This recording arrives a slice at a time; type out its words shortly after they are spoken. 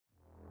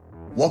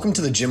Welcome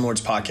to the Gym Lords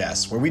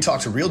Podcast, where we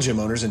talk to real gym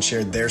owners and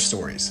share their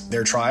stories,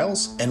 their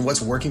trials, and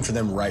what's working for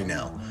them right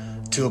now.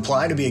 To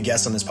apply to be a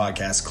guest on this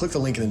podcast, click the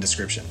link in the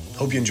description.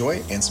 Hope you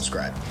enjoy and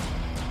subscribe.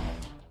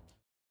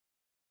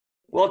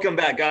 Welcome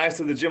back, guys,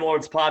 to the Gym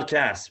Lords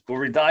Podcast, where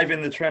we dive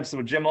in the trenches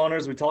with gym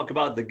owners. We talk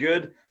about the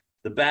good,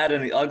 the bad,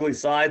 and the ugly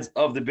sides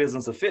of the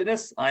business of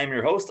fitness. I am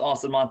your host,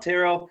 Austin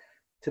Montero.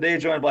 Today,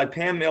 joined by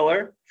Pam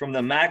Miller from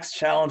the Max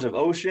Challenge of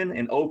Ocean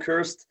in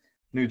Oakhurst,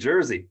 New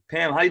Jersey.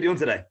 Pam, how you doing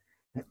today?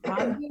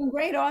 I'm doing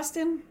great,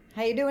 Austin.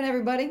 How you doing,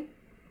 everybody?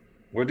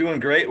 We're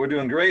doing great.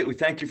 We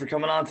thank you for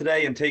coming on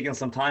today and taking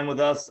some time with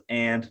us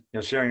and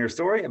sharing your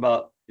story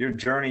about your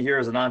journey here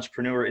as an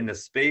entrepreneur in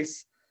this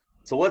space.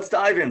 So let's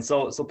dive in.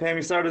 So Pam,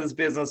 you started this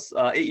business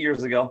 8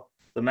 years ago,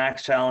 the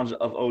Max Challenge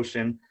of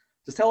Ocean.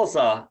 Just tell us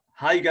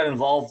how you got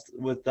involved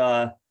with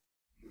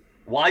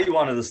why you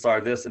wanted to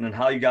start this, and then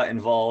how you got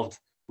involved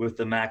with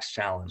the Max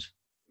Challenge.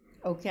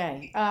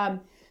 Okay.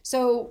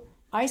 So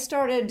I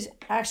started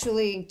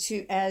actually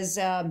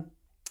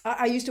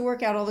I used to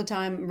work out all the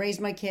time, raised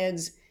my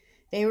kids.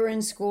 They were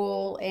in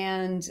school,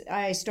 and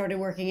I started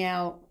working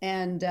out,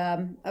 and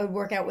I would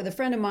work out with a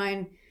friend of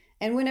mine.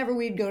 And whenever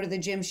we'd go to the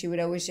gym, she would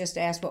always just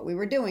ask what we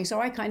were doing. So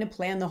I kind of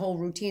planned the whole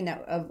routine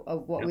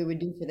of what we would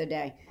do for the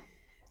day.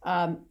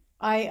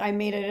 I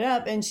made it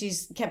up, and she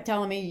kept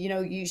telling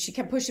me, she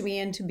kept pushing me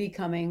into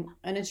becoming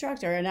an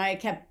instructor. And I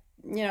kept,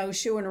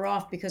 shooing her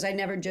off because I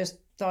never just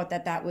thought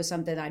that was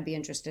something I'd be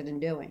interested in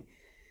doing.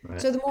 Right.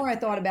 So the more I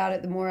thought about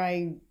it, the more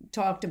I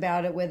talked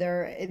about it with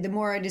her, the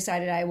more I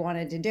decided I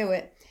wanted to do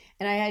it.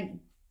 And I had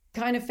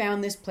kind of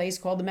found this place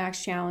called the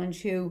Max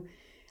Challenge,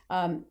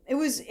 it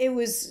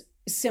was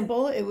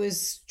simple, it was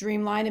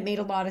streamlined, it made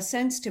a lot of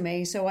sense to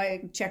me. So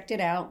I checked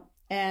it out,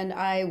 and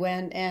I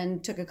went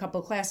and took a couple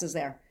of classes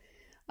there.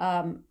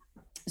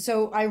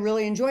 So I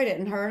really enjoyed it,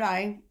 and her and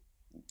I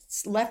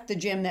left the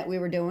gym that we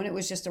were doing. It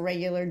was just a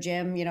regular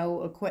gym,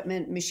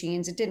 equipment,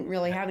 machines. It didn't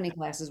really have any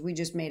classes. We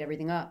just made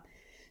everything up.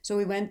 So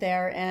we went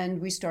there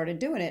and we started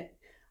doing it.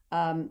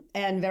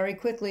 And very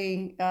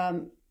quickly,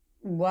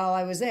 while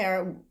I was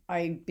there,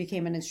 I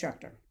became an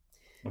instructor.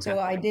 Okay. So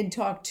I did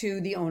talk to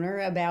the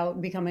owner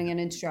about becoming an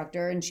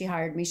instructor, and she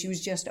hired me. She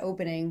was just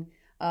opening.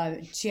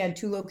 She had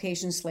 2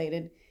 locations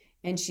slated,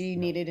 and she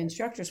needed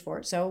instructors for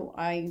it. So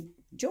I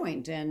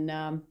joined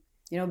and,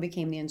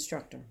 became the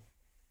instructor.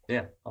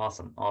 Yeah.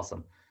 Awesome.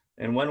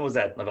 And when was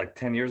that? Like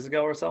 10 years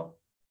ago or so?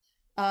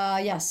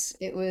 Yes,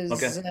 it was,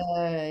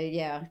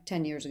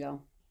 10 years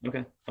ago.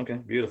 Okay.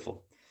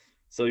 Beautiful.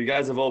 So you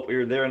guys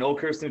you're there in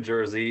Oakhurst, New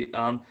Jersey.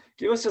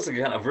 Give us just a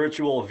kind of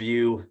virtual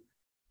view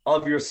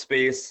of your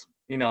space.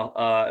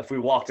 If we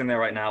walked in there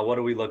right now, what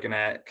are we looking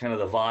at? Kind of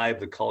the vibe,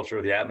 the culture,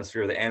 the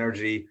atmosphere, the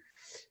energy.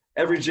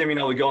 Every gym,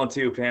 we go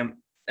into, Pam,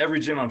 every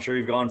gym I'm sure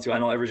you've gone to, I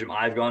know every gym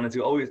I've gone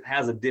into always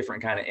has a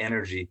different kind of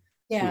energy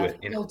to it.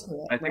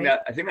 I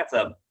think that's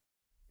a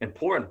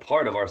important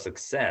part of our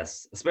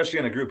success, especially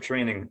in a group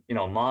training,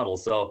 model.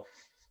 So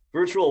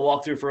virtual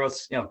walkthrough for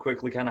us,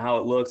 quickly kind of how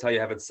it looks, how you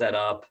have it set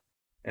up,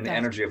 and the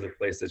energy of the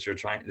place that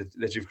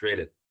you've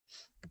created.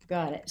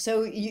 Got it.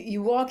 So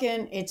you walk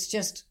in, it's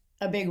just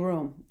a big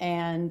room,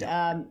 and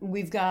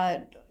we've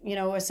got,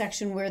 a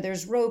section where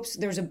there's ropes.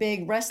 There's a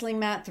big wrestling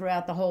mat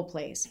throughout the whole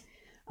place.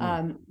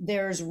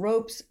 There's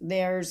ropes,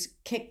 there's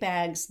kick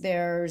bags,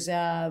 there's,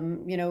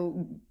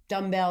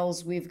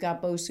 dumbbells. We've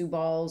got BOSU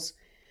balls.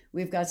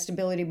 We've got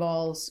stability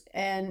balls,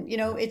 and,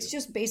 it's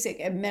just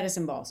basic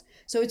medicine balls.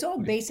 So it's all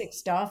basic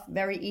stuff,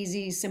 very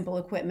easy, simple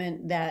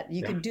equipment that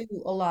you could do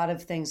a lot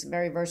of things,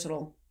 very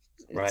versatile.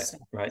 Right.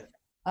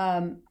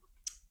 The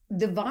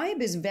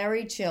vibe is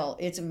very chill.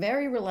 It's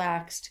very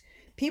relaxed.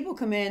 People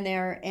come in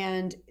there,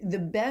 and the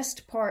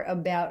best part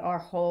about our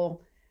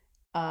whole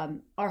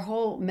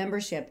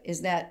membership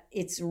is that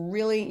it's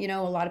really,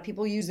 a lot of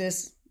people use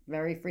this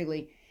very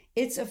freely.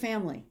 It's a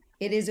family.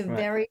 It is a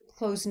very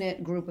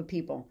close-knit group of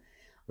people.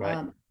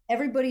 Right.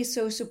 Everybody's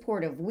so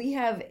supportive. We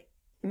have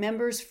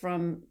members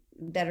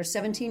that are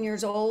 17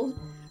 years old.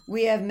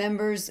 We have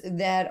members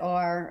that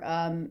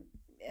are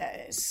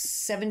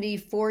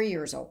 74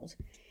 years old.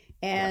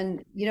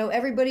 And,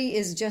 everybody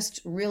is just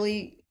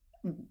really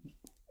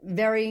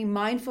very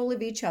mindful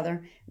of each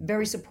other,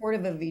 very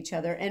supportive of each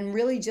other, and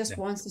really just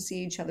wants to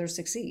see each other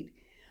succeed.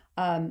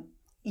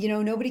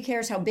 Nobody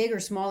cares how big or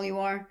small you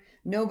are.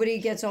 Nobody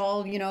gets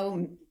all,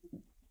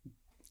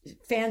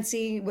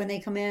 fancy when they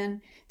come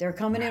in. They're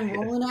coming in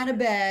rolling out of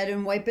bed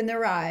and wiping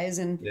their eyes,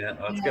 and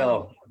let's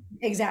go.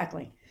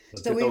 Exactly.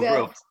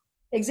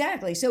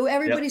 Exactly. So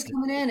everybody's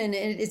coming in, and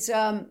it's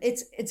a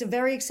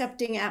very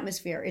accepting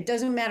atmosphere. It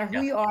doesn't matter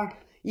who you are.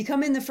 You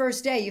come in the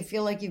first day, you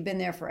feel like you've been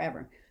there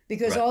forever,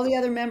 because all the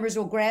other members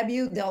will grab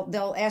you.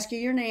 They'll ask you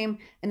your name,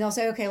 and they'll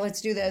say, okay,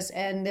 let's do this.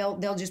 And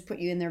they'll just put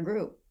you in their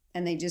group,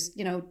 and they just,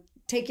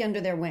 take you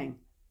under their wing.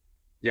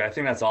 Yeah, I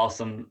think that's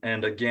awesome.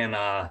 And again,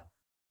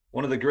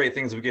 one of the great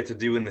things we get to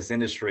do in this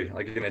industry,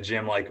 like in a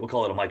gym, like we'll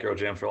call it a micro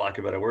gym for lack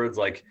of better words,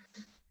 like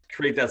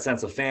create that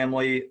sense of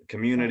family,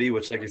 community,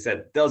 which, like you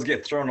said, does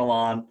get thrown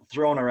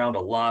around a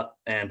lot.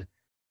 And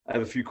I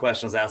have a few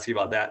questions to ask you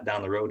about that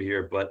down the road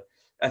here. But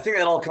I think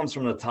that all comes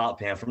from the top,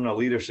 Pam, from the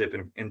leadership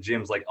in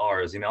gyms like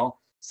ours,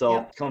 So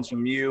Yep. it comes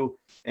from you.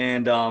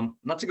 And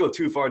not to go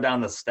too far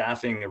down the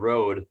staffing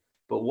road,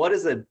 but what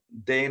is a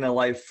day in the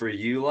life for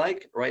you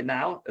like right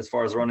now, as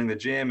far as running the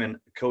gym and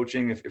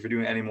coaching, if you're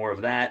doing any more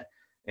of that?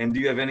 And do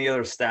you have any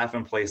other staff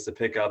in place to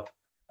pick up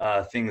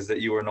things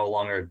that you are no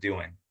longer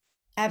doing?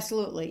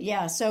 Absolutely.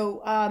 Yeah.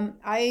 So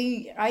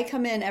I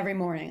come in every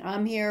morning.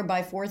 I'm here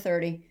by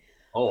 4:30.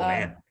 Oh, Um,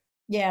 man.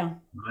 yeah.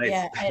 Nice.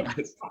 Yeah.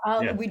 Nice.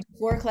 Yeah. We do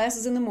 4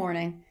 classes in the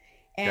morning,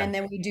 and Okay.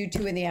 then we do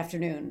 2 in the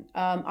afternoon.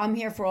 I'm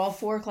here for all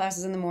 4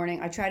 classes in the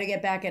morning. I try to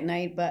get back at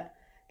night, but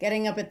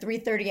getting up at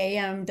 3:30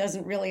 a.m.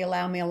 doesn't really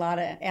allow me a lot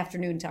of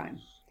afternoon time.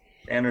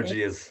 It,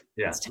 Energy is,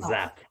 it's tough.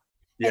 zap.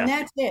 And Yeah.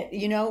 that's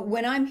it.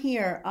 When I'm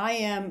here, I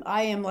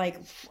am like,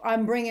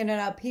 I'm bringing it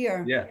up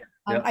here. Yeah.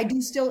 Yeah.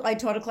 I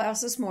taught a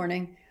class this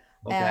morning,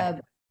 Okay. uh,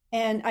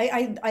 and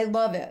I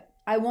love it.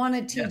 I want to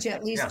Yeah. teach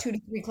at least Yeah. 2 to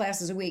 3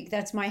 classes a week.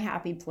 That's my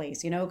happy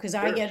place, because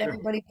I Sure. get Sure.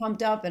 everybody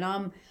pumped up, and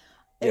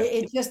Yeah.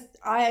 it just,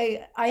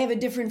 I have a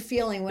different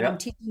feeling when I'm Yeah.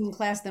 teaching the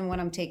class than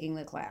when I'm taking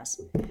the class.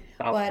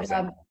 But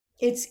 1,000%.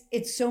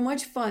 it's so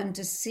much fun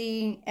to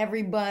see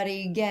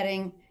everybody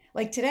getting,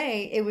 like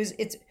today,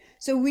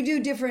 so we do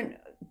different.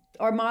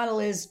 Our model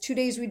is 2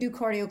 days we do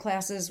cardio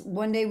classes,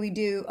 1 day we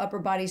do upper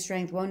body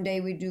strength, 1 day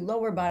we do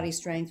lower body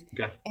strength,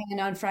 Okay. and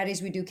on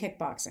Fridays we do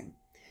kickboxing.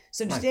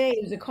 So Nice. today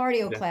it was a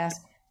cardio Yeah. class,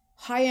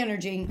 high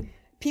energy.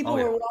 People Oh,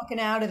 yeah. were walking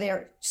out of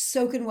there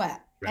soaking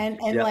wet. Right.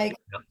 And Yeah. like,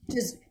 Yeah.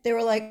 just, they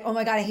were like, oh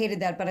my God, I hated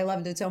that, but I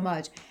loved it so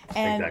much.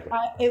 And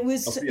Exactly. it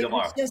was, I'll see you it was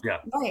tomorrow. just, Yeah.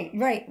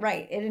 right.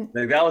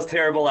 Like, that was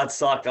terrible. That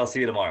sucked. I'll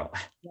see you tomorrow.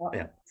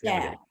 Yeah. See you Yeah.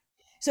 again.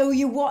 So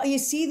you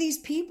see these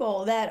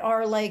people that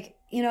are like,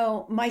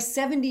 my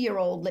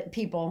 70-year-old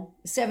people,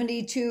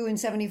 72 and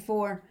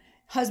 74,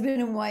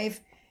 husband and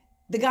wife.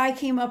 The guy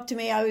came up to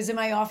me. I was in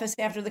my office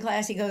after the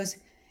class. He goes,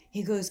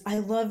 I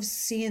love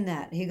seeing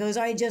that. He goes,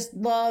 I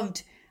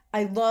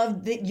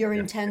loved your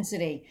Yeah.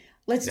 intensity.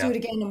 Let's do Yeah. it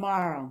again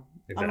tomorrow.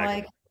 I'm Exactly.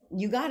 like,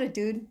 you got it,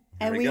 dude.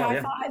 There And we we go. high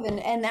Yeah. five,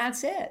 and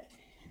that's it.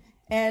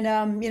 And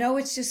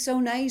it's just so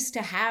nice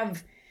to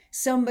have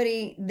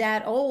somebody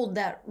that old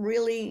that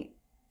really,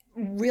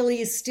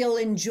 really is still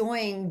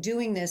enjoying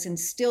doing this, and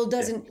still Yeah.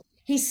 doesn't,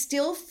 he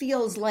still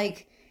feels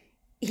like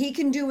he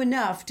can do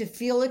enough to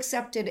feel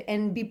accepted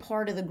and be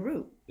part of the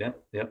group.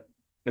 Yep. Yep.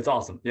 It's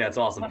awesome. Yeah, it's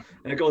awesome.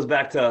 And it goes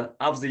back to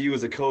obviously you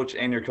as a coach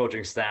and your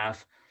coaching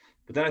staff.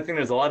 But then I think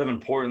there's a lot of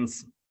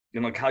importance,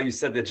 like how you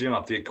set the gym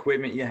up, the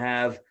equipment you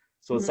have.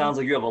 So it Mhm. sounds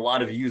like you have a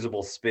lot of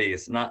usable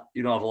space. You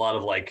don't have a lot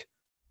of like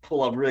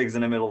pull-up rigs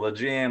in the middle of the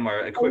gym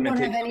or We equipment.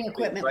 don't have taking any up space,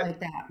 equipment right? like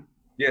that.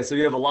 Yeah, so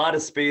you have a lot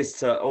of space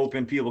to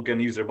open. People can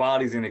use their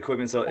bodies and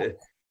equipment. So it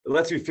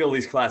lets you fill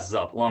these classes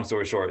up, long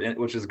story short,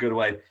 which is a good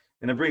way.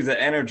 And it brings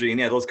that energy. And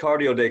yeah, those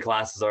cardio day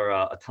classes are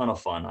a ton of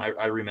fun.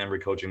 I remember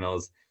coaching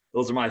those.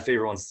 Those are my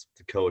favorite ones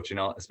to coach,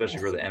 especially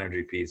for the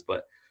energy piece.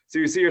 But so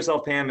you see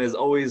yourself, Pam, is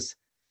always,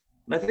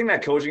 and I think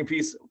that coaching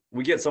piece,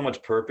 we get so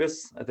much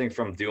purpose, I think,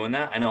 from doing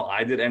that. I know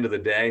I did. End of the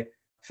day,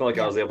 I feel like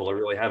I Yeah. was able to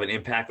really have an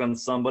impact on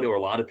somebody or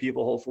a lot of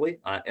people, hopefully.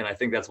 And I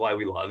think that's why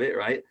we love it,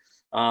 right?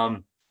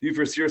 You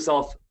foresee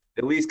yourself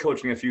at least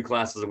coaching a few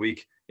classes a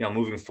week,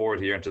 moving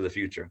forward here into the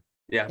future.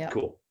 Yeah, Yeah.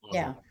 cool.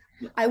 Awesome.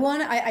 Yeah.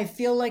 I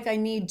feel like I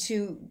need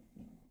to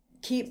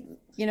keep,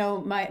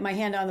 my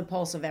hand on the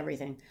pulse of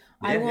everything.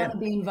 I Yeah, want to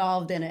be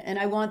involved in it, and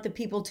I want the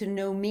people to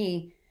know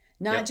me,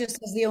 not Yep. just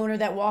as the owner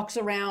that walks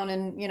around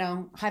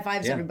and, high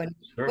fives Yeah, everybody,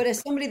 sure. but as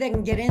somebody that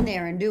can get in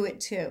there and do it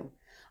too.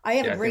 I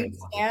have Yeah, a I think great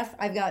that's awesome. staff.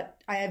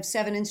 I have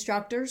 7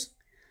 instructors.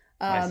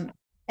 Nice.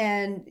 And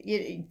and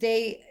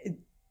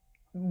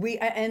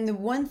the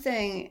one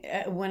thing,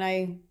 when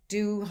I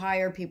do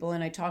hire people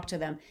and I talk to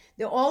them,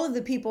 all of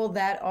the people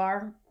that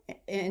are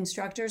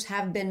instructors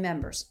have been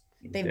members.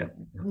 Yeah.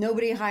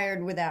 Nobody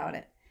hired without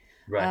it.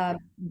 Right.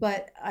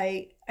 But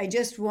I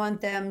just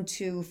want them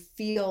to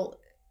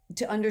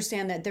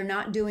understand that they're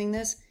not doing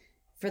this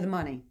for the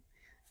money.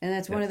 And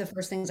that's one of the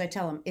first things I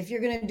tell them. If you're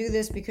going to do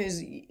this,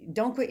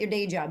 don't quit your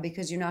day job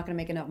because you're not going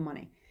to make enough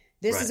money.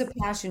 This is a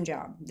passion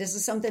job. This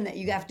is something that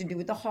you have to do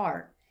with the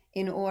heart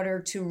in order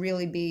to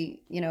really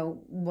be,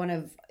 one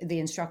of the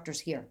instructors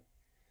here.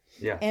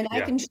 Yeah. And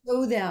I can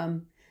show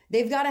them,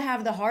 they've got to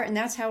have the heart. And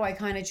that's how I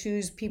kind of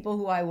choose people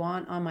who I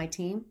want on my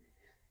team.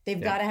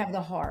 They've got to have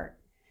the heart.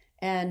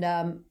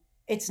 And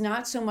it's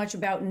not so much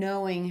about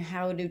knowing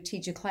how to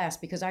teach a class,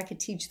 because I could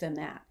teach them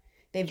that.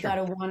 They've got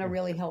to want to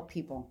really help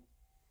people.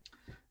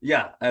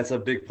 Yeah, that's a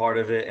big part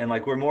of it. And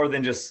like, we're more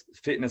than just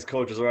fitness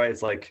coaches, right?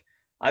 It's like,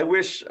 I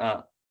wish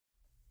that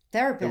we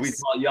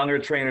Therapists. taught younger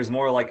trainers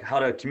more like how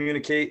to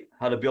communicate,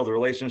 how to build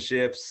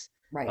relationships.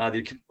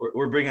 Right.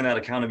 We're bringing that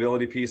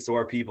accountability piece to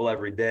our people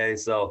every day.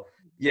 So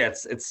yeah,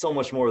 it's so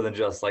much more than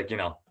just like,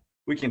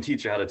 we can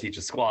teach you how to teach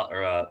a squat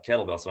or a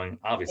kettlebell swing.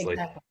 Obviously,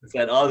 Exactly. it's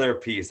that other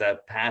piece,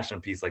 that passion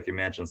piece, like you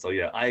mentioned. So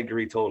yeah, I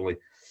agree totally.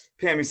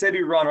 Pam, you said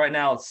you run right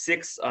now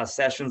 6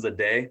 sessions a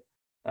day.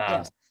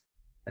 Yes.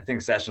 I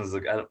think sessions,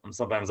 I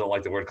sometimes don't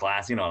like the word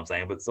class, you know what I'm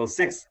saying? But so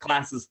 6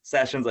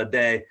 sessions a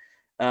day.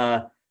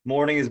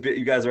 Morning is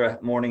you guys are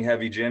a morning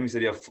heavy gym. You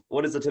said you have,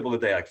 what is the typical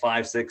day? Like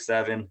 5, 6,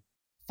 7,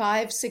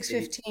 5, 8?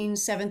 6:15,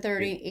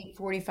 7:30,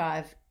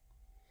 8:45.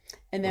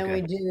 And then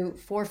we Okay, do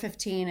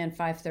 4:15 and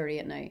 5:30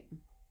 at night.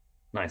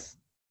 nice.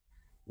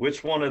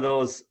 Which one of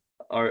those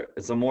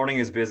is the morning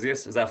is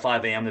busiest? Is that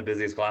 5 a.m. the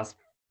busiest class?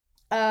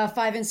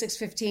 5 and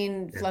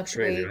 6:15 Yeah, crazy,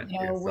 fluctuate, right? you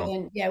Yeah, know,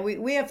 so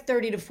we have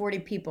 30 to 40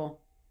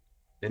 people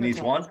in per each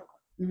one? class.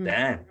 Hmm.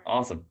 Dang,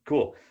 awesome,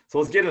 cool. So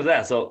let's get into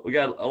that. So we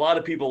got a lot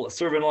of people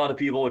serving a lot of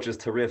people, which is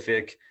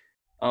terrific.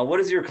 What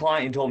is your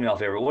client? You told me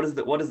off air, but what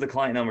is the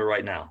client number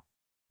right now?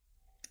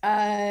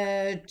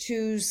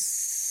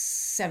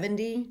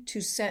 270,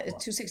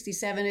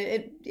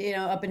 267.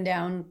 Up and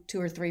down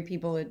 2 or 3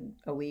 people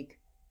a week.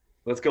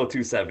 Let's go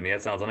 270.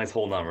 That sounds a nice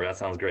whole number. That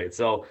sounds great.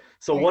 So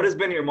Right. what has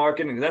been your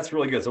marketing? That's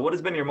really good. So what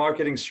has been your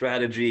marketing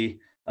strategy?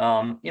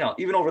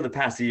 Even over the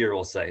past year,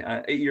 we'll say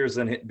 8 years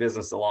in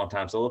business, a long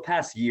time. So the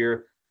past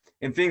year,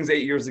 and things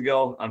 8 years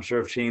ago, I'm sure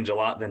have changed a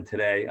lot than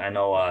today. I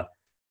know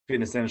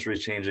fitness industry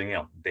is changing,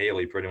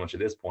 daily pretty much at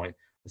this point,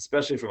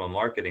 especially from a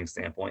marketing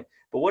standpoint.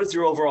 But what is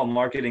your overall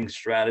marketing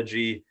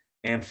strategy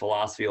and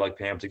philosophy like,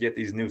 Pam, to get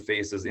these new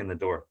faces in the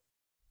door?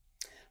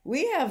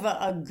 We have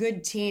a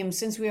good team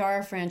since we are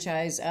a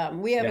franchise.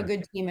 We have a Yeah.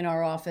 good team in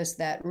our office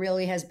that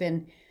really has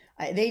been,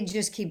 they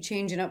just keep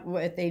changing up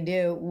what they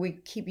do. We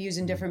keep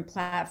using Mhm. different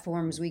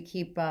platforms. We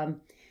keep,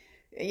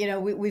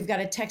 we've got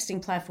a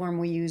texting platform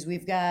we use.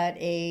 We've got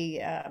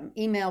a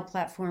email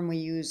platform we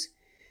use.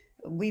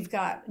 We've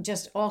got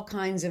just all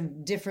kinds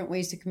of different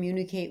ways to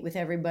communicate with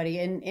everybody.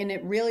 And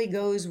it really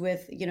goes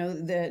with,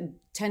 the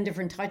 10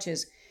 different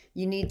touches.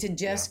 You need to Yeah.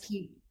 just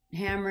keep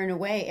hammering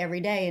away every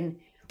day. And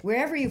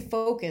wherever you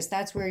focus,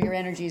 that's where your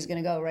energy is going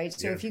to go, right?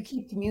 So Yeah. if you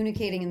keep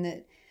communicating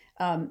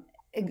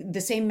the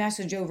same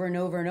message over and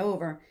over and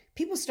over,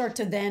 people start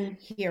to then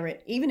hear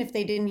it. Even if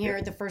they didn't hear Yeah.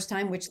 it the first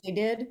time, which they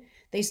did,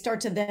 they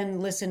start to then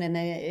listen and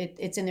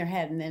it's in their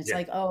head. And then it's Yeah.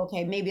 like, oh,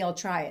 okay, maybe I'll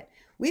try it.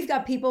 We've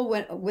got people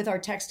with our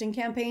texting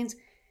campaigns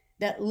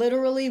that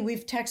literally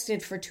we've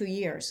texted for 2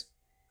 years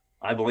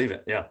I believe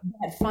it. Yeah.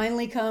 that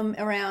finally come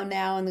around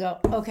now and go,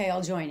 okay,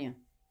 I'll join you.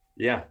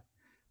 Yeah.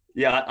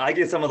 Yeah, I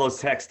get some of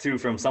those texts too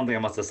from something I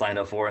must have signed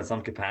up for in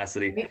some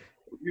capacity. Right.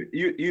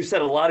 You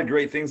said a lot of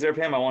great things there,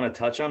 Pam. I want to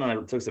touch on, and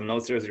I took some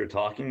notes there as you were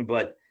talking.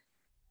 But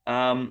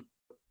um,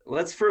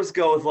 let's first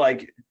go with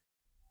like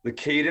the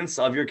cadence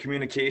of your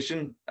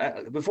communication.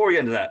 Before we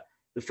get into that,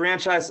 the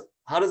franchise.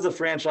 How does the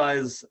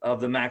franchise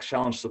of the Max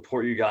Challenge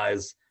support you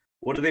guys?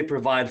 What do they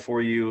provide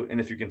for you? And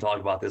if you can talk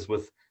about this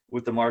with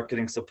the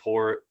marketing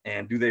support,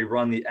 and do they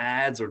run the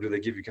ads, or do they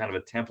give you kind of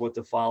a template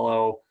to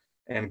follow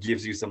and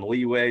gives you some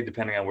leeway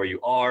depending on where you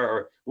are?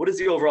 Or what is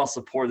the overall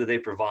support that they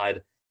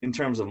provide in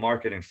terms of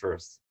marketing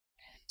first?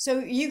 So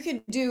you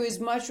could do as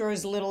much or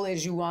as little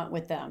as you want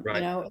with them.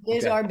 Right. It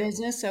is Okay. our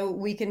business, so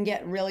we can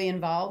get really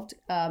involved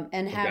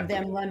and have Okay.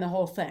 them run the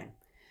whole thing.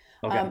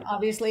 Okay.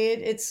 Obviously,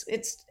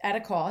 it's at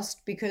a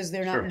cost because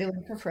they're not Sure. doing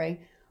it for free,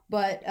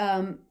 but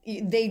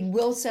they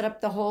will set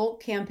up the whole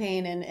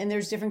campaign, and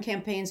there's different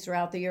campaigns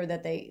throughout the year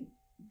that they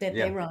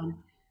Yeah. run.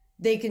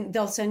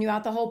 They'll send you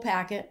out the whole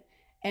packet,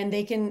 and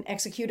they can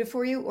execute it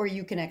for you, or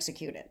you can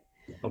execute it.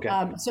 Okay.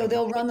 So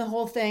they'll run the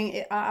whole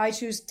thing. I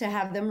choose to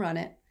have them run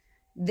it.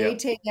 They Yeah.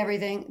 take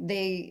everything.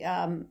 They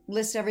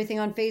list everything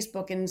on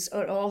Facebook and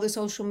all the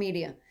social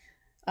media.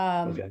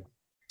 Um, Okay.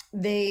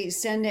 they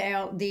send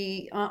out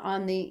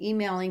on the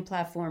emailing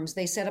platforms.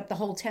 They set up the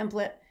whole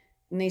template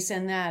and they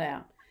send that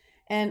out.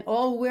 And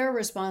all we're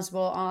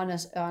responsible on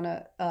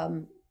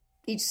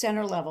each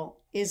center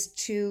level is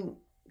to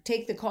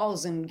take the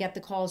calls and get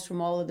the calls from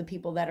all of the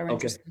people that are Okay.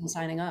 interested in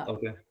signing up.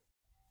 Okay.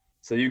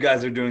 So you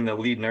guys are doing the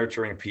lead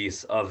nurturing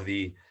piece of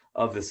the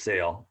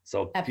sale.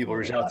 So people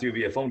reach Absolutely. out to you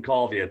via phone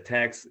call, via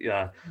text,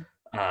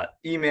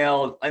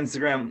 email,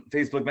 Instagram,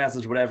 Facebook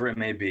message, whatever it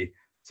may be.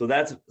 So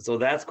that's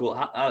cool.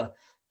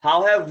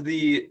 How have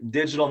the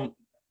digital,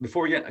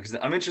 before we get, because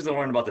I'm interested in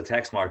learning about the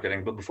text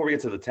marketing, but before we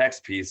get to the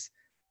text piece,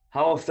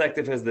 how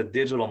effective has the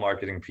digital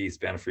marketing piece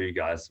been for you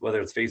guys?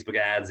 Whether it's Facebook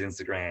ads,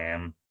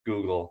 Instagram,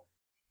 Google.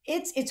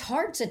 It's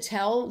hard to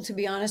tell, to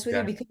be honest with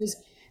you, Okay. because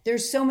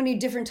there's so many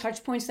different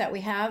touch points that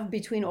we have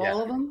between Yeah.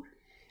 all of them.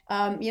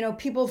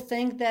 People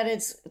think that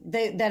it's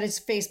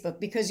Facebook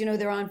because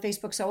they're on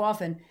Facebook so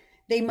often.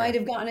 They might Right.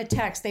 have gotten a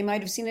text, they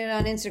might have seen it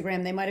on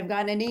Instagram, they might have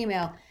gotten an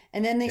email,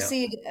 and then they Yeah.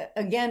 see it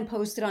again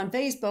posted on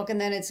Facebook, and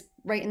then it's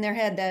right in their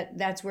head that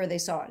that's where they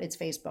saw it. It's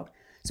Facebook.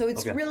 So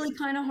it's Okay. really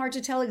kind of hard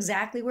to tell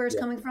exactly where it's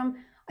Yeah. coming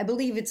from. I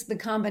believe it's the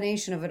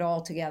combination of it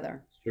all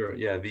together. Sure.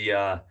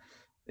 Yeah.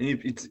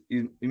 And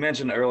you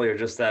mentioned earlier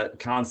just that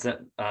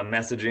constant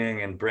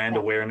messaging and brand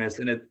Yeah. awareness,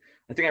 and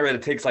I think I read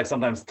it takes like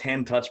sometimes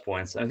 10 touch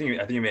points. I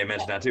think you may have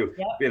mentioned that too.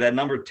 Yep. Yeah, that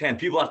number 10.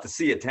 People have to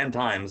see it 10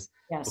 times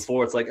Yes.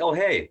 before it's like, oh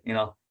hey,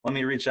 let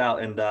me reach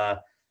out. And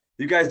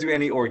do you guys do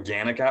any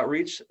organic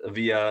outreach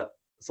via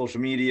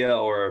social media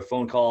or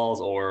phone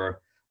calls,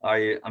 or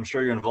I'm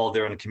sure you're involved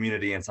there in the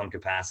community in some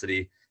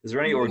capacity. Is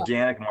there any Yeah.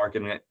 organic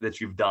marketing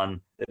that you've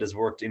done that has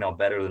worked,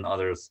 better than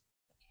others?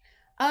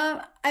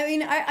 I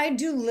mean, I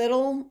do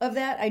little of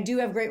that. I do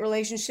have great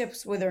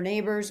relationships with our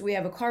neighbors. We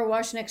have a car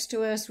wash next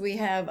to us. We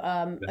have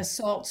a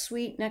salt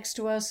suite next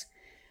to us.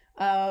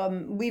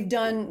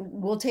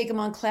 We'll take them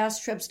on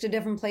class trips to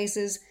different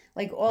places.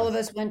 Like all of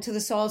us went to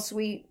the salt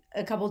suite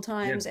a couple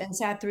times and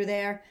sat through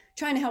there,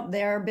 trying to help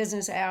their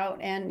business out.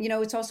 And,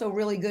 it's also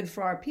really good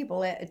for our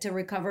people to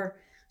recover.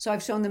 So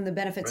I've shown them the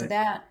benefits of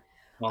that.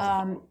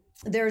 Awesome.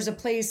 There's a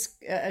place,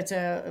 it's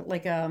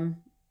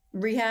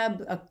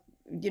rehab,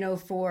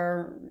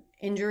 for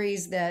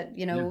injuries that,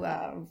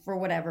 for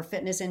whatever,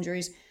 fitness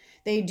injuries.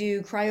 They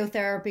do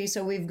cryotherapy.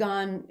 So we've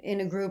gone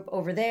in a group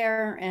over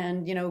there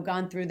and,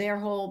 gone through their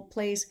whole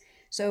place.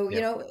 So,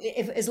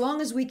 if as long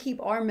as we keep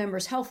our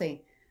members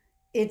healthy,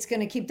 it's going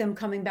to keep them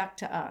coming back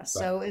to us.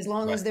 Right. So as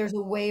long as there's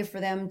a way for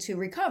them to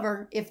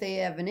recover if they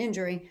have an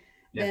injury,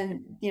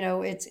 then,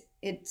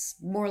 it's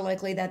more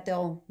likely that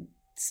they'll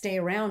stay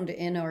around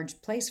in our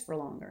place for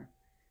longer.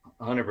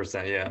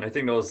 100%. Yeah. And I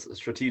think those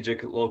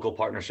strategic local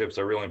partnerships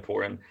are really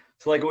important.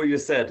 So like what you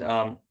just said,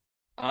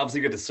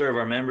 obviously get to serve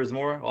our members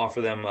more,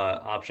 offer them an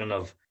option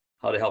of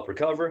how to help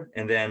recover,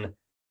 and then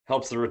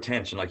helps the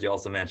retention, like you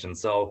also mentioned.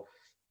 So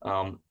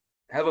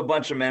have a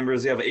bunch of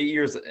members. You have 8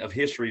 years of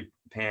history,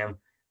 Pam.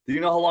 Do you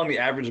know how long the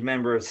average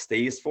member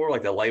stays for,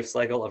 like the life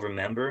cycle of a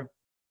member?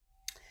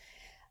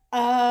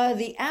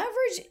 The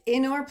average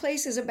in our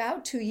place is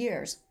about 2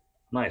 years.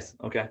 Nice.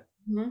 Okay.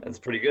 Mm-hmm. That's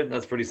pretty good.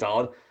 That's pretty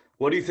solid.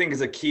 What do you think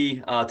is a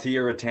key to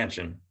your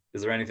retention?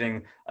 Is there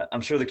anything?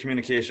 I'm sure the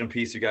communication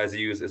piece you guys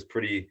use is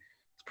pretty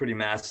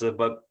massive,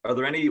 but are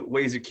there any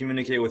ways you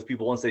communicate with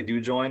people once they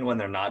do join when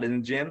they're not in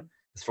the gym,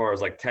 as far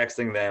as like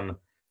texting them,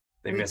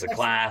 they miss a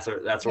class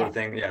or that sort of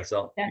thing? Yeah.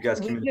 So you guys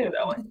communicate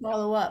that way.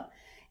 Follow up.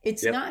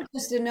 It's not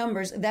just the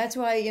numbers. That's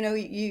why,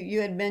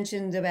 you had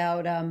mentioned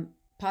about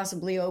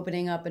possibly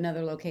opening up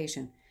another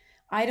location.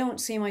 I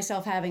don't see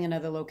myself having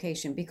another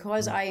location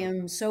because I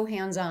am so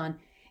hands-on,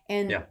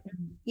 and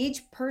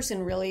each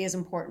person really is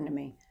important to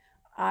me.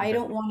 I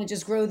don't want to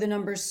just grow the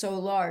numbers so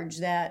large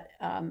that,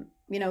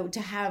 to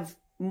have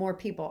more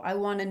people. I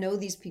want to know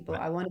these people.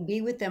 I want to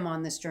be with them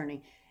on this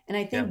journey. And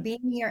I think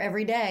being here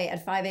every day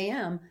at 5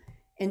 a.m.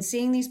 and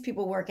seeing these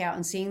people work out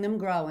and seeing them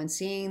grow and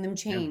seeing them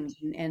change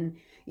and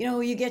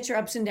you get your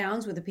ups and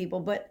downs with the people,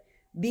 but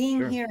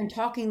being here and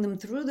talking them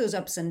through those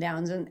ups and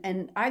downs.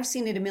 And I've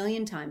seen it a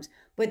million times,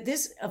 but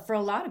this, for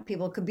a lot of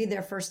people, could be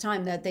their first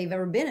time that they've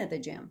ever been at the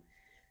gym.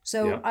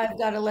 So I've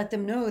got to let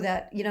them know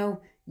that,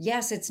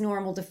 yes, it's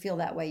normal to feel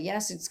that way.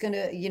 Yes, it's going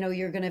to,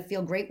 you're going to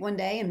feel great one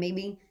day and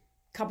maybe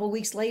a couple of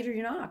weeks later,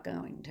 you're not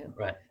going to.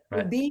 Right.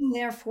 But being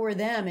there for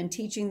them and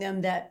teaching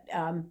them that,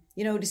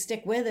 to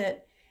stick with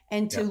it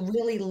and to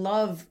really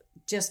love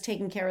just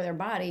taking care of their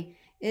body,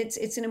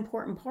 it's an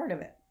important part of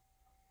it.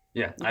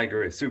 Yeah, I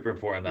agree. Super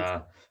important.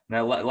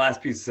 Now,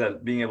 last piece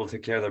said being able to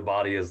take care of their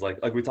body is like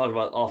we talked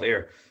about off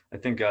air. I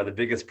think the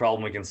biggest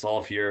problem we can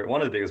solve here, one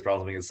of the biggest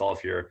problems we can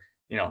solve here,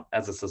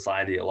 as a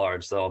society at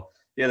large. So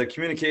yeah, the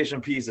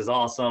communication piece is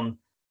awesome.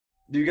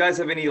 Do you guys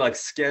have any like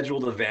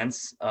scheduled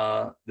events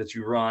that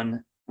you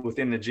run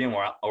within the gym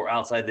or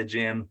outside the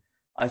gym?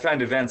 I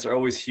find events are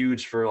always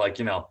huge for like,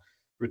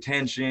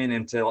 retention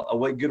and to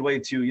a good way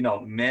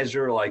to,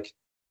 measure like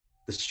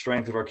the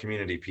strength of our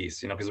community piece,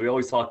 because we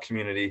always talk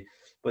community.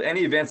 But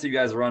any events that you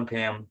guys run,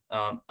 Pam,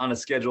 on a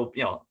schedule,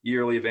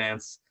 yearly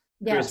events,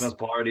 Christmas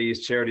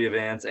parties, charity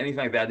events, anything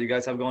like that you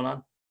guys have going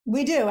on?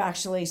 We do,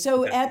 actually.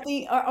 So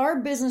our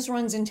business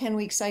runs in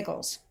 10-week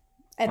cycles.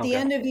 At the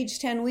end of each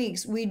 10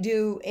 weeks, we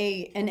do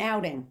an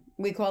outing.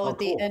 We call it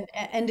the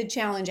ended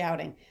challenge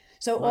outing.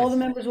 So all the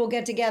members will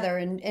get together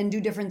and do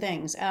different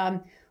things.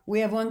 We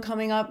have one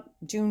coming up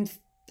June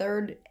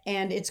 3rd,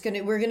 and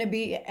we're going to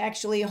be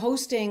actually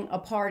hosting a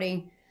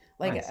party,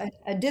 like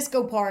a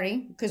disco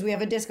party, because we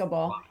have a disco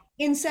ball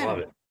in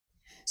Center.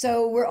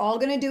 So we're all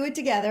going to do it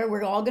together.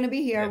 We're all going to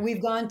be here.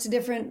 We've gone to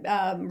different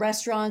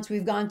restaurants.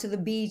 We've gone to the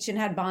beach and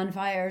had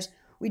bonfires.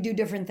 We do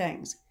different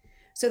things.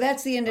 So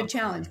that's the end of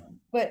challenge.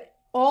 But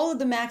all of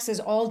the maxes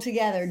all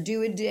together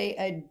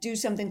do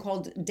something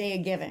called Day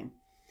of Giving.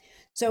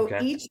 So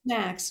each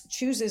max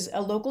chooses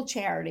a local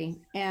charity,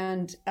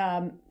 and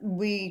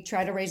we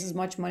try to raise as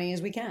much money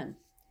as we can.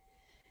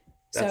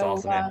 That's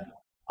awesome.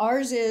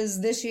 Ours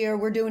is this year,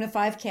 we're doing a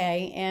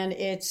 5K, and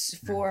it's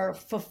for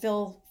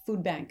Fulfill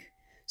Food Bank.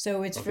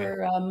 So it's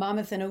for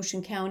Monmouth and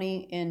Ocean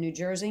County in New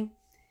Jersey.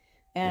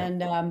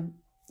 And,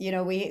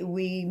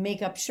 we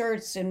make up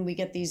shirts, and we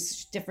get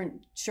these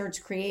different shirts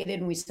created,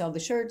 and we sell the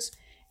shirts.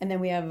 And then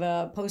we have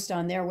a post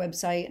on their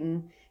website,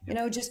 and,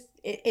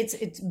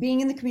 it's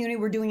being in the community.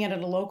 We're doing it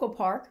at a local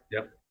park.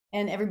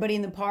 And everybody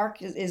in the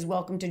park is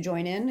welcome to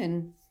join in.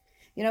 And,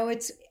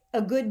 it's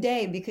a good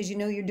day because,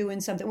 you're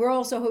doing something. We're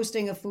also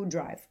hosting a food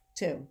drive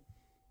too.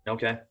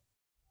 Okay.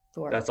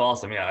 That's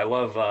awesome. Yeah. I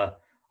love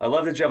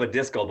that you have a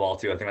disco ball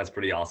too. I think that's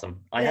pretty awesome.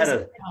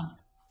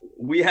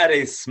 We had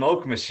a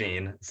smoke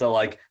machine. So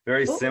like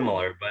very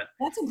similar, but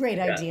that's a great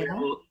idea. A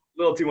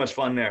little too much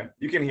fun there.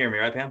 You can hear me,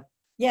 right, Pam?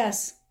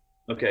 Yes.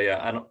 Okay.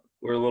 Yeah.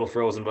 We're a little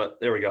frozen, but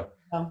there we go.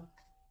 Oh.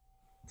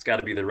 It's got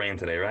to be the rain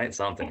today, right?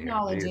 Something.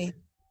 Technology.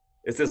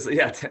 It's just,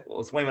 yeah, well,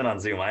 it's women on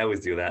Zoom. I always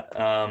do that.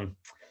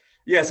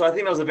 Yeah, so I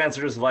think those events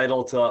are just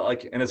vital to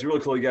like, and it's really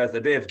cool, you guys. The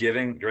Day of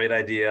Giving, great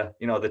idea.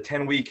 You know, the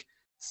 10-week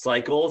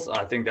cycles.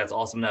 I think that's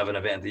awesome to have an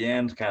event at the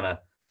end, kind of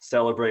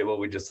celebrate what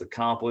we just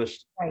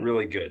accomplished. Right.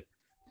 Really good.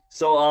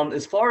 So,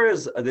 as far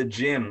as the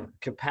gym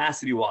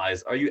capacity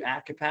wise, are you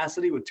at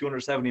capacity with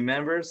 270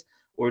 members,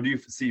 or do you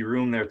see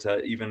room there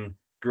to even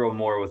grow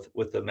more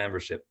with the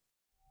membership?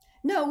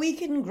 No, we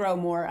can grow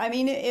more. I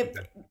mean, Okay.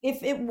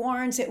 if it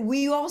warrants it,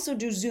 we also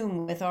do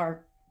Zoom with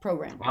our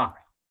program. Wow.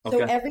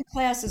 So Okay. every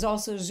class is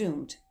also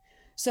Zoomed.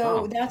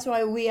 So Wow. that's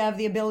why we have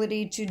the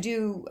ability to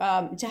do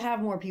to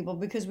have more people,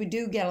 because we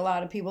do get a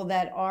lot of people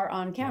that are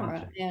on camera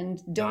Gotcha.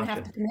 and don't have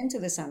Gotcha. to come into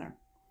the center.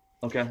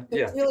 Okay. So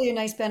Yeah. it's really a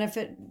nice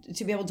benefit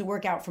to be able to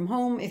work out from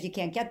home if you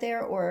can't get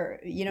there, or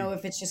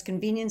if it's just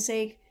convenience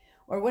sake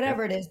or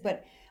whatever Yep. it is.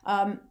 But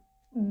um,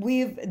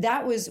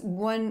 that was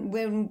one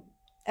when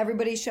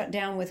everybody shut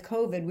down with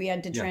COVID. We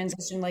had to Yeah.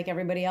 transition like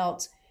everybody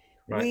else.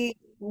 Right. We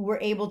were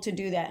able to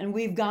do that, and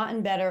we've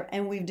gotten better,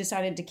 and we've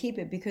decided to keep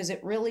it because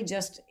it really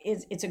just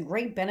is. It's a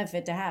great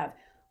benefit to have.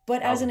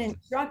 But as an 1000%.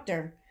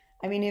 instructor,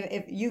 I mean,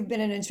 if you've been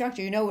an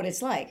instructor, you know what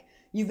it's like.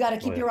 You've got to Oh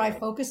keep yeah. your eye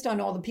focused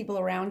on all the people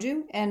around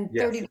you and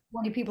 30 Yes. to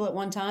 40 people at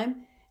one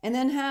time, and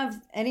then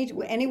have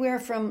anywhere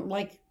from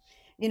like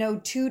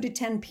 2 to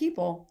 10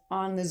 people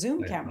on the Zoom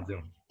Yeah. camera, I'm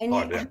doing and you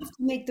hard. Yeah. have to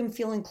make them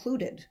feel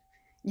included.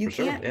 You For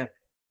sure. can't, Yeah.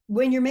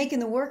 when you're making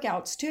the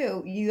workouts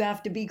too, you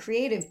have to be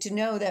creative to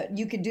know that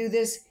you could do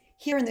this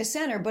here in the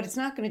center, but it's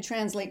not going to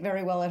translate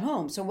very well at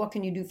home. So what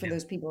can you do for Yeah.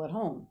 those people at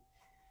home?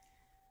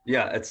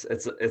 Yeah. It's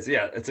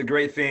a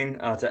great thing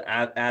to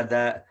add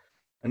that.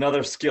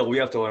 Another skill we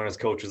have to learn as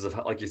coaches of,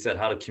 like you said,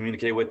 how to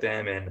communicate with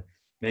them and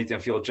make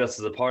them feel just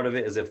as a part of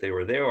it as if they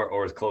were there,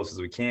 or as close as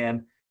we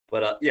can.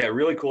 But yeah,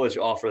 really cool that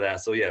you offer that.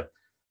 So yeah,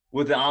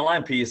 with the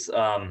online piece,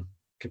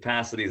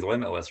 capacity is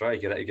limitless,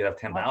 right? You could have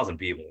 10,000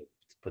 people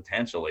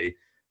potentially.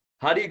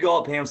 How do you go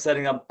up, Pam,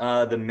 setting up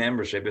the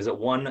membership? Is it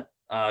one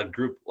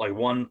group, like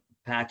one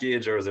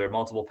package, or is there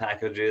multiple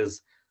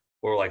packages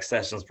or like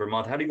sessions per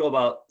month? How do you go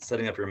about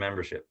setting up your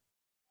membership?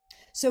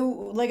 So,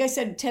 like I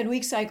said,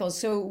 10-week cycles.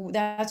 So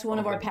that's one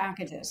of our Okay.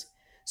 packages.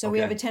 So we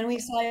have a Okay. 10-week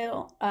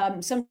cycle.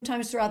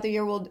 Sometimes throughout the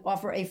year, we'll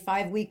offer a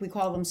 5-week. We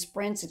call them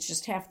sprints. It's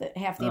just half the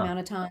Ah, amount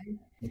of time.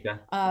 okay.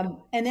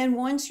 And then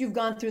once you've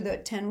gone through the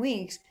 10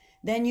 weeks,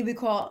 then you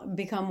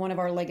become one of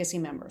our legacy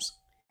members.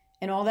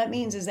 And all that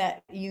means is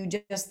that you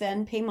just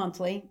then pay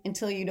monthly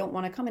until you don't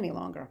want to come any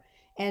longer.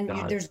 And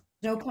Got it. there's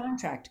no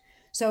contract.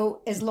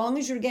 So as long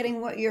as you're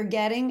getting what you're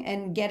getting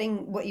and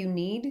getting what you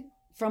need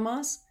from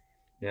us,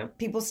 Yeah.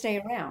 people stay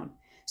around.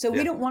 So we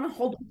Yeah. don't want to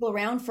hold people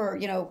around for,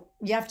 you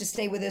have to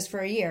stay with us for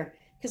a year.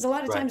 Because a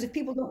lot of Right. times if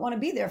people don't want to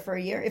be there for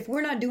a year, if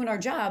we're not doing our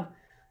job,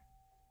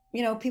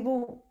 we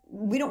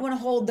don't want to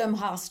hold them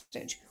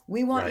hostage.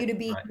 We want you Right. to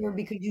be Right. here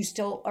because you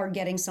still are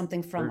getting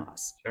something from Sure.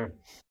 us. Sure.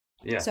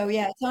 Yeah. So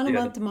yeah, it's on a Yeah.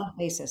 month-to-month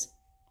basis.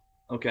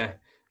 Okay.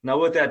 Now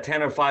with that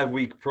 10 or 5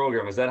 week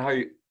program, is that how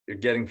you're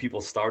getting people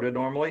started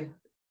normally?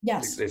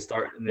 Yes. They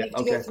start. You have to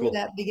go Okay. through Cool.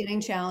 that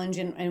beginning challenge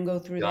and go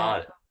through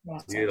Got that it.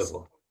 process.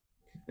 Beautiful.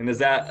 And is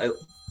that,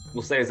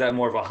 we'll say, is that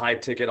more of a high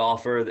ticket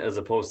offer as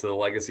opposed to the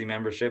legacy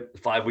membership? The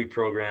 5 week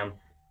program,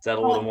 is that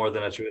a little more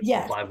than a traditional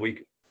Yes. 5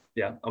 week?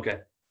 Yeah. Okay.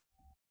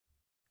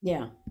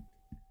 Yeah.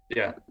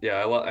 Yeah.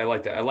 Yeah. I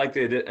like that. I like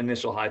the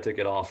initial high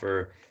ticket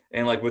offer,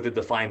 and like with the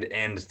defined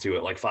end to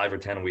it, like 5 or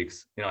 10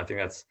 weeks. I think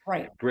that's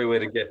Right. a great way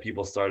to get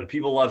people started.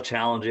 People love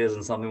challenges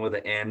and something with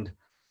an end.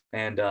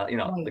 And,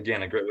 Right.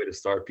 again, a great way to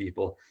start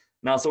people.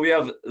 Now, so we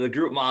have the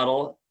group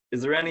model.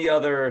 Is there any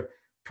other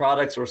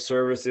products or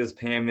services,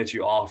 Pam, that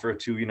you offer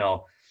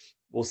to,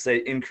 we'll say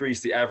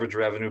increase the average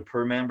revenue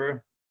per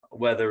member,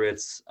 whether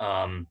it's,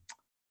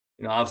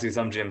 obviously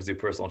some gyms do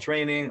personal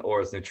training,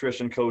 or it's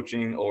nutrition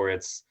coaching, or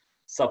it's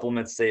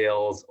supplement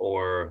sales,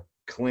 or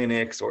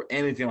clinics, or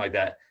anything like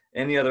that.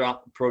 Any other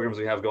programs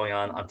we have going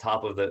on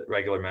top of the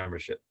regular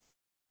membership?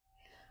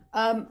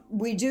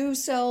 We do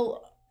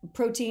sell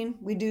protein.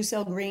 We do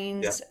sell Yeah.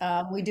 greens.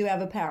 We do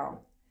have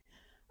apparel.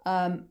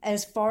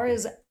 As far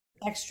as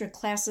extra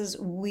classes,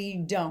 we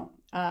don't.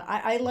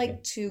 I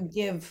like to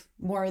give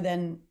more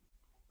than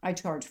I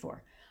charge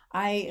for.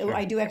 Sure.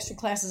 I do extra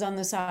classes on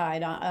the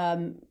side.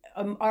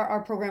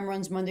 Our program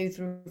runs Monday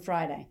through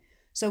Friday.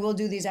 So we'll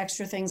do these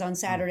extra things on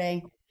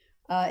Saturday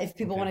if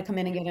people Okay. want to come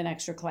in and get an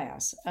extra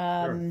class.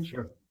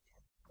 Sure.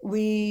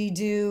 We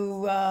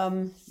do,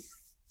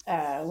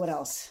 what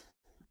else?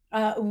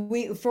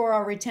 For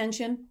our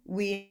retention,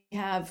 we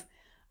have,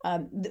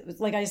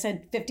 like I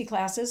said, 50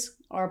 classes.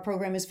 Our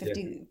program is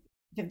 50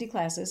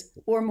 classes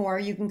or more.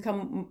 You can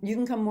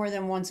come more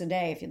than once a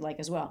day if you'd like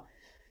as well.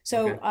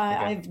 So Okay.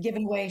 I've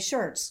given away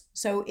shirts.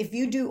 So if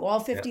you do all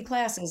 50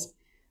 classes,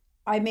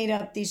 I made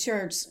up these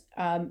shirts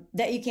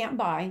that you can't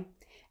buy,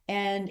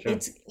 and Sure.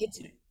 it's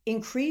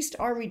increased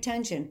our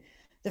retention.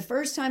 The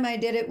first time I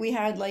did it, we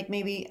had like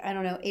maybe, I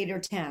don't know, 8 or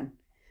 10.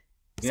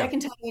 Yeah.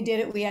 Second time we did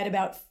it, we had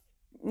about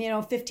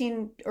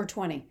 15 or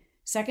 20.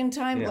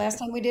 Last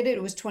time we did it,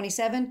 it was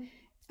 27.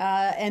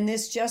 And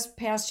this just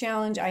past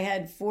challenge, I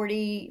had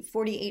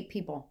 48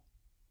 people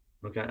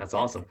Okay, that's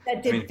awesome.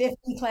 that did 50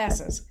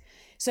 classes.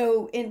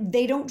 So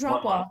they don't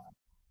drop off.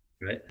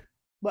 Right?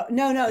 Well,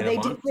 no, In a they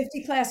did month?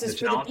 50 classes The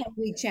for the challenge?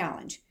 10-week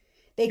challenge.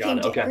 They Got came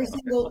it. to Okay.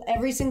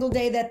 every single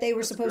day that they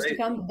were That's supposed to great.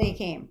 come, they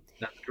came.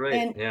 That's great.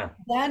 And Yeah.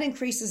 that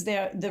increases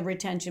the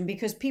retention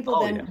because people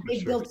Oh, yeah, then for they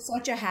sure. built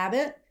such a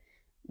habit.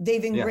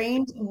 They've Yeah.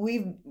 ingrained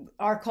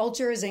our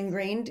culture is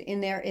ingrained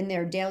in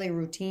their daily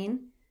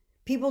routine.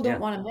 People don't Yeah.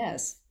 want to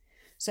miss.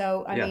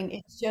 So I Yeah. mean,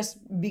 it's just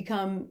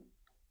become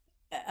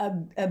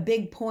a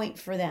big point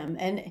for them.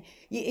 And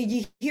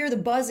you hear the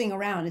buzzing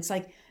around. It's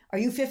like, are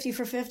you 50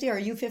 for 50? Are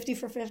you 50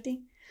 for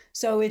 50?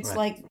 So it's Right.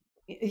 like,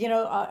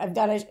 I've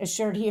got a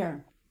shirt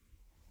here.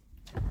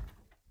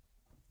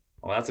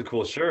 Well, that's a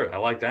cool shirt. I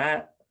like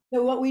that.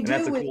 So what we And do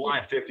that's a is, cool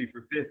line, 50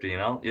 for 50, you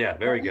know? Yeah,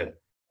 very good.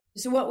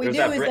 so what we There's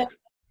do that is brand,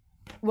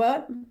 that,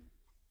 what?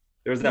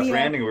 there's that We have,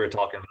 branding we were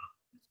talking about.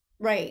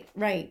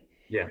 right.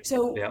 Yeah.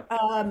 So Yeah.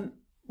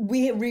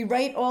 we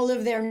rewrite all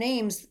of their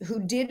names who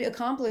did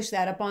accomplish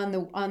that up on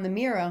the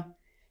mirror,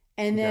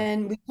 and Okay.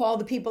 then we call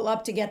the people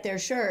up to get their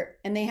shirt,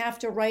 and they have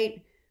to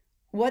write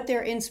what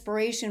their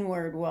inspiration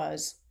word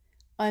was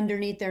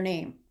underneath their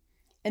name.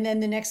 And then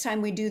the next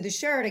time we do the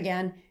shirt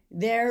again,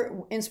 their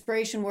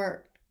inspiration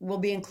word will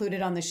be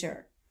included on the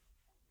shirt.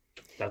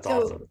 That's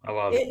So awesome. I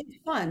love it.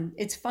 it's fun.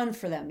 It's fun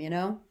for them,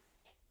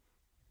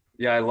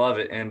 Yeah, I love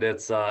it. And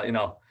it's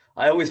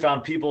I always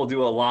found people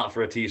do a lot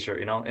for a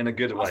t-shirt, in a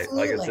good way.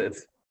 Like Absolutely.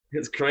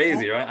 it's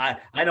crazy, right?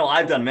 I know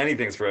I've done many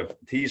things for a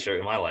t-shirt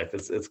in my life.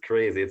 It's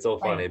crazy. It's so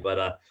funny. Right.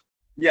 But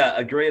yeah,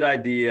 a great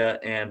idea.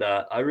 And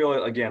I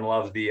really again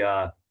love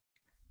the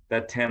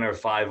that 10 or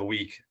 5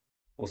 week,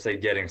 we'll say,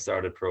 getting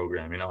started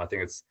program. I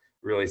think it's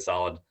really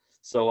solid.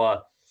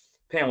 So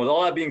Pam, with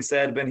all that being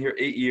said, been here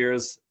 8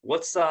 years.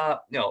 What's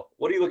what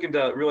are you looking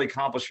to really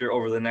accomplish here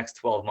over the next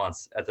 12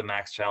 months at the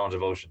Max Challenge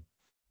of Ocean?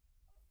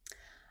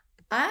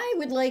 I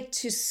would like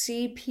to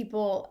see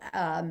people,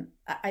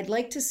 I'd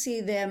like to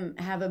see them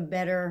have get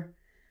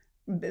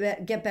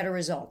better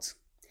results.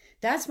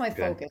 That's my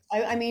Okay. focus.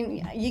 I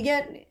mean,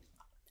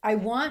 I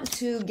want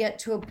to get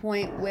to a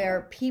point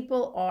where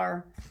people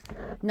are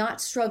not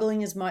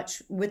struggling as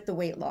much with the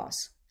weight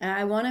loss. And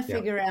I want to Yeah.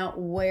 figure out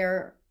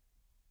where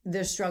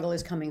the struggle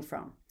is coming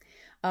from.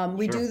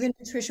 We Sure. do the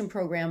nutrition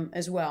program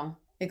as well.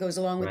 It goes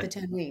along with the Right.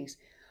 10 weeks.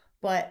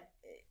 But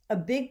a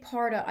big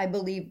part, I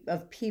believe,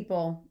 of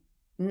people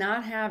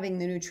not having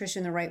the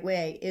nutrition the right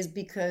way is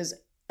because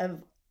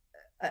of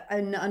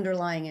an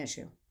underlying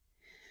issue.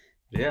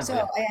 Yeah. So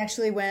Yeah. I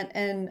actually went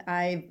and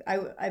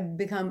I've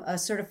become a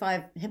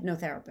certified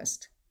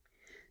hypnotherapist.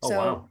 Oh, So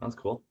wow. That's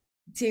cool.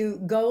 to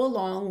go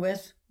along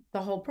with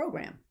the whole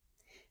program.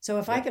 So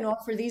if I Yeah. can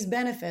offer these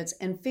benefits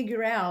and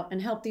figure out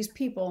and help these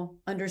people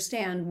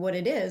understand what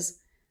it is,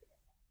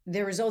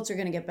 their results are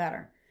going to get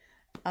better.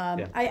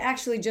 Yeah. I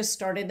actually just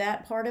started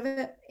that part of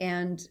it,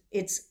 and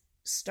it's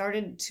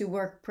started to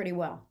work pretty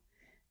well.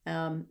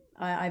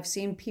 I've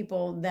seen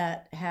people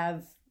that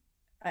have,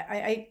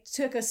 I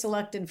took a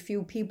selected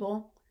few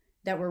people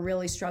that were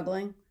really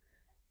struggling,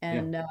 Yeah.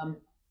 and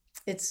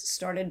it's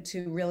started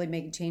to really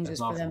make changes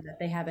That's for them awesome. that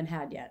they haven't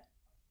had yet.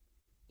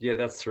 Yeah,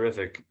 that's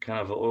terrific. Kind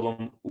of a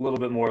little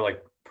bit more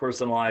like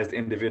personalized,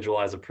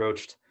 individualized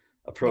approach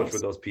with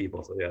Yes. those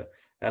people. So yeah,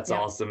 that's Yeah.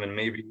 awesome. And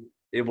maybe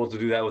able to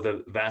do that with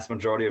a vast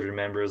majority of your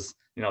members,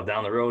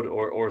 down the road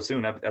or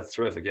soon. That's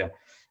terrific. Yeah.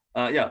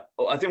 Yeah.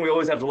 I think we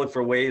always have to look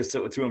for ways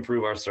to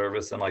improve our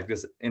service. And like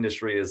this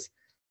industry is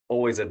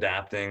always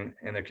adapting,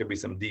 and there could be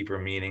some deeper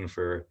meaning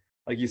for,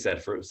 like you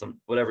said, for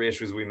some whatever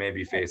issues we may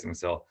be facing.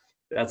 So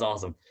that's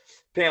awesome.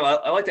 Pam,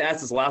 I like to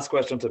ask this last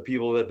question to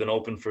people that have been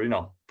open for,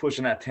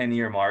 pushing that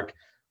 10-year mark.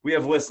 We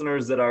have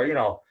listeners that are,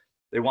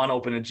 they want to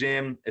open a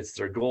gym. It's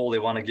their goal. They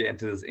want to get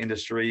into this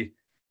industry.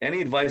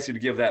 Any advice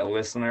you'd give that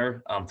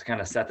listener to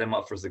kind of set them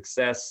up for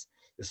success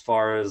as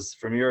far as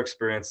from your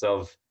experience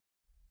of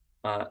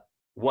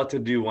what to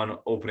do when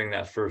opening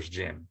that first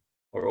gym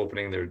or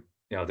opening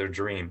their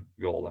dream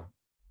goal?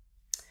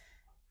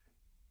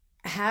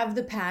 Have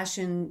the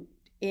passion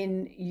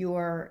in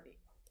your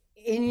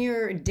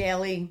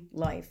daily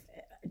life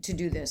to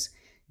do this.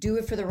 Do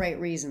it for the right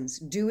reasons.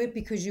 Do it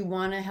because you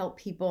want to help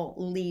people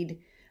lead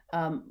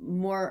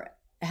more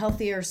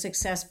healthier,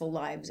 successful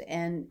lives.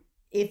 And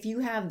if you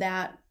have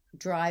that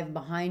drive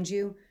behind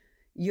you,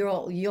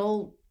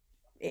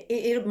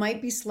 it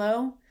might be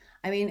slow.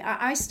 I mean,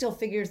 I still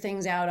figure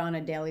things out on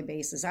a daily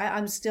basis.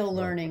 I'm still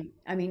learning.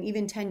 I mean,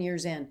 even 10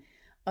 years in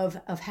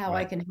of how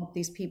I can help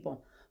these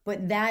people.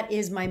 But that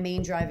is my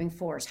main driving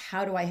force.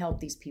 How do I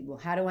help these people?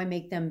 How do I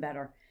make them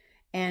better?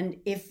 And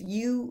if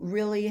you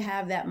really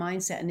have that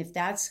mindset, and if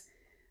that's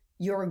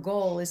your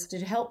goal is to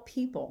help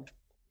people,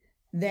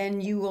 then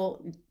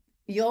you'll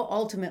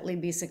ultimately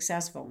be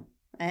successful.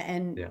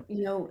 And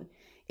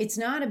it's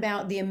not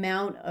about the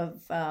amount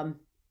of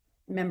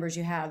members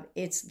you have.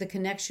 It's the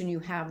connection you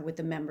have with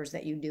the members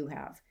that you do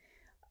have.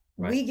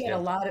 Right. We get a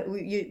lot of,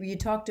 you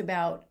talked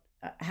about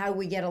how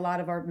we get a lot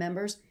of our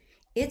members.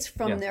 It's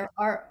from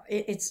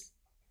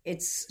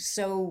it's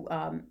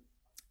so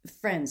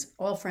friends,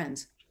 all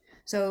friends.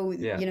 So,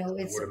 Yeah.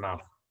 it's Word of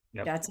mouth.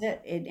 Yep. that's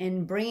it.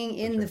 And bringing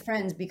in the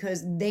friends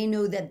because they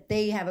know that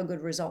they have a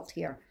good result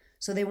here.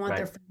 So they want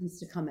their Right. friends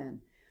to come in.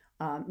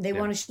 They Yeah.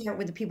 want to share it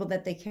with the people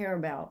that they care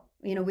about.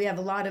 We have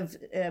a lot of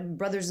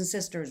brothers and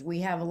sisters. We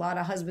have a lot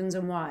of husbands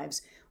and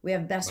wives. We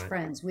have best Right.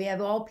 friends. We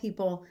have all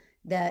people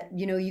that,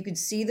 you could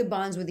see the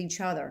bonds with each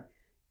other.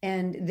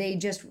 And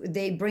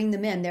they bring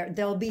them in.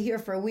 They'll be here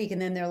for a week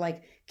and then they're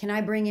like, can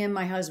I bring in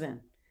my husband?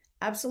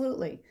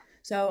 Absolutely.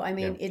 So, I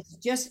mean, Yeah.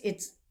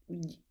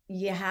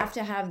 you have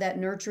to have that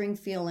nurturing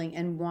feeling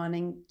and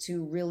wanting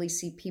to really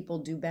see people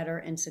do better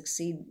and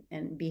succeed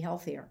and be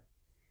healthier.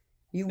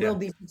 You Yeah. will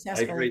be I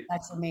successful if agree.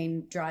 that's the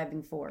main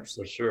driving force.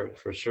 For sure.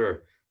 For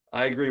sure.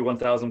 I agree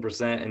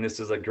 1000%. And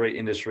this is a great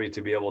industry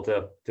to be able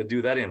to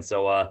do that in.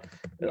 So Yes.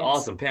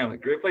 awesome, Pam.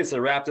 Great place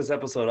to wrap this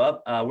episode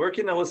up. Where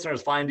can the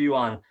listeners find you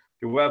on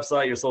your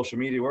website, your social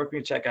media? Where can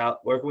we check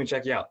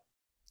you out?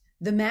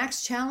 The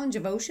Max Challenge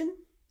of Ocean,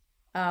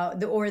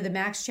 or the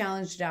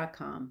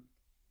maxchallenge.com.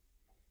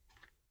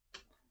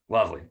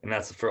 Lovely. And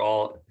that's for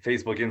all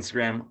Facebook,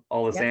 Instagram,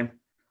 all the Yep. same.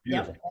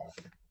 Beautiful.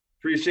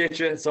 Appreciate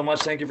you so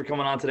much. Thank you for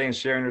coming on today and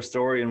sharing your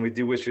story. And we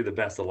do wish you the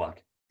best of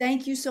luck.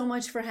 Thank you so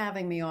much for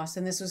having me,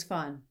 Austin. This was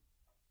fun.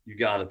 You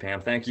got it,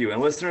 Pam. Thank you.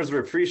 And listeners, we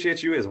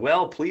appreciate you as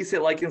well. Please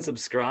hit like and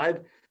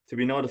subscribe to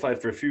be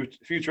notified for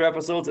future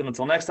episodes. And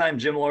until next time,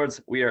 Gym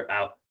Lords, we are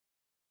out.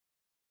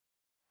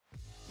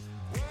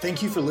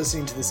 Thank you for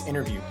listening to this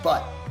interview,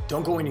 but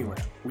don't go anywhere.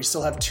 We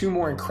still have 2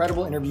 more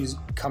incredible interviews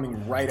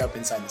coming right up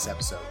inside this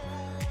episode.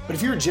 But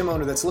if you're a gym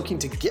owner that's looking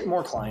to get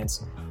more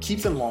clients,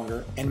 keep them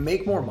longer, and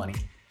make more money,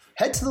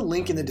 head to the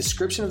link in the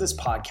description of this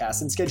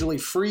podcast and schedule a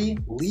free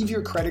leave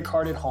your credit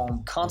card at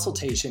home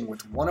consultation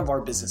with one of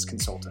our business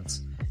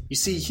consultants. You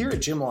see, here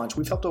at Gym Launch,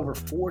 we've helped over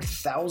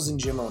 4,000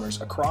 gym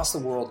owners across the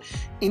world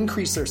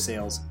increase their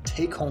sales,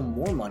 take home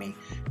more money,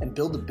 and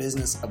build the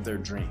business of their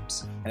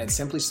dreams. And it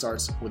simply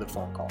starts with a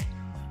phone call.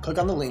 Click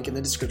on the link in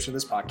the description of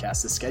this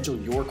podcast to schedule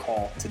your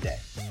call today.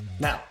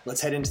 Now,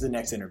 let's head into the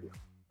next interview.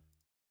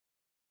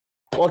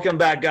 Welcome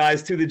back,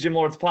 guys, to the Gym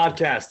Lords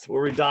podcast,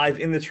 where we dive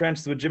in the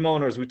trenches with gym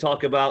owners. We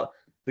talk about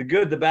the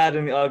good, the bad,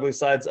 and the ugly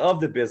sides of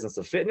the business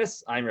of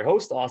fitness. I'm your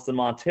host, Austin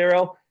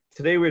Montero.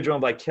 Today, we're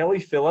joined by Kelly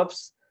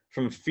Phillips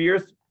from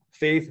Fierce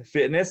Faith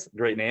Fitness,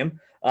 great name,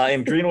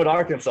 in Greenwood,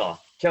 Arkansas.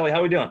 Kelly,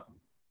 how we doing?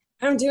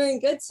 I'm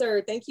doing good,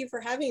 sir. Thank you for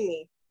having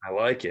me. I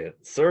like it.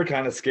 Sir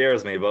kind of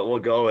scares me, but we'll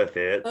go with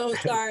it. Oh,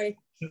 sorry.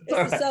 It's All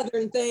a right.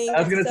 Southern thing. I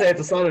was going to say it's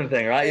a Southern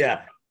thing, right?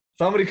 Yeah.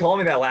 Somebody called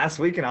me that last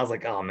week, and I was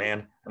like, oh,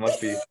 man, I must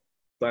be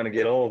starting to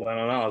get old. I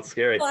don't know. It's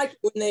scary. I like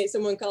it when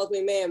someone calls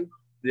me ma'am.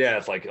 Yeah,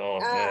 it's like,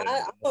 oh, man.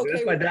 I'm okay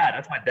That's my with dad.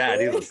 That's my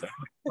dad. He's a sir.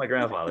 My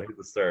grandfather. He's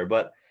a sir.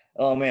 But,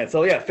 oh, man.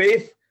 So, yeah,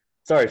 Fierce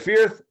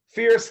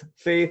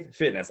Faith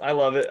Fitness. I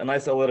love it. A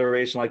nice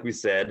alliteration, like we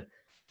said.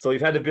 So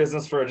you've had the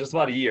business for just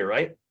about a year,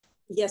 right?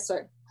 Yes,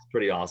 sir.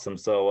 Pretty awesome.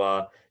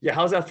 So, yeah,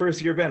 how's that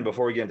first year been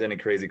before we get into any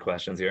crazy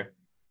questions here?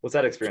 What's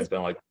that experience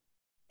been like?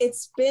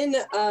 It's been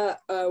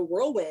a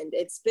whirlwind.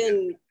 It's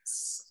been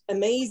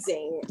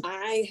amazing.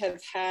 I have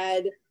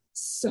had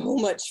so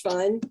much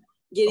fun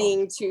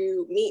getting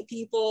to meet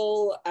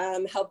people,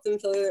 help them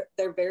feel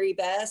their very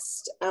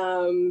best.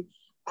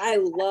 I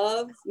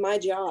love my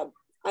job.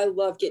 I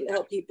love getting to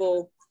help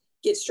people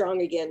get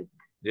strong again.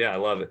 Yeah, I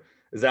love it.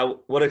 Is that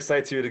what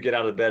excites you to get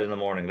out of bed in the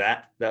morning?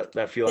 That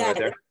feeling right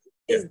there?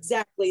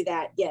 Exactly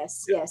that.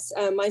 Yes.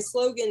 My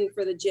slogan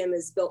for the gym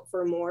is built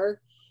for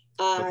more.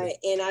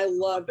 And I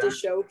love to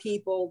show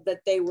people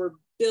that they were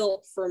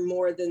built for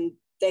more than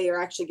they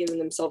are actually giving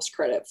themselves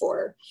credit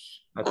for.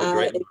 That's a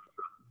great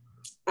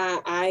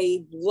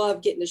I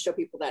love getting to show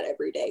people that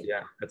every day.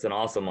 Yeah, it's an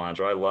awesome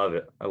mantra. I love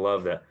it. I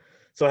love that.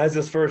 So has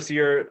this first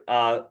year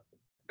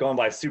gone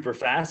by super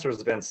fast, or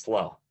has it been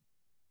slow?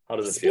 How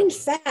does it feel?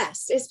 It's been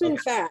fast. It's been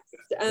fast.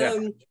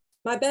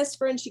 My best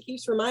friend, she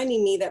keeps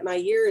reminding me that my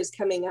year is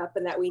coming up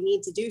and that we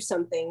need to do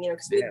something,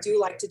 because we do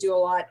like to do a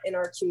lot in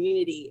our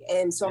community.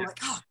 And so I'm like,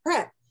 oh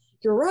crap,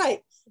 you're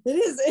right. It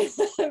is.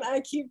 And I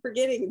keep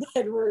forgetting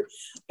that we're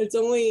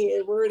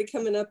already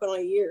coming up on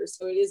a year.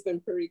 So it has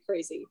been pretty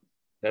crazy.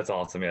 That's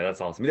awesome. Yeah, that's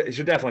awesome. You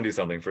should definitely do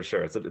something for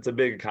sure. It's a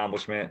big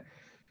accomplishment,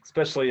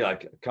 especially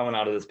like coming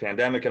out of this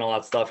pandemic and all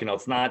that stuff.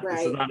 This is not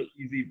an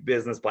easy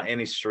business by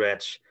any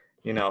stretch,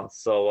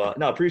 So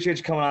no, appreciate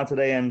you coming on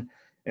today and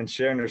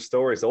sharing your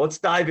story. So let's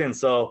dive in.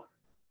 So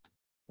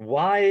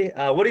why,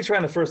 what are you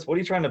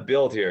trying to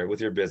build here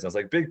with your business?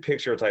 Like big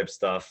picture type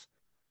stuff.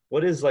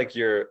 What is like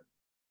your,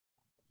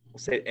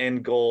 say,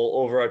 end goal,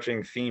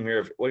 overarching theme here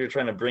of what you're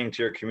trying to bring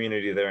to your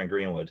community there in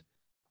Greenwood?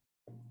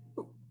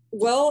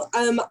 Well,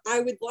 I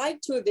would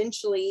like to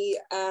eventually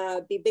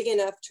be big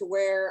enough to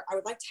where I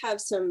would like to have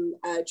some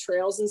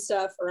trails and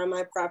stuff around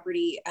my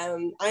property. I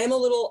am a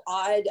little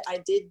odd.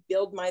 I did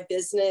build my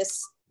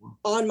business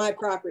on my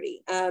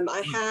property.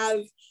 I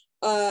have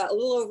a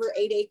little over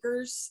 8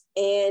 acres,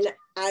 and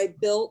I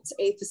built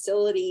a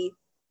facility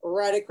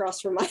right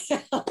across from my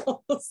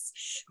house.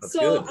 That's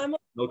so good. I'm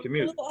No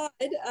commute. a little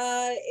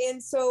odd.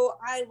 And so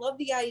I love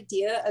the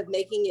idea of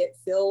making it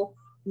feel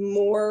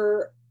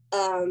more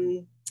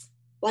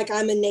like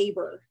I'm a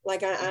neighbor,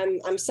 like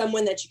I'm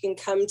someone that you can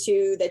come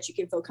to, that you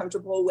can feel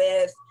comfortable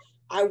with.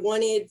 I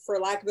wanted, for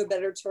lack of a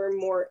better term,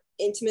 more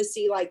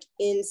intimacy, like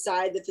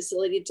inside the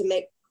facility, to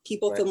make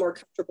people feel more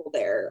comfortable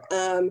there.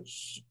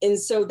 And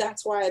so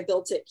that's why I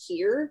built it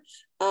here.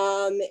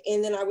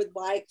 And then I would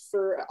like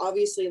for,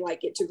 obviously,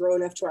 like it to grow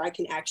enough to where I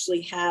can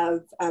actually have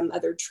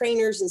other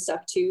trainers and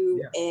stuff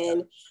too,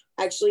 and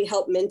actually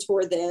help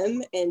mentor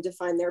them and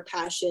define their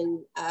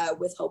passion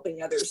with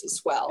helping others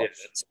as well. Yeah,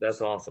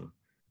 that's awesome.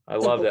 I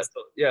love that.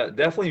 So, yeah,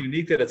 definitely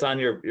unique that it's on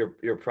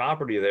your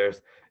property there.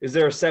 Is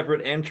there a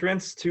separate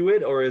entrance to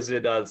it, or is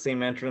it the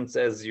same entrance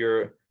as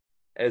your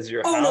house?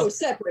 No,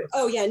 separate.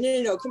 Oh yeah,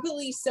 no,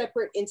 completely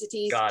separate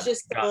entities,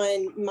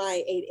 on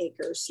my 8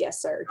 acres.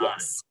 Yes, sir.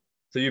 Yes.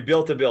 So you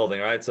built a building,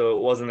 right? So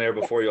it wasn't there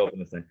before you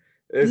opened this thing.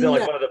 Is it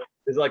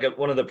like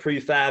one of the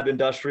prefab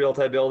industrial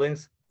type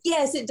buildings?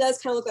 Yes, it does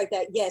kind of look like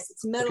that. Yes,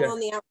 it's metal on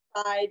the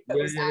outside, but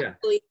it was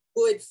actually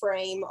wood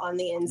frame on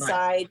the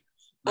inside.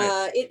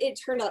 Nice. It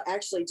turned out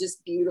actually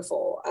just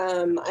beautiful.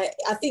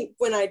 I think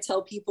when I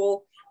tell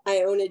people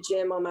I own a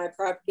gym on my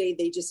property,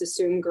 they just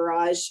assume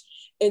garage.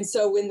 And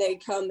so when they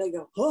come, they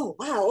go, "Oh,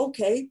 wow,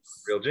 okay.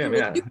 Real gym,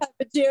 You have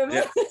a gym."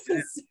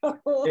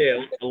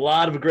 Yeah, a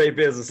lot of great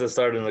businesses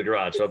started in the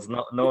garage. So it's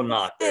no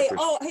knock. Hey,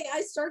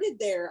 I started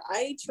there.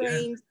 I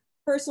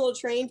personal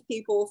trained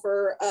people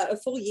for a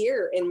full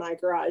year in my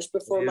garage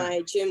before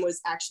my gym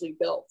was actually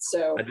built.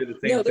 So I did the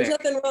same thing. There's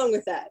nothing wrong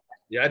with that.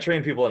 Yeah, I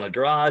trained people in a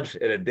garage,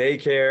 at a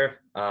daycare,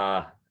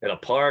 at a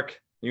park,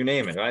 you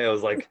name it, right? It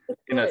was like,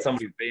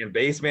 somebody's in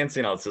basements,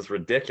 it's just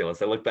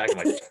ridiculous. I look back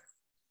and like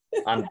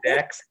on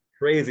decks,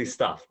 crazy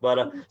stuff.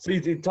 But so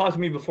you talked to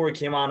me before we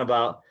came on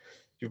about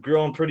you've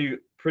grown pretty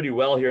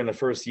well here in the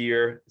first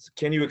year. So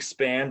can you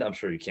expand? I'm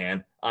sure you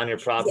can, on your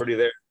property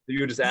there.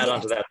 You just add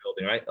on to that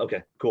building, right?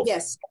 Okay, cool.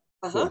 Yes.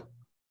 Cool.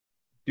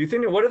 Do you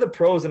think, what are the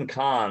pros and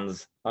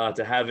cons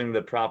to having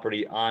the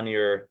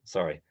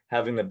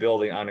having the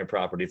building on your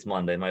property? It's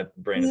Monday. My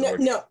brain is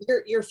working. No,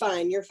 you're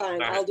fine. You're fine.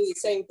 Right. I'll do the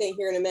same thing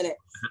here in a minute.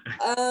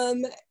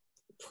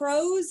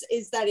 Pros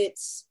is that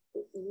it's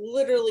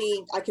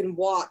literally, I can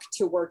walk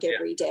to work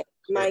every day.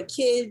 My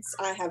kids,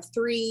 I have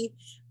 3.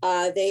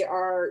 They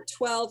are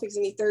 12,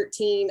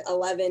 13,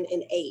 11,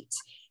 and 8.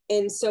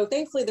 And so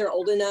thankfully they're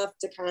old enough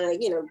to kind of,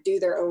 do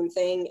their own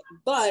thing.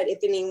 But if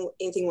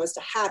anything was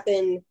to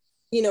happen,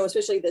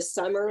 especially this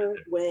summer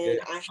when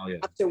I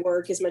have to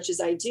work as much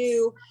as I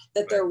do,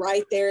 that they're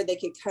right there. They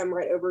could come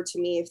right over to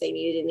me if they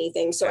needed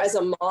anything. So as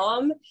a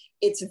mom,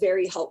 it's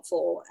very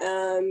helpful.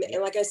 And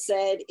like I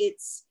said,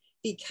 it's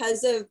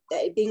because of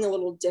being a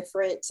little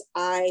different,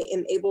 I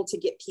am able to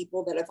get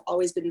people that have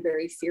always been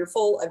very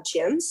fearful of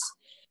gyms.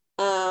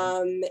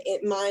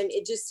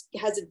 It just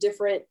has a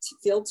different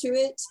feel to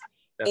it.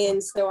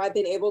 And so I've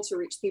been able to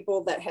reach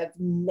people that have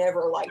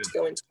never liked to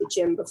go into the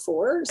gym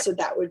before. So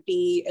that would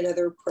be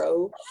another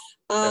pro.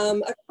 A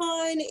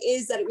con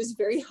is that it was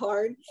very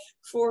hard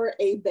for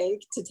a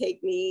bank to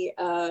take me,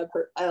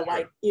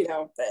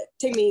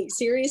 take me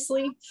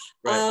seriously.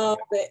 Right.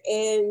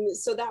 And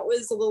so that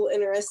was a little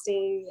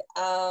interesting.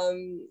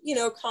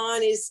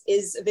 Con is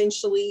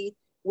eventually,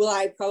 will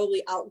I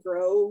probably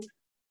outgrow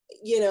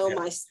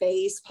my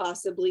space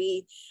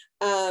possibly,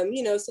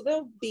 so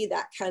there'll be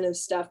that kind of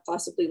stuff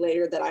possibly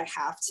later that I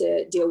have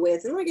to deal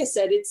with. And like I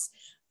said, it's,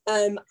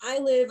 I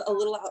live a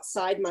little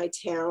outside my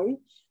town.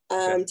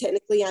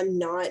 Technically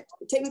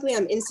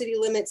I'm in city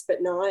limits,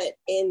 but not.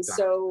 And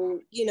so,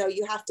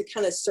 you have to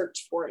kind of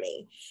search for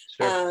me.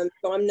 Sure.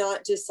 So I'm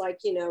not just like,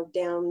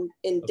 down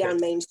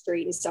Main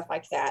Street and stuff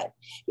like that,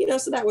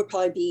 so that would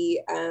probably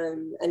be,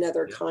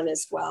 another con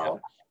as well.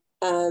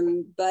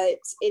 But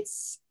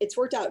it's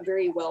worked out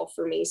very well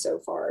for me so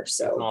far.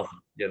 So that's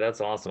awesome. Yeah,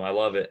 that's awesome. I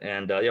love it.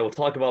 And we'll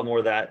talk about more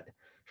of that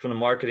from the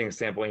marketing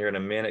standpoint here in a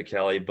minute,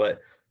 Kelly. But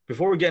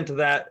before we get into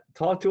that,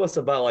 talk to us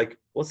about like,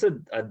 what's a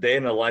day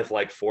in the life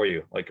like for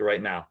you, like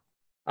right now?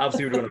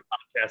 Obviously, we're doing a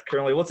podcast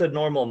currently. What's a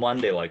normal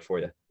Monday like for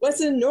you?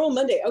 What's a normal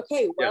Monday?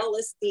 Okay, well,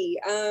 let's see.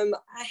 I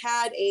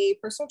had a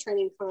personal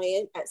training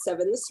client at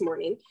 7 this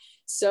morning.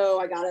 So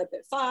I got up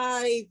at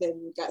 5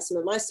 and got some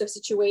of my stuff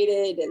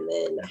situated, and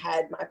then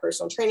had my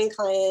personal training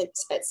client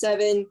at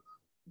 7.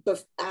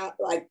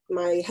 Like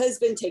my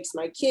husband takes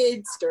my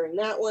kids during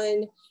that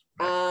one.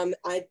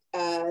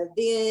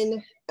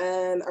 Then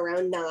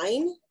around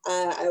 9,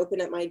 I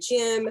open up my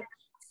gym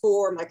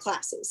for my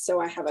classes. So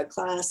I have a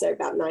class at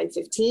about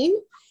 9:15.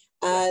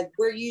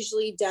 We're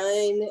usually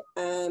done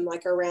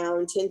like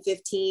around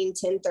 10:15,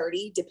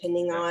 10:30,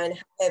 depending on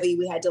how heavy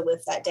we had to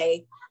lift that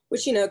day,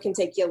 which, can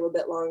take you a little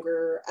bit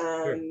longer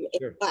in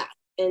class.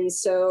 And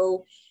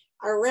so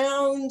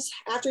around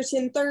after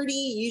 10:30,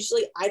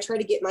 usually I try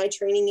to get my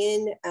training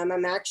in.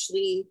 I'm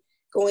actually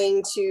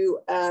going to,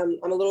 I'm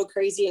a little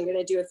crazy. I'm going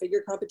to do a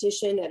figure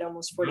competition at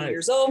almost 40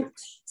 years old.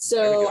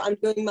 So I'm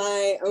doing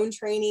my own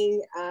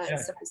training and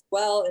stuff as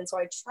well. And so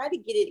I try to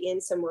get it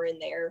in somewhere in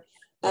there.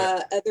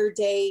 Other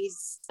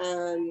days,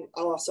 I'll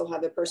also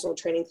have a personal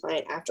training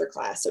client after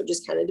class. So it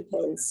just kind of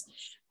depends.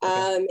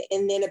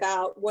 And then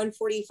about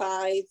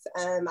 1:45,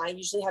 I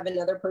usually have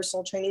another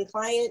personal training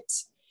client.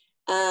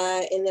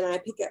 And then I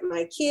pick up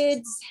my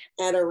kids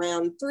at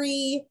around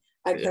 3.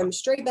 I come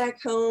straight back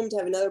home to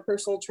have another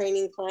personal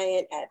training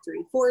client at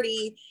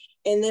 3:40.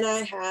 And then I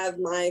have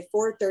my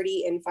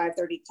 4:30 and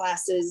 5:30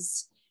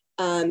 classes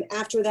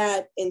after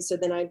that. And so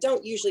then I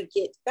don't usually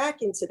get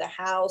back into the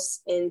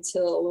house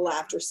until a little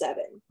after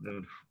 7.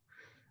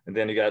 And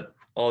then you got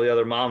all the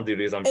other mom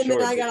duties, I'm sure. And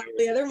then I got all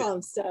the other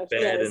mom stuff.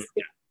 Yes.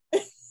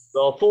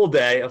 So a full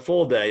day.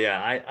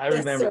 Yeah, I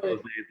remember those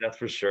days, that's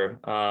for sure.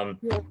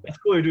 That's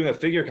cool. You're doing a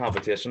figure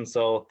competition.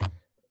 So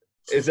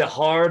is it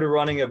hard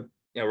running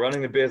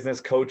the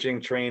business,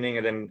 coaching, training,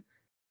 and then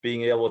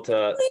being able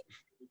to,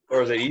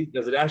 or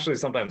does it actually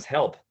sometimes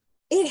help?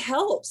 It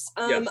helps.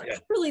 I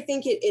really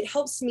think it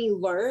helps me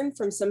learn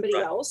from somebody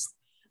else.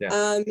 Yeah.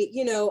 I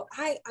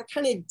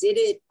kind of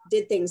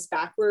did things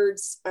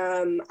backwards.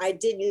 I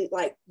didn't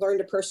learn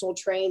to personal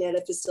train at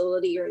a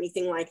facility or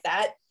anything like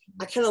that.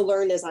 I kind of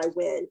learned as I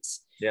went.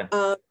 Yeah.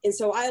 And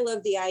so I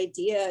love the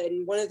idea.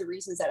 And one of the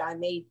reasons that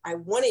I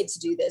wanted to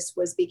do this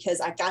was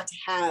because I got to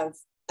have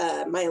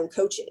my own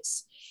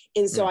coaches.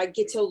 And so I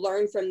get to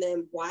learn from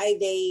them why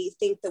they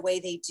think the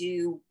way they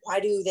do. Why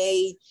do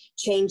they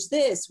change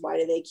this? Why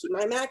do they keep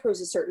my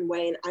macros a certain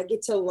way? And I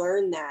get to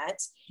learn that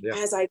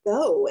as I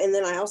go. And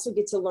then I also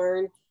get to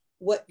learn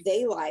what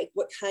they like,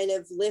 what kind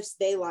of lifts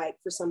they like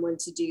for someone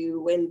to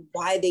do, and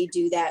why they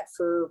do that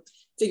for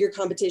figure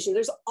competition.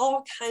 There's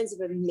all kinds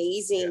of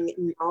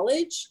amazing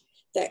knowledge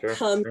that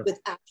comes with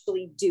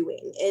actually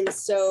doing. And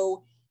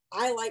so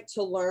I like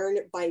to learn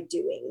by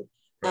doing.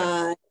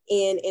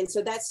 And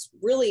so that's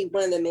really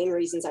one of the main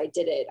reasons I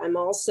did it. I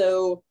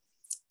also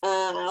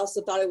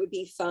thought it would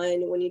be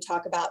fun when you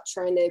talk about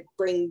trying to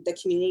bring the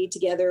community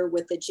together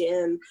with the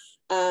gym.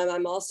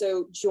 I'm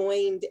also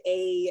joined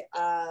a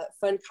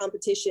fun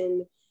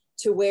competition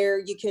to where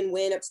you can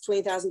win up to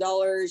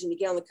 $20,000 and you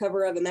get on the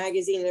cover of a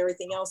magazine and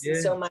everything else. And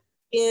so my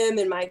gym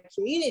and my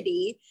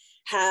community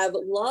have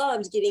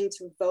loved getting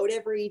to vote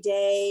every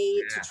day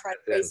to try to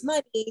raise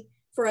money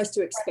for us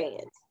to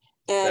expand.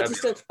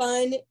 Just a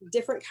fun,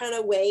 different kind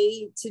of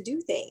way to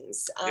do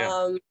things.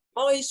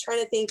 Always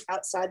trying to think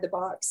outside the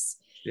box.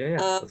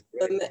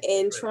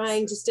 And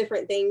trying just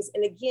different things.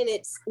 And again,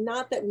 it's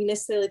not that we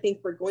necessarily think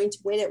we're going to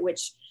win it,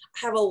 which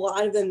I have a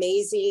lot of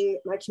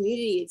my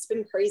community. It's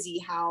been crazy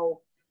how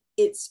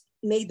it's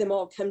made them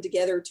all come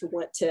together to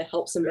want to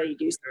help somebody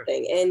do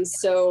something. And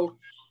so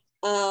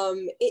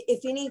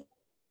if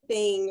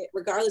anything,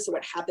 regardless of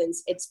what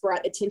happens, it's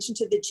brought attention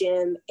to the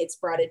gym. It's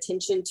brought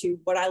attention to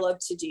what I love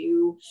to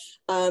do,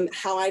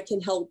 how I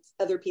can help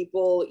other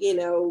people,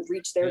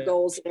 reach their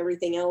goals and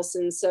everything else.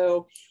 And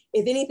so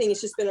if anything,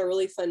 it's just been a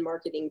really fun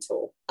marketing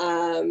tool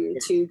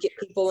to get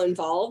people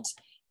involved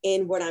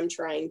in what I'm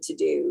trying to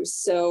do.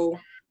 So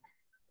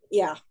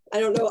I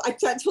don't know. I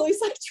got totally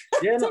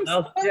sidetracked.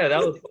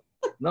 That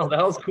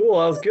was cool.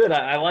 That was good.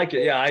 I like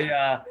it.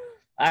 I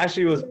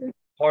actually was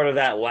part of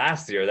that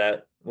last year.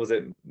 That was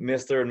it,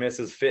 Mr. and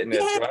Mrs.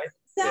 Fitness, right?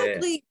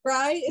 Exactly,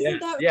 right?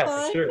 Isn't that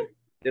fun? For sure.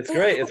 It's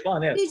great. It's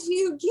fun. How did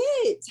you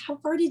get? How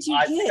far did you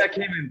get? I think I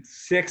came in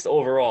 6th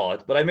overall,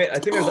 but I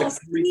think there's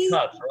 3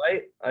 cuts,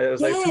 right?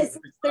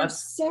 There's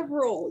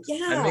several.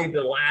 Yeah. I made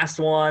the last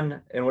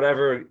one in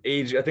whatever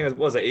age. I think it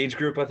was an age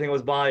group. I think it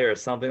was by or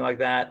something like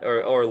that,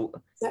 or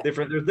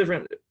different. There's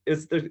different.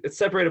 It's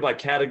separated by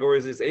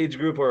categories. It's age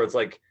group or it's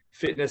like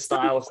fitness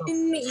style or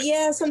something.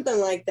 Yeah, something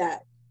like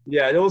that.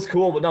 Yeah, it was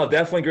cool, but no,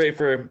 definitely great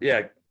for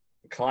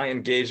client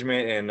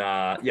engagement and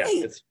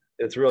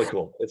it's really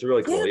cool. It's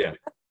really cool. Yeah.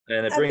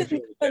 And it brings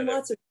people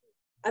together.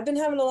 I've been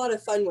having a lot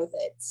of fun with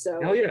it.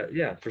 So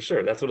yeah, for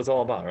sure. That's what it's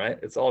all about, right?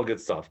 It's all good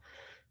stuff.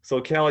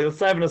 So Kelly, let's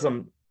dive into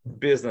some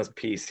business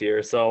piece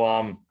here. So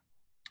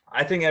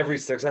I think every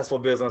successful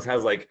business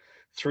has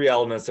 3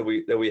 elements that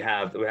we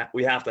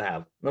have to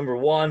have. Number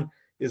 1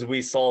 is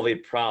we solve a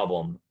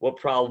problem. What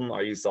problem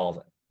are you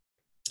solving?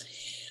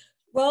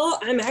 Well,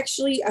 I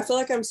feel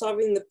like I'm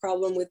solving the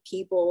problem with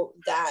people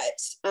that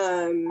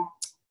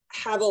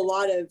have a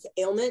lot of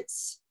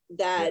ailments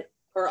that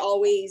are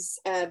always,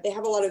 they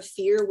have a lot of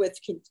fear with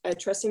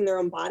trusting their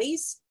own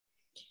bodies.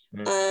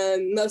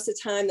 Most of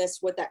the time,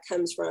 that's what that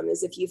comes from,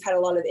 is if you've had a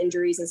lot of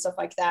injuries and stuff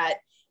like that,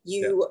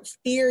 you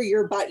fear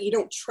your body, you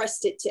don't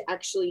trust it to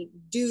actually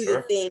do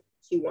the thing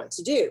you want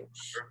to do.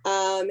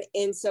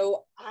 And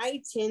so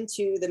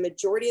the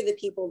majority of the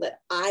people that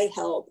I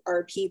help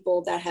are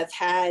people that have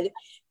had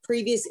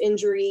previous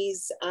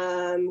injuries,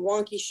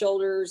 wonky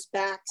shoulders,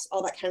 backs,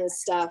 all that kind of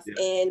stuff.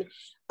 And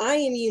I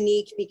am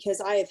unique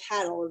because I have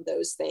had all of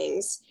those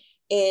things.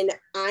 And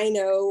I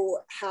know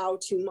how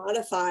to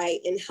modify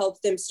and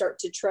help them start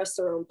to trust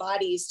their own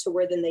bodies to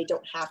where then they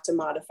don't have to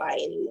modify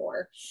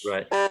anymore.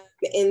 Right.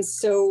 And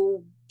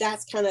so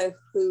that's kind of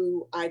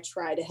who I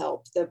try to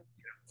help. The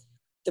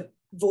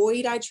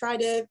void I try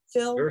to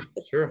fill.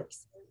 Sure.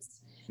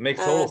 Makes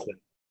total sense.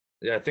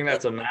 Yeah, I think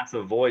that's a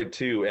massive void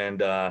too.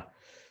 And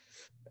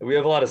We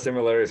have a lot of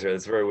similarities here.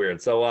 It's very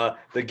weird. So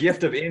The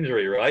Gift of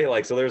Injury, right?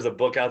 Like, so there's a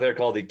book out there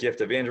called The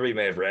Gift of Injury. You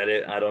may have read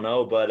it. I don't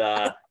know, but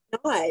Not.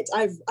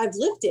 I've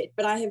lived it,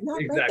 but I have not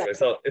read exactly. that.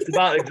 So it's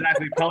about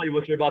exactly probably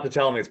what you're about to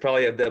tell me. It's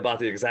probably about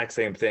the exact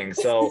same thing.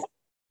 So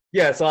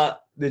yeah. So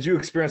did you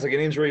experience like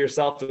an injury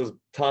yourself that was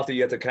tough that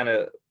you had to kind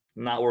of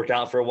not work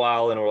out for a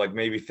while and were like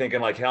maybe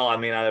thinking like, hell, I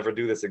may not ever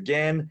do this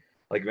again.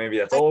 Like maybe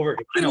that's over.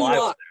 I know I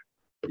was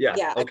there. Yeah.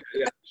 Yeah. Okay.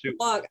 Yeah. Shoot.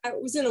 I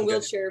was in a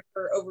wheelchair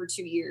for over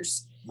 2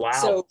 years. Wow.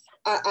 So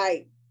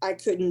I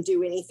couldn't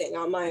do anything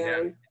on my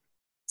own.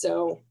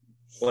 So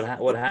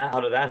how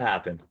did that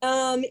happen?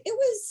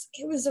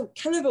 it was a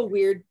kind of a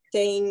weird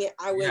thing.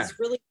 I was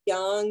really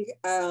young,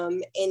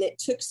 and it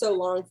took so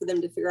long for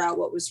them to figure out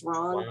what was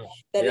wrong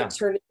that it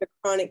turned into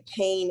chronic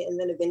pain, and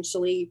then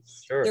eventually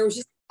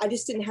I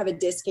just didn't have a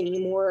disc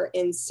anymore,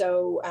 and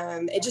so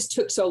it just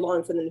took so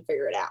long for them to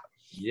figure it out.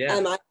 Yeah.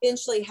 I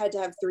eventually had to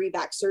have 3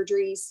 back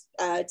surgeries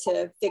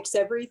to fix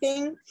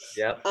everything.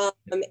 Yep.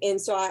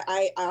 And so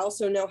I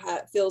also know how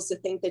it feels to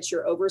think that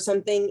you're over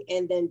something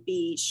and then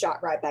be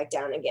shot right back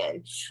down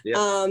again.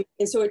 Yep.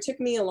 And so it took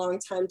me a long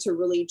time to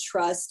really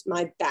trust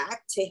my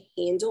back to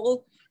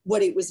handle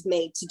what it was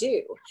made to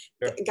do.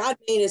 Sure. God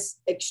made us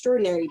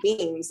extraordinary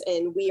beings,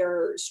 and we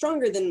are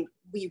stronger than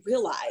we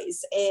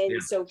realize.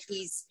 And so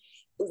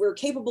we're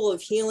capable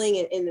of healing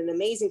in an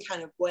amazing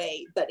kind of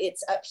way, but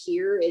it's up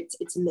here.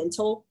 It's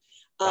mental.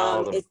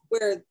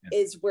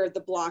 Is where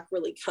the block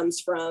really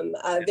comes from.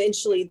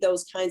 Eventually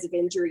those kinds of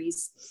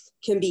injuries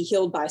can be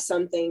healed by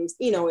some things,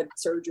 a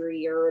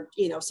surgery or,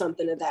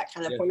 something of that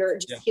kind of point, or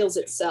it just heals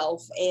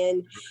itself.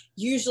 And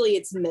usually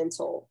it's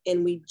mental,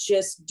 and we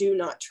just do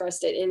not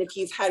trust it. And if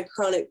you've had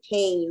chronic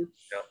pain,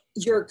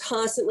 you're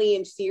constantly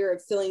in fear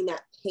of feeling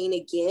that pain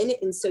again.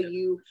 And so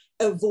you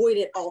avoid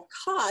at all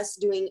costs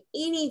doing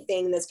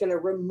anything that's going to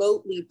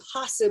remotely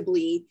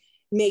possibly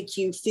make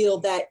you feel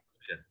that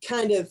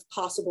kind of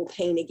possible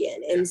pain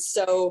again. And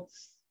so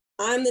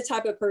I'm the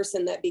type of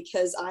person that,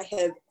 because I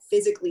have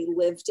physically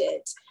lived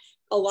it,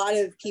 a lot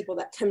of people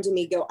that come to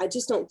me go, I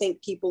just don't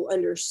think people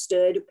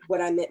understood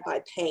what I meant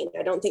by pain.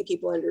 I don't think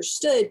people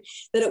understood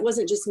that it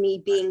wasn't just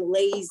me being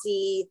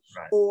lazy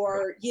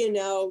or,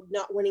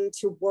 not wanting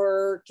to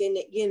work and,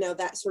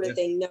 that sort of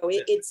thing. No,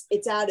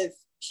 it's out of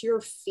pure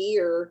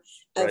fear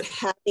of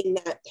having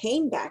that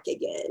pain back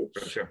again.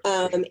 For sure.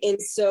 And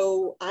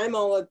so I'm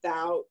all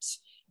about,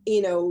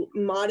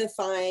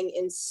 modifying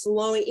and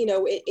slowing,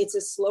 it's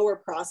a slower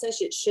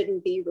process. It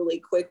shouldn't be really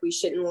quick. We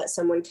shouldn't let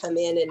someone come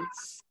in and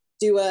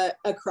do a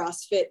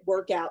CrossFit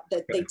workout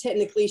that they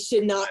technically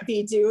should not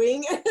be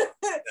doing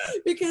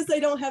because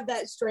they don't have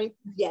that strength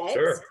yet.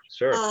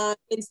 Sure.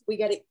 And so we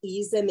got to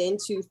ease them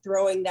into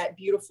throwing that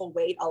beautiful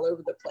weight all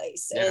over the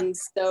place. Yeah. And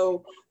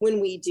so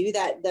when we do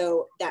that,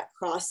 though, that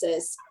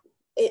process,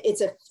 it's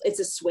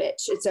a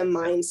switch. It's a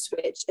mind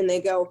switch. And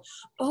they go,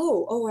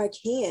 oh, I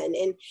can.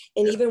 And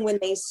even when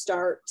they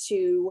start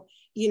to,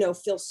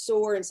 feel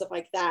sore and stuff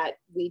like that,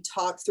 we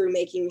talk through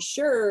making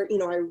sure,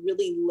 I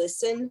really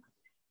listen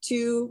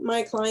to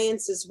my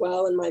clients as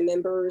well and my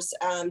members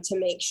to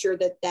make sure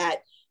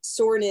that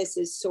soreness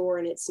is sore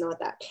and it's not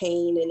that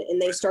pain.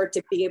 And they start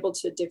to be able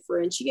to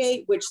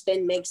differentiate, which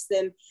then makes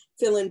them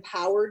feel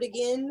empowered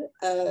again,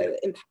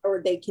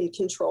 empowered. They can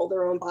control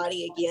their own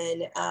body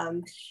again.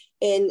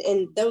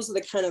 And those are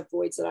the kind of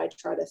voids that I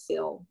try to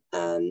fill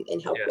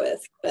and help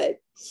with.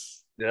 But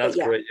that's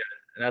great.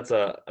 Yeah. And that's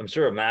I'm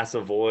sure a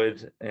massive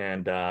void.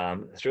 And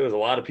sure there's a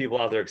lot of people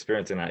out there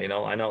experiencing that.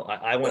 I know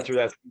I went through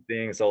that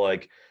thing. So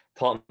like,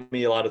 taught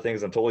me a lot of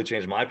things and totally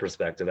changed my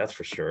perspective. That's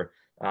for sure.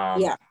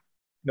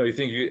 You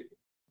think you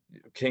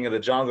king of the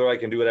jungle, I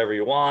can do whatever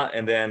you want.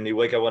 And then you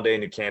wake up one day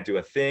and you can't do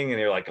a thing. And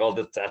you're like, oh,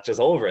 that's just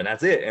over. And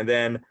that's it. And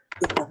then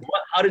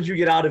how did you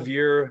get out of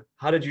you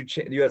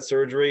had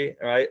surgery,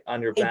 right?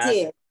 On your back?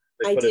 I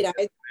did.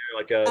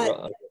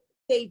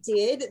 They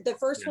did. The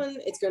first one,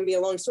 it's going to be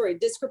a long story.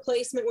 Disc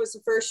replacement was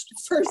the first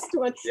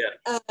one.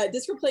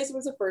 Disc replacement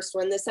was the first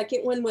one. The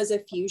second one was a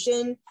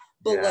fusion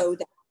below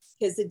that.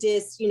 Because the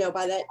discs,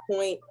 by that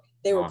point,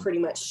 they were pretty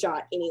much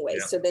shot anyway.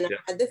 So then I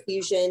had the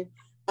fusion.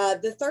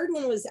 The third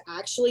one was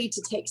actually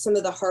to take some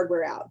of the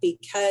hardware out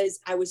because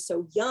I was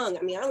so young.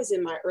 I mean, I was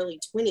in my early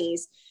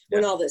 20s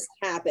when all this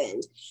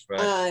happened.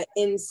 Right.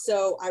 And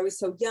so I was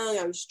so young.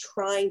 I was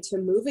trying to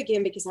move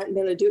again because I hadn't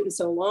been able to do it in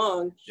so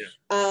long.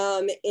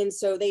 And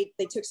so they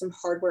took some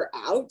hardware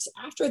out.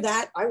 After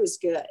that, I was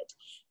good.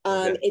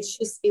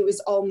 It was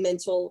all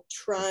mental,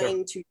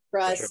 trying to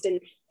trust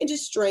and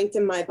just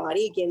strengthen my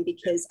body again,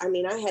 because I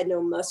mean, I had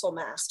no muscle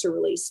mass to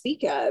really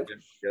speak of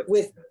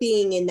with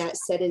being in that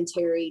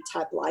sedentary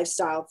type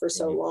lifestyle for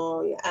so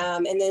long.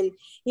 And then,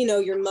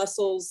 your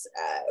muscles,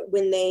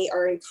 when they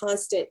are in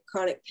constant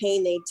chronic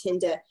pain, they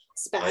tend to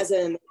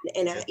spasm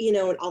and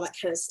all that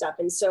kind of stuff.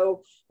 And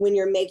so when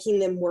you're making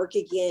them work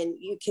again,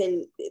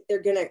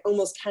 they're going to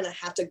almost kind of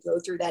have to go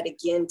through that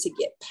again to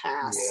get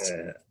past.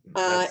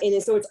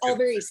 And so it's all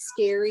very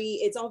scary.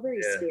 It's all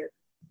very scary.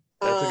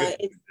 That's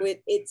a good.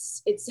 And so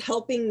it's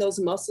helping those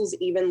muscles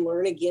even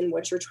learn again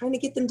what you're trying to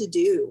get them to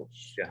do.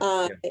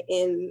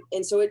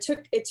 And so it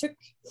took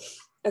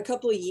a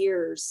couple of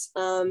years,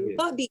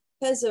 but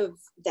because of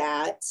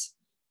that,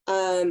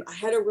 I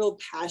had a real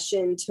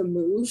passion to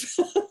move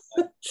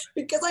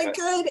because I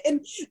could,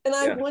 and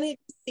I wanted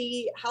to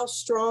see how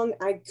strong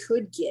I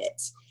could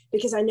get,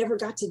 because I never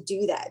got to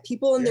do that.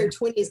 People in their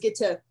 20s get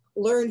to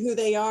learn who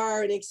they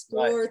are and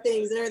explore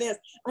things and everything else.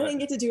 I didn't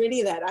get to do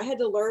any of that. I had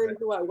to learn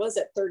who I was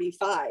at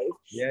 35,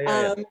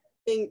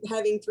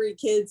 having 3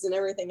 kids and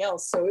everything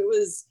else. So it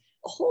was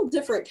a whole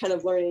different kind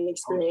of learning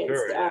experience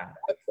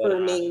for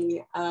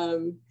me.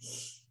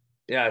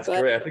 Yeah, it's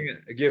great. I think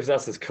it gives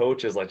us as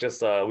coaches, like,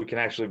 just we can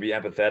actually be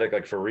empathetic,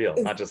 like, for real,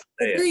 not just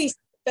say very it.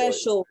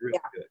 special. And,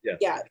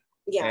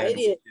 it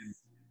is.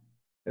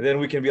 And then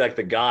we can be like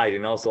the guide, you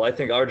know. So I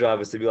think our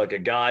job is to be like a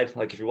guide.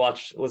 Like, if you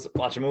watch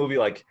a movie,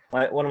 like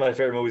one of my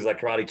favorite movies, like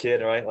Karate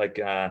Kid, right? Like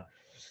Mr.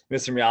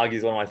 Miyagi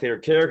is one of my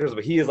favorite characters,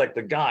 but he is like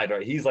the guide,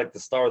 right? He's like the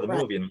star of the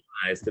movie in my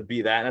eyes, to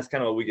be that. And that's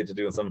kind of what we get to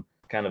do in some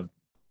kind of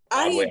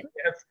odd way.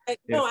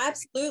 No,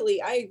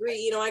 absolutely. I agree.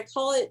 You know, I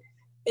call it,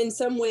 in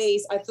some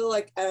ways, I feel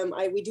like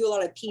we do a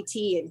lot of PT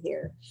in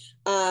here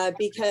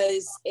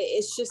because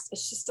it's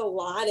just a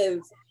lot of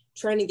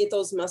trying to get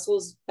those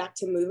muscles back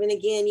to moving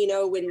again. You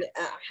know, when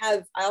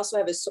I also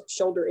have a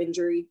shoulder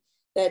injury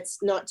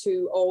that's not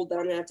too old that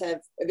I'm gonna have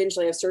to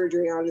eventually have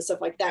surgery on and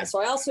stuff like that.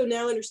 So I also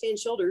now understand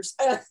shoulders.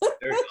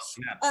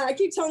 I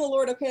keep telling the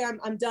Lord, okay,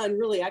 I'm done.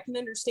 Really, I can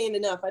understand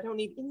enough. I don't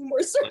need any more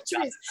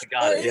surgeries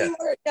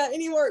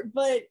anymore.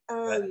 But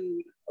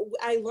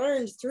I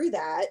learned through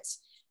that,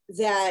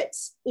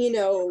 you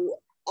know,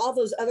 all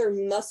those other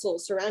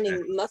muscles,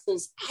 surrounding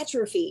muscles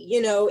atrophy,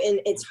 you know,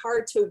 and it's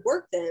hard to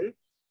work them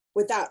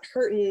without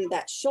hurting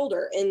that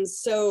shoulder. And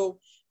so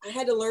I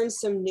had to learn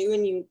some new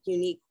and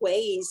unique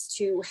ways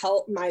to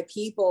help my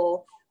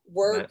people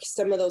work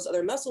some of those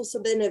other muscles. So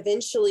then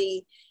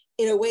eventually,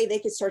 in a way, they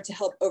could start to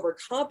help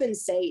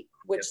overcompensate,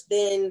 which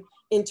then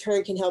in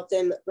turn can help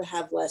them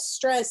have less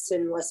stress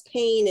and less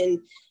pain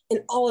and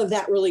all of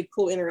that really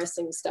cool,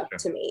 interesting stuff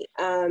to me.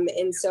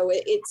 And so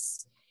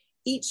it's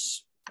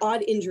each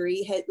odd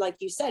injury had, like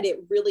you said,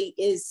 it really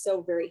is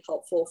so very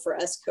helpful for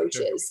us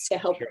coaches to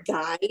help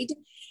guide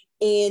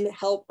and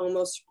help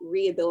almost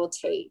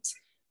rehabilitate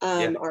our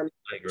members.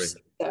 I agree.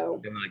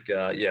 So, and like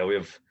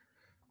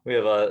we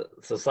have a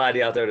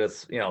society out there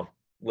that's, you know,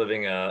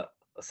 living a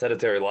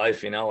sedentary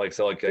life, you know, like,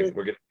 so like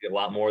we're gonna get a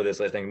lot more of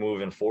this, I think,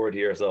 moving forward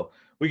here. So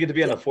we get to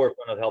be on the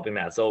forefront of helping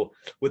that. So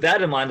with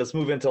that in mind, let's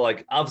move into,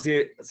 like,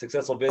 obviously a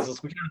successful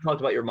business. We kind of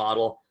talked about your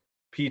model,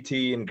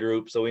 PT and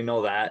group, so we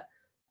know that.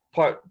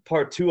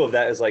 Part 2 of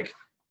that is like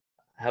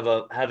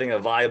having a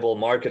viable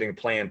marketing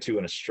plan too,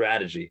 and a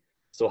strategy.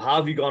 So how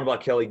have you gone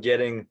about, Kelly,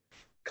 getting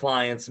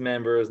clients,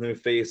 members, new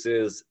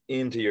faces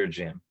into your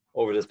gym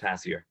over this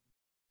past year?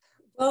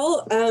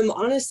 Well,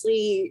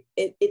 honestly,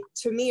 it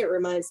to me, it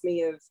reminds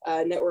me of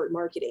network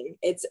marketing.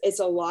 It's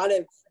a lot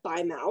of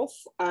by mouth.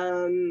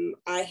 I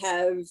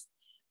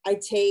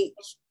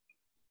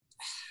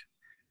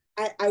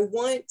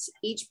want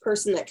each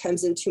person that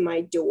comes into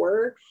my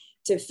door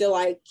to feel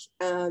like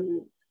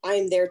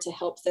I'm there to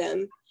help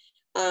them.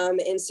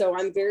 And so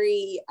I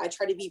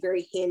try to be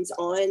very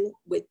hands-on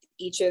with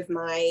each of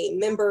my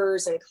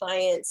members and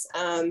clients.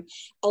 A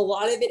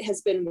lot of it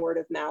has been word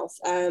of mouth.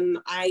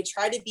 I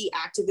try to be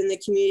active in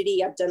the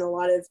community. I've done a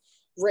lot of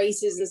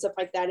races and stuff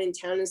like that in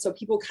town. And so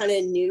people kind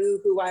of knew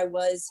who I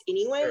was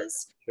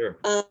anyways. Sure.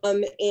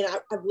 And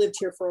I've lived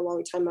here for a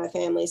long time. My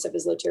family stuff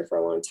has lived here for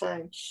a long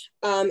time.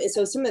 And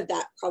so some of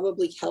that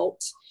probably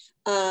helped.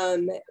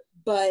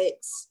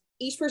 But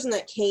each person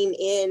that came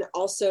in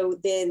also,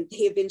 then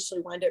they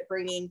eventually wind up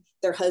bringing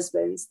their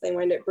husbands. They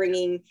wind up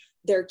bringing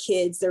their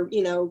kids, their,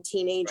 you know,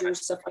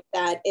 teenagers, stuff like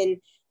that. And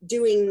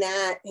doing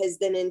that has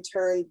then in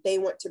turn, they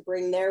want to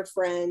bring their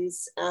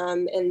friends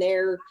and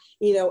their,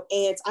 you know,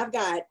 aunts.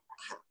 I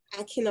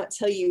cannot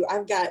tell you,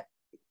 I've got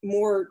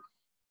more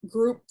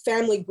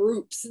family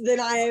groups than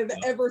I have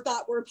ever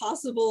thought were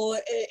possible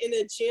in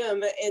a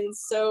gym. And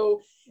so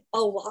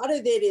a lot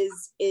of it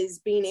is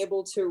being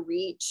able to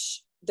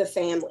reach the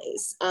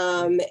families.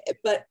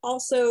 But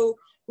also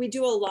we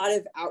do a lot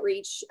of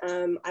outreach.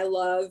 I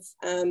love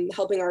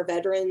helping our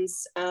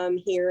veterans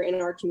here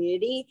in our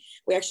community.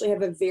 We actually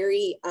have a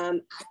very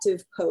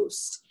active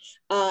post.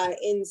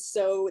 And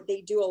so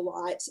they do a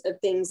lot of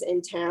things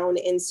in town.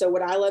 And so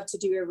what I love to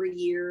do every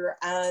year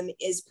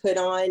is put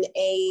on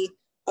a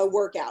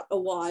workout, a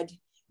WOD.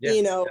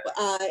 You know,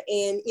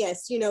 and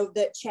yes, you know,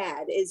 that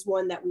Chad is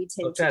one that we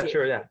tend to do.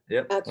 Sure, yeah.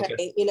 Yep.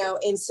 Okay, you know,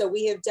 and so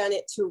we have done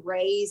it to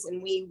raise,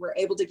 and we were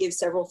able to give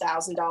several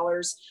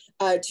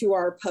 $1,000s to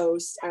our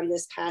post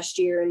this past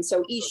year. And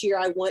so each year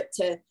I want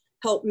to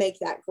help make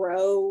that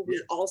grow.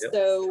 We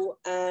also,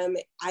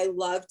 I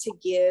love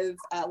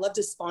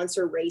to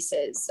sponsor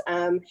races.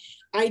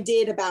 I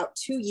did about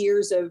 2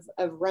 years of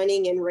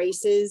running in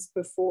races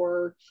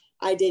before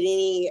I did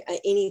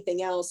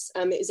anything else.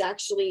 It was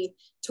actually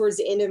towards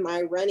the end of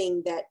my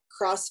running that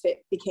CrossFit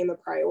became a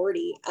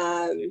priority.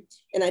 And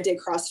I did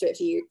CrossFit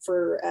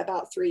for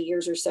about 3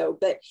 years or so.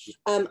 But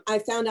I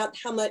found out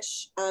how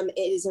much it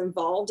is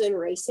involved in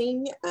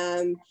racing,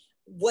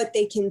 what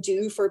they can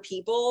do for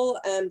people,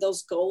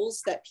 those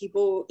goals that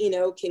people,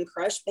 can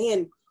crush.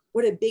 Man,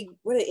 what an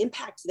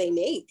impact they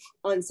make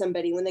on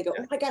somebody when they go,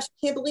 oh my gosh, I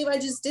can't believe I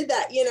just did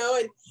that,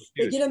 and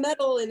they get a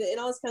medal and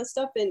all this kind of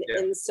stuff.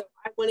 And so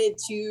I wanted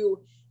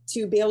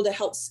to be able to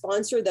help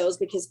sponsor those,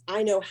 because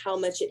I know how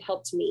much it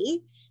helped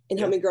me and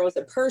helped me grow as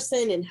a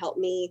person and helped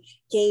me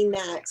gain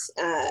that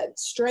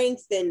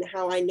strength, and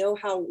how I know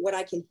what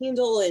I can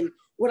handle and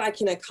what I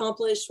can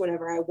accomplish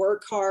whenever I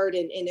work hard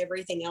and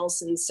everything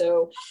else. And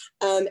so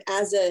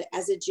as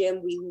a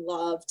gym, we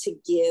love to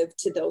give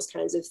to those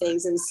kinds of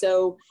things. And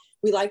so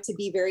we like to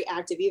be very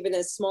active, even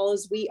as small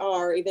as we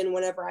are. Even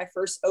whenever I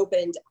first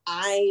opened,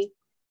 I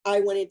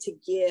wanted to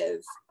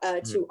give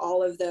to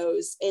all of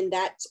those. And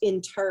that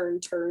in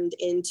turn turned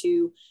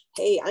into,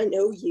 hey, I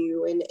know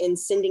you, and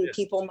sending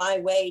people my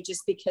way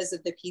just because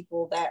of the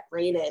people that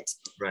ran it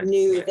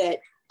knew that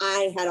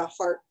I had a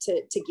heart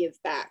to give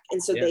back.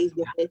 And so they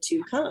wanted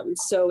to come.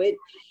 So it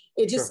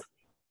just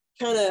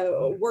kind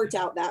of worked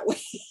out that way.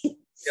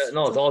 Yeah,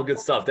 no, it's all good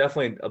stuff.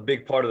 Definitely a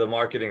big part of the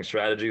marketing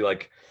strategy,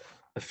 like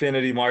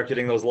affinity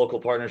marketing. Those local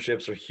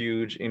partnerships are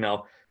huge.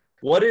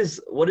 What is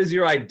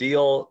your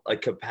ideal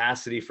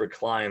capacity for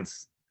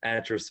clients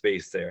at your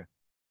space there?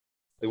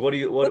 Like, what are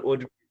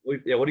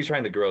you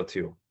trying to grow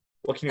to?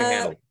 What can you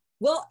handle?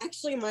 Well,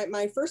 actually,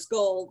 my first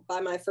goal by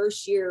my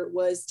first year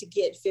was to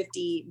get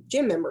 50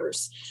 gym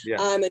members.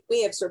 And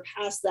we have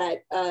surpassed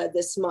that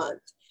this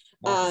month.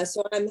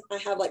 So I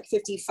have like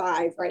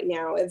 55 right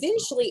now.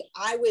 Eventually,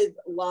 I would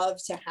love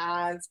to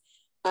have,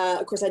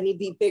 of course, I need to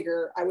be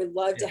bigger. I would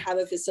love to have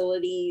a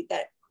facility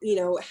that,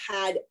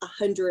 had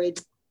 100,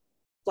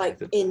 like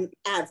in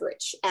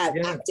average,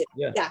 active.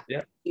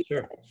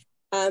 Sure.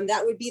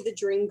 That would be the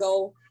dream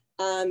goal,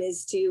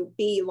 is to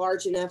be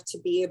large enough to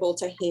be able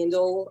to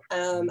handle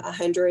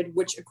 100,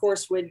 which of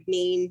course would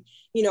mean,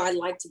 I'd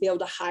like to be able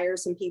to hire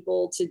some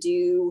people to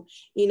do,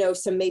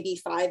 some maybe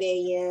 5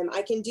 a.m.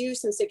 I can do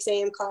some 6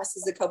 a.m.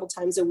 classes a couple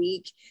times a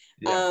week.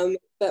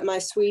 But my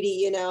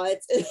sweetie,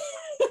 it's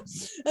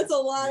that's a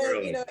lot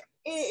of,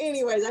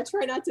 anyways, I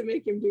try not to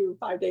make him do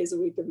 5 days a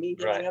week of me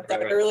getting up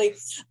that early.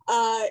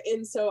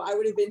 And so I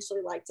would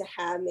eventually like to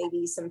have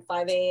maybe some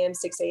 5 a.m.,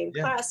 6 a.m.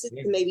 classes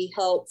to maybe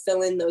help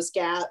fill in those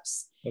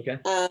gaps. Okay.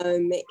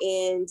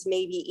 And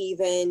maybe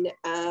even,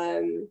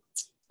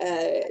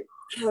 I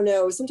don't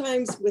know,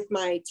 sometimes with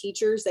my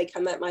teachers, they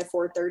come at my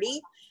 4:30.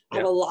 I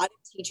have a lot of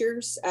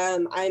teachers.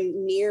 I'm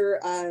near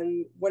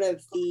one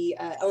of the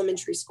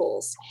elementary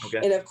schools.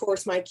 And of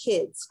course, my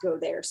kids go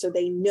there, so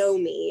they know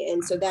me.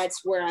 And so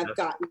that's where I've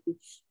gotten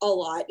a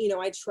lot.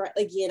 I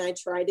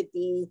try to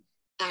be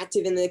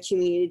active in the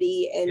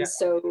community. And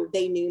so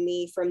they knew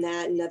me from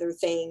that and other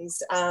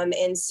things.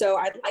 And so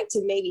I'd like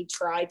to maybe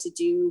try to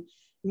do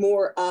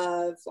more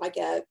of like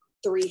a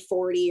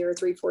 340 or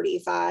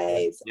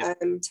 345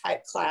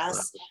 type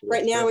class.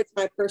 Right now, it's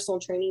my personal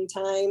training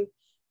time.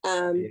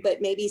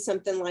 But maybe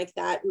something like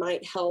that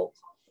might help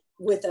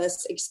with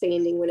us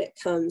expanding when it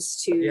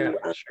comes to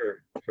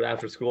sure, for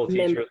after school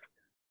teachers.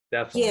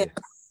 Definitely.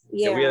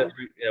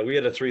 We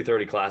had a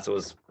 3:30 class. It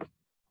was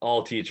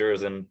all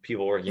teachers and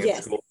people working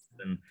in schools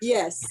and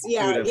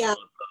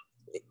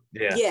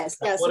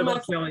What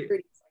about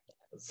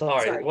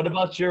sorry, what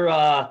about your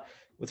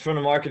from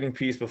the marketing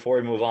piece before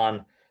we move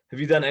on? Have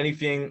you done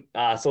anything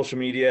social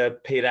media,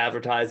 paid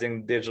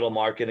advertising, digital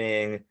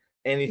marketing,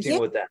 anything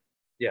with that?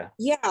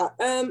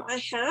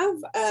 I have.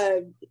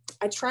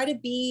 I try to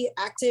be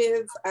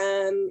active.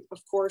 Of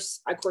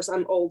course,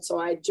 I'm old, so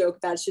I joke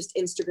that it's just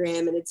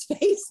Instagram and it's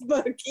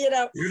Facebook.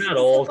 You're not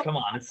old. Come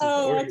on.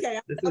 Okay.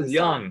 This is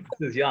young.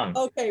 This is young.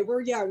 Okay,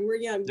 we're young.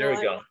 There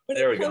we go.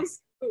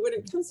 When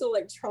it comes to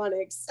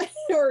electronics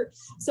or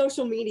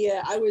social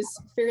media, I was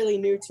fairly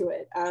new to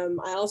it.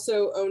 I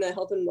also own a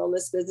health and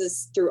wellness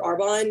business through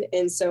Arbonne,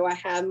 and so I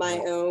have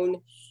my own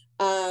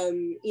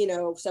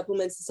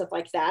supplements and stuff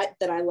like that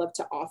I love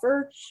to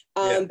offer.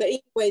 But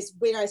anyways,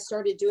 when I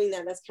started doing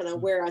that, that's kind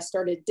of where I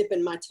started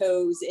dipping my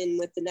toes in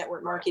with the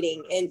network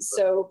marketing. And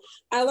so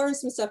I learned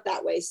some stuff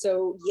that way.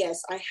 So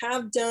yes, I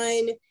have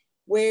done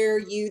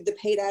the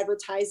paid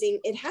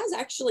advertising. It has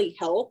actually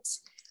helped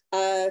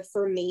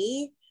for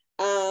me.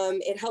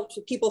 It helped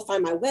people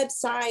find my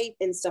website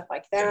and stuff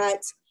like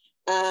that.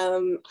 I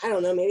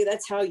don't know, maybe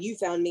that's how you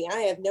found me.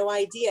 I have no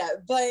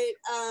idea, but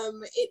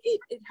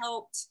it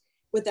helped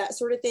with that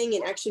sort of thing,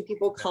 and actually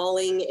people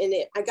calling, and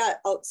I got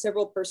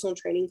several personal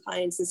training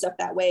clients and stuff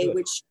that way,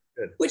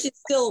 which is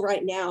still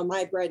right now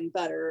my bread and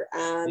butter,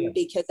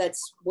 because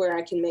that's where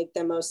I can make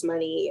the most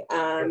money,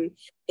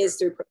 is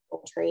through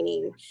personal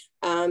training.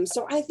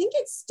 So I think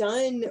it's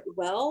done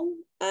well.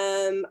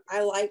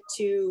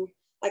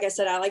 Like I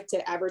said, I like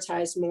to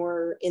advertise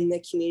more in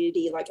the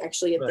community, like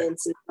actually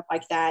events and stuff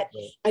like that.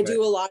 I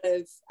do a lot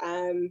of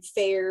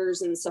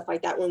fairs and stuff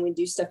like that when we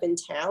do stuff in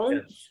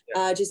town,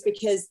 just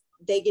because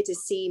they get to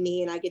see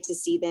me and I get to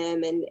see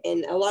them.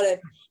 And a lot of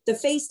the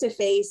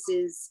face-to-face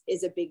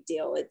is a big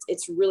deal.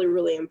 It's really,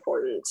 really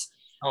important.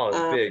 Oh, it's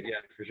big. Yeah,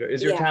 for sure.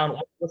 Is your town,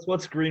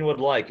 what's Greenwood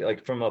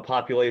like from a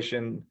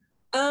population?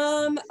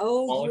 You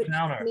would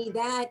ask me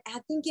that. I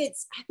think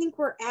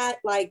we're at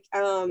like,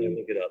 look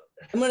it up.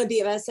 I'm going to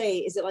be about to say,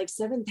 is it like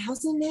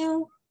 7,000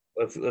 now?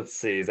 Let's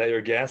see. Is that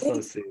your guess?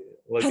 Let's see.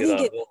 Look I it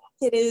think up.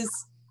 it is.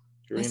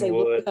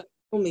 Greenwood.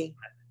 Tell me.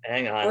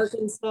 Hang on.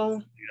 Arkansas.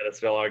 You gotta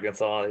spell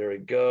Arkansas. Here we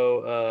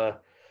go.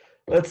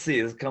 Let's see.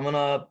 It's coming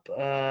up.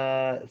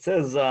 It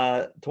says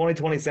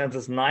 2020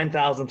 census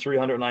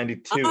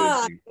 9,392.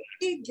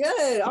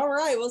 Good. All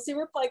right. Well, see,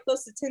 we're probably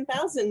close to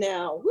 10,000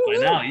 now. I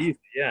know. Easy.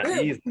 Yeah.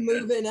 We're easy.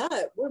 moving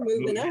up. We're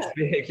moving up.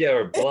 Big. Yeah,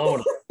 we're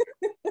blowing.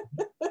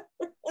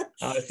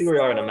 I see where we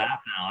are on a map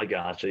now. I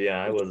gotcha.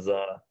 Yeah, I was.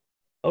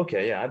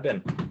 Okay. Yeah, I've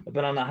been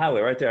on the highway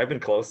right there. I've been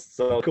close.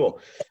 So cool.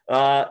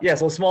 Yeah.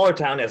 So smaller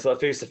town. Yeah. So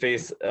face to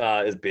face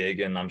is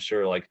big, and I'm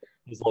sure like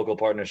these local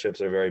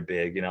partnerships are very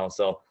big.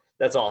 So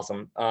that's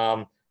awesome.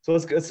 So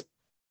it's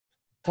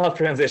tough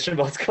transition,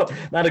 but let's go.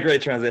 Not a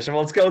great transition.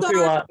 Well, let's go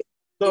to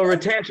so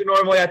retention.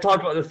 Normally, I talk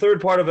about the third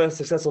part of a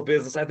successful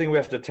business. I think we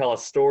have to tell a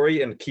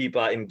story and keep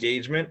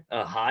engagement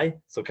high.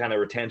 So kind of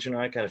retention,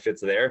 right? Kind of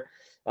fits there.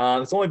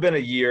 It's only been a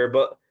year,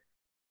 but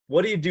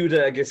what do you do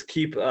to, I guess,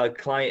 keep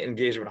client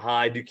engagement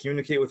high? Do you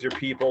communicate with your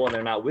people and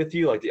they're not with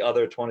you like the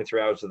other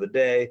 23 hours of the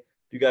day?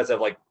 Do you guys have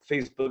like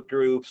Facebook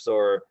groups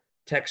or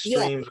text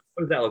streams?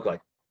 What does that look like?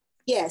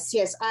 Yes.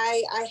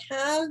 I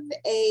have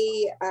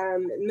a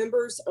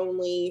members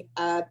only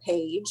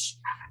page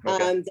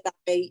that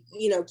I,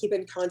 keep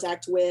in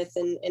contact with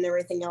and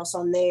everything else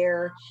on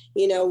there,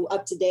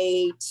 up to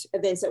date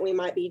events that we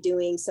might be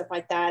doing, stuff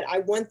like that. I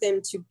want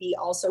them to be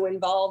also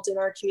involved in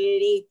our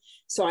community.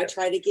 So I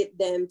try to get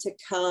them to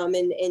come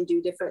and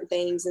do different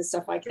things and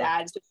stuff like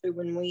that, especially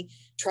when we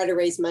try to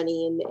raise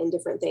money and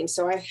different things.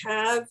 So I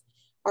have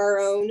our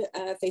own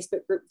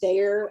Facebook group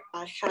there.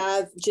 I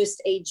have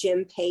just a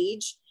gym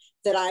page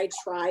that I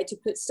try to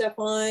put stuff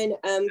on.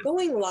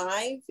 Going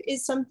live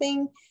is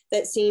something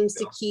that seems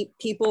to keep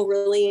people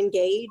really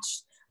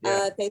engaged.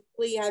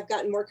 Thankfully, I've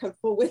gotten more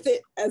comfortable with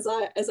it as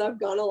I've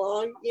gone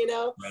along,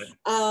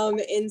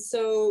 Right. And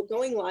so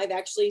going live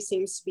actually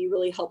seems to be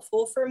really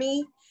helpful for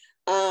me.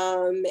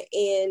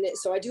 And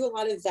so I do a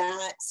lot of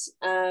that,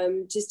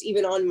 just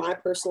even on my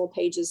personal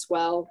page as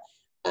well.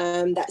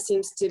 That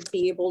seems to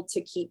be able to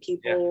keep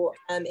people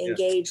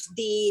engaged.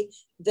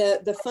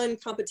 The fun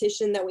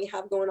competition that we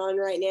have going on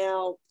right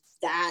now,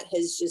 that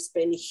has just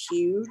been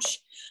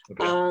huge.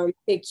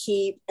 To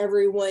keep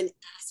everyone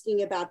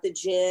asking about the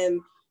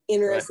gym,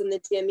 interested in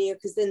the gym,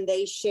 because then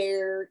they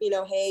share,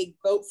 hey,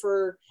 vote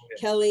for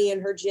Kelly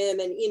and her gym,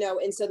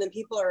 and so then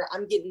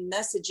I'm getting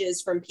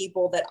messages from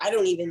people that I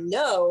don't even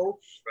know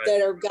that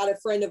have got a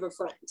friend of a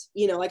friend.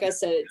 Like I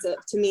said,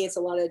 to me, it's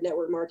a lot of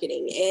network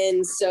marketing,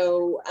 and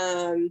so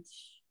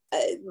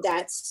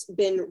that's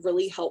been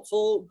really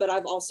helpful. But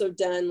I've also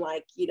done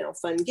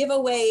fun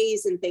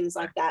giveaways and things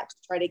like that to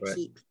try to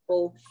keep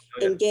people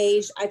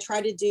engaged. I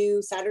try to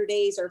do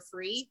Saturdays are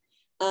free.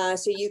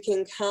 So you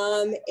can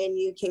come and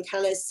you can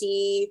kind of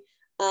see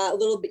a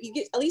little bit, you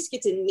at least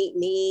get to meet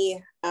me,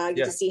 get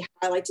to see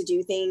how I like to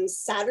do things.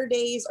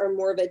 Saturdays are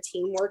more of a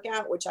team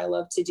workout, which I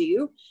love to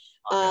do.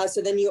 So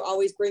then you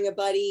always bring a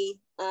buddy,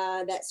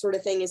 that sort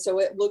of thing. And so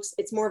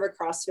it's more of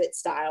a CrossFit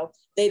style.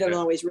 They don't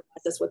always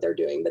realize that's what they're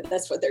doing, but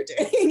that's what they're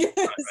doing.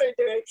 They're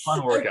doing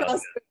fun workout.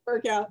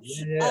 Workout.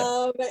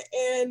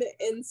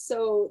 And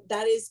so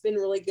that has been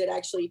really good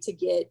actually to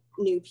get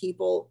new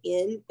people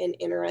in and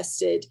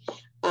interested,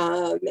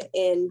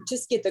 and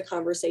just get the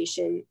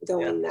conversation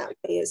going that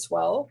way as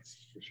well.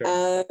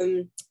 Sure.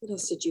 What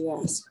else did you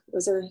ask?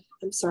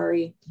 I'm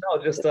sorry.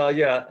 No, just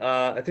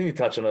I think you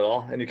touched on it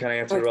all, and you kind of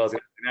answered what I was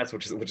going to ask,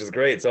 which is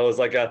great. So it's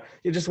like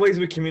just ways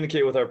we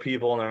communicate with our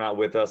people and they're not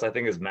with us, I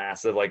think is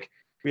massive. Like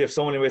we have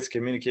so many ways to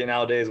communicate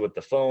nowadays with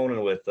the phone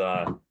and with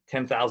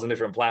 10,000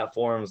 different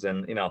platforms,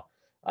 and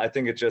I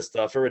think it's just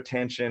for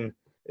retention,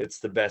 it's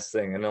the best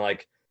thing. And then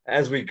like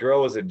as we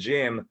grow as a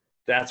gym,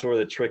 that's where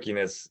the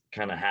trickiness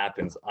kind of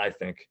happens. I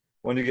think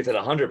when you get to the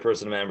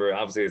 100-person member,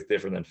 obviously it's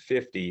different than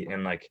 50,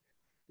 and like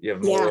you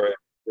have more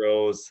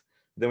grows.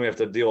 Then we have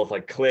to deal with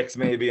like clicks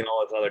maybe and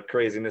all this other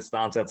craziness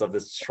nonsense of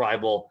this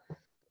tribal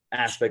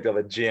aspect of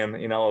a gym,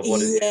 of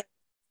what it is.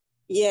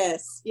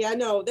 Yes. Yeah,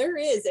 no, there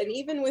is. And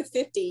even with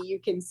 50, you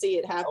can see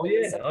it happen.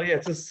 Oh yeah.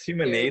 It's just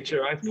human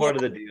nature. Right? It's part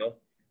of the deal.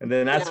 And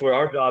then that's where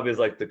our job is,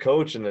 like the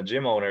coach and the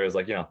gym owner is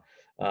like,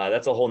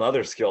 that's a whole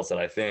nother skill set.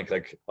 I think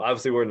like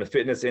obviously we're in the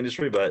fitness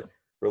industry, but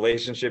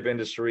relationship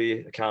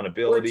industry,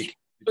 accountability,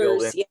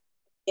 building. It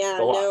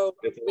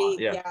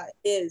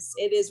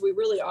is. We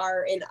really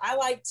are. And I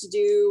like to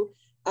do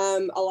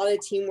a lot of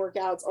team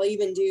workouts. I'll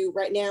even do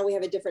right now, we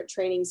have a different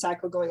training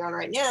cycle going on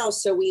right now.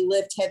 So we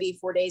lift heavy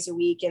 4 days a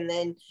week. And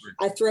then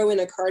I throw in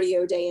a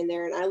cardio day in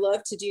there. And I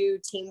love to do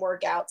team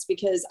workouts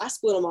because I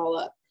split them all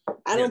up.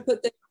 I don't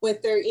put them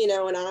with their,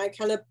 and I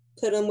kind of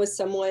put them with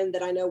someone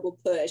that I know will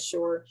push,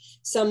 or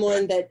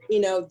someone that,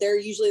 they're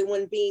usually the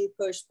one being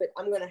pushed, but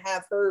I'm going to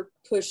have her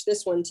push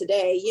this one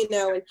today,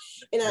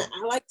 and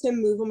I like to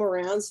move them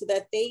around so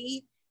that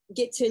they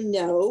get to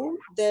know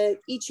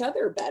each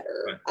other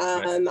better.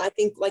 I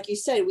think, like you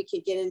said, we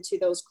could get into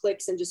those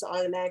cliques and just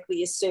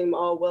automatically assume,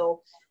 oh,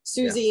 well,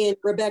 Susie and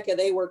Rebecca,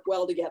 they work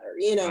well together,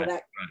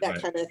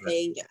 that kind of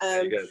thing.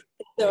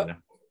 So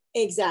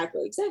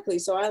exactly.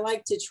 So I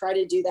like to try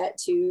to do that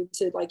too,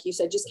 to, like you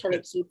said, just kind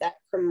of keep that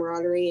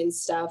camaraderie and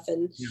stuff,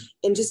 and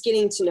just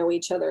getting to know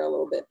each other a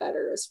little bit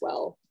better as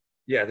well.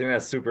 Yeah, I think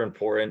that's super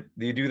important.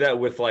 Do you do that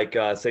with like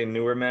say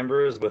newer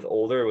members, with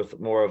older, with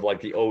more of like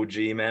the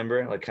OG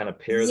member, like kind of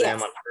pair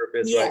them on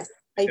purpose? Yes,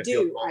 right? I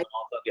do.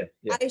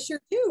 I sure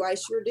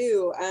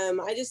do.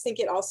 I just think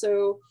it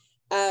also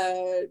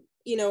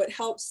it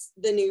helps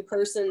the new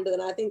person, but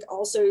then I think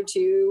also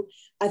too,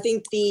 I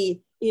think the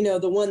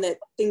one that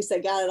thinks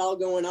they got it all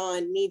going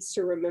on needs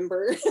to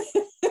remember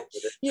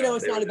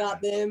it's not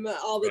about them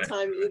all the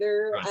time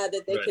either,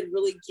 that they can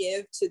really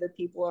give to the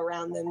people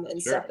around them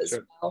and stuff as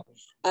well.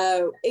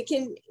 It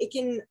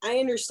can, I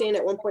understand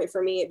at one point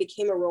for me, it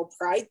became a real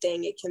pride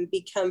thing. It can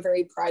become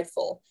very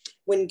prideful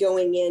when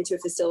going into a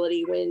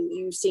facility, when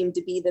you seem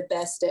to be the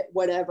best at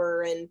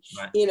whatever, and,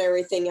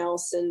 everything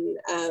else. And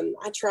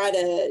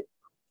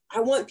I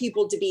want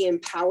people to be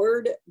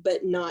empowered,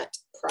 but not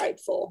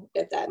prideful,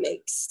 if that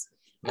makes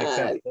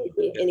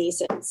any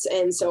sense.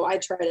 And so I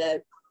try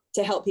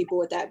to help people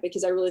with that,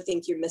 because I really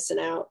think you're missing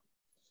out.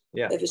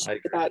 If it's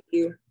about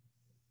you.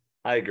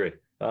 I agree.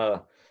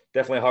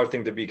 Definitely a hard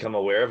thing to become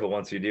aware of, but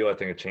once you do, I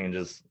think it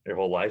changes your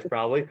whole life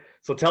probably.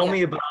 So tell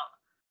me about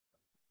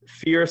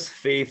Fierce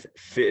Faith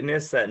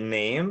Fitness, that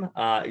name.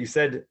 You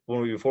said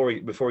before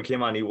we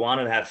came on, you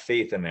wanted to have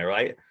faith in there,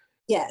 right?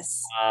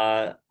 Yes.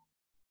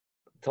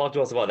 Talk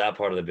to us about that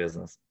part of the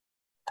business.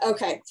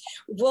 Okay.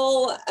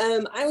 Well,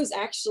 I was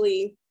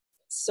actually,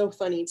 so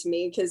funny to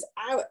me, because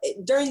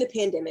during the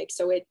pandemic,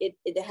 so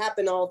it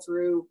happened all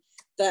through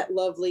that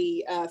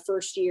lovely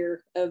first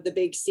year of the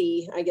Big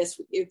C, I guess,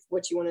 if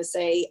what you want to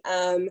say.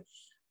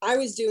 I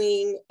was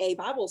doing a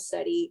Bible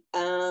study,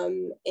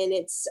 and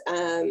it's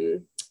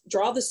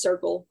Draw the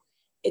Circle.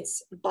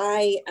 It's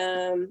by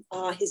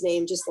his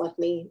name just left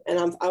me,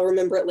 and I'll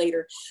remember it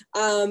later.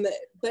 But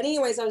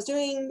anyways, I was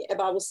doing a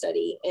Bible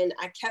study, and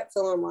I kept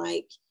feeling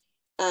like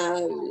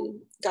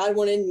God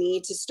wanted me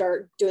to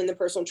start doing the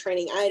personal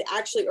training. I had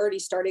actually already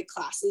started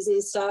classes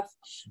and stuff.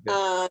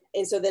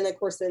 And so then, of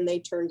course, they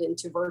turned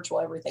into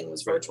virtual. Everything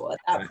was virtual at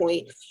that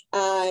point.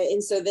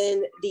 And so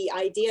then the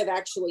idea of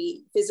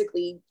actually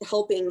physically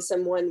helping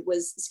someone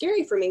was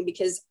scary for me,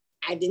 because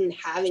I didn't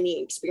have any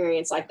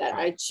experience like that.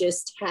 I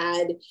just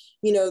had,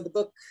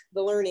 the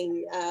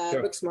learning,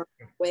 book smart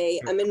way.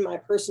 I'm in my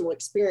personal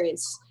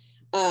experience,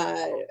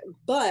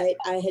 but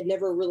I had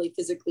never really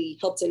physically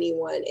helped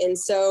anyone. And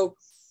so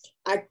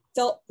I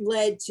felt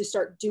led to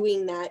start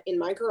doing that in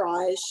my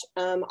garage.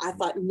 I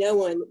thought no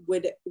one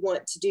would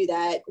want to do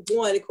that.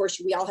 One, of course,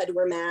 we all had to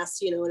wear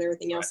masks, and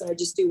everything else. And I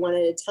just do one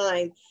at a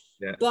time.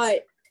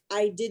 But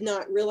I did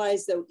not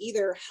realize, though,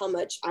 either, how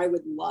much I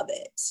would love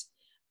it.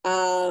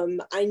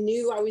 I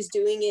knew I was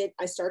doing it.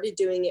 I started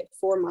doing it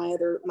for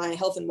my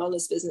health and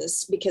wellness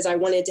business, because I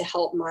wanted to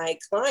help my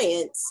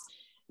clients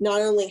not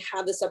only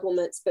have the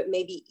supplements, but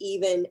maybe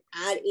even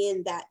add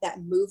in that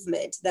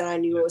movement that I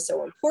knew was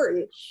so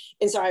important.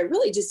 And so I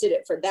really just did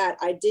it for that.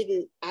 I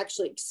didn't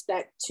actually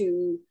expect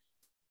to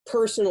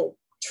personal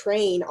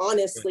train,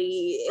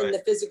 honestly, in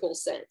the physical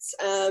sense.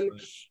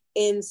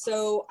 And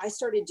so I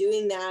started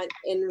doing that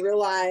and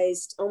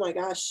realized, oh my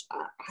gosh,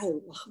 I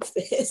love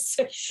this.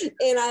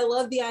 And I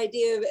love the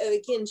idea of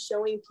again,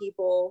 showing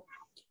people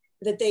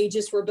that they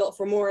just were built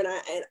for more.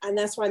 And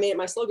that's why I made it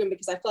my slogan,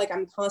 because I feel like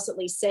I'm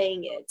constantly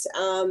saying it.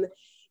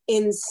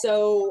 And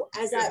so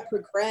as that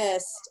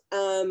progressed,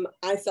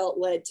 I felt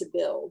led to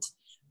build.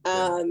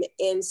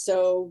 And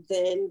so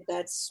then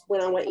that's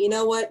when I went, you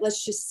know what,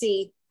 let's just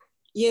see,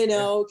 kind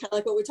of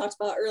like what we talked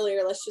about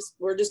earlier.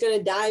 We're just going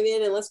to dive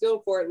in and let's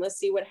go for it, and let's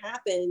see what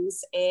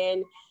happens.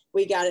 And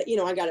we got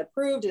it, I got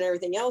approved and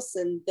everything else.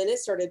 And then it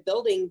started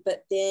building.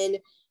 But then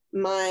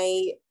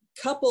my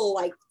couple,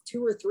 like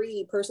 2 or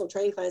 3 personal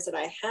training clients that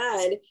I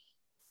had,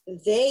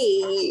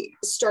 they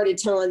started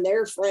telling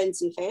their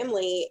friends and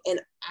family,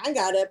 and I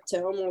got up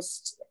to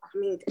almost,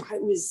 I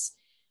was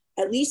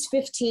at least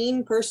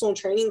 15 personal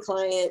training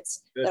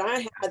clients that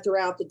I had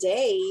throughout the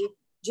day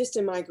just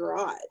in my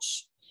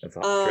garage. That's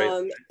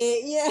great.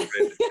 And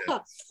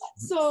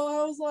so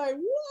I was like,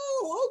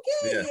 whoa,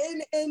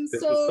 okay. And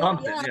so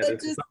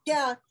this is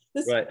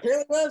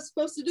apparently what I'm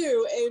supposed to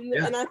do.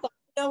 And I thought,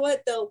 you know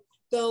what,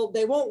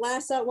 they won't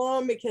last that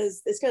long,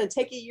 because it's going to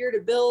take a year to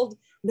build.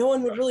 No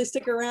one would really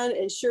stick around.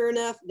 And sure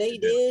enough, they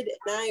did.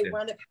 And I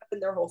wound up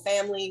having their whole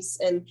families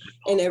and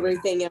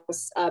everything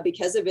else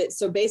because of it.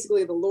 So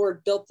basically the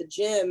Lord built the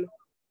gym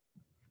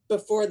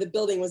before the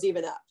building was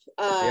even up.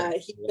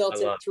 He built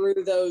it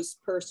through those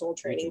personal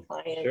training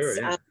clients.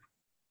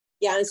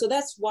 And so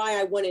that's why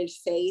I wanted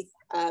faith.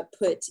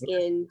 put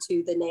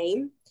into the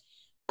name.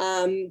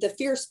 The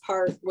fierce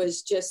part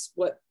was just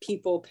what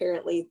people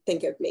apparently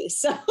think of me.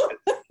 So I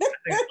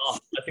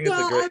think it's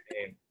a great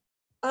name.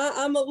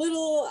 I'm a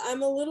little,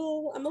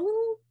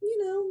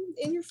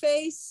 in your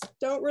face,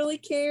 don't really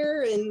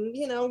care. And,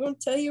 I'm going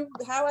to tell you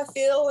how I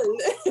feel. And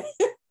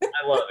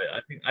I love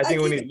it. I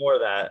think we need more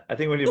of that. I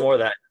think we need more of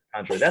that in the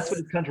country. That's what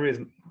this country is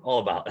all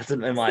about. That's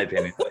in my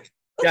opinion.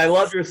 Yeah, I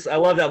love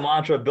that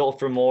mantra, built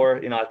for more.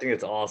 I think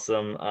it's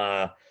awesome.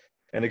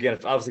 And again,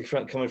 obviously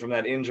coming from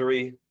that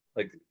injury,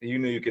 like you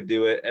knew you could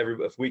do it.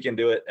 If we can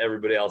do it,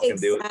 everybody else can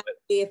do it. But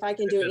if I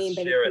can do it,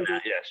 anybody sharing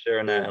can that,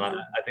 sharing that, and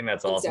I think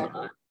that's awesome.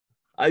 Exactly.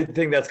 I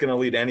think that's going to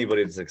lead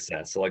anybody to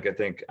success. So, I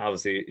think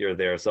obviously you're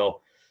there.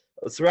 So,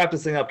 let's wrap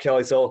this thing up,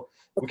 Kelly. So,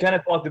 we kind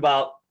of talked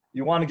about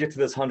you want to get to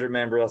this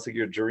 100-member. That's like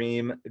your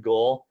dream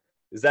goal.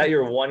 Is that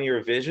your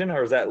 1-year vision,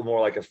 or is that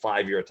more like a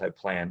 5-year type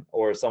plan,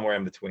 or somewhere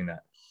in between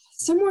that?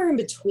 Somewhere in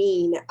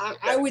between.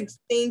 I would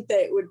think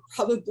that it would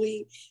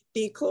probably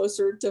be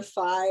closer to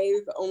 5,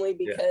 only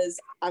because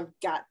I've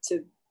got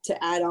to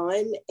add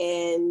on,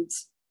 and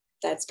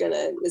it's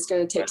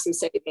gonna take some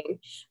saving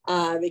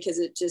because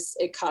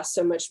it costs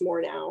so much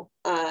more now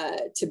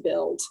to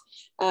build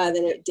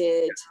than it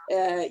did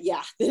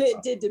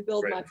to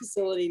build my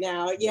facility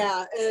now. I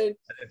didn't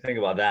think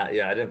about that.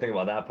 I didn't think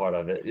about that part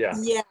of it.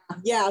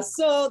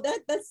 So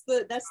that's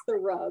the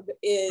rub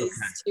is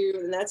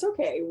and that's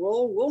okay.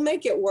 We'll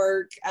make it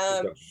work.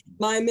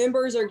 My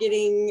members are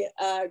getting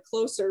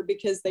closer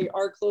because they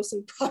are close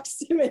in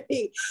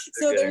proximity.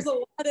 So there's a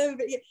lot of,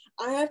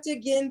 I have to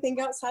again think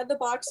outside the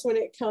box when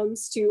it comes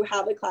to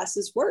how the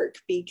classes work,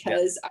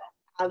 because I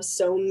have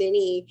so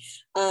many.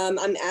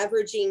 I'm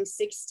averaging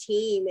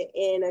 16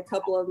 in a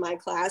couple of my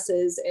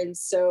classes, and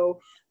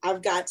so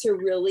I've got to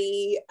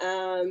really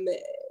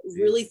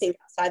think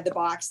outside the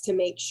box to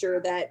make sure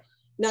that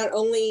not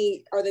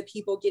only are the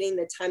people getting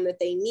the time that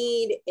they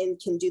need and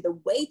can do the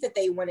weight that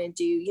they want to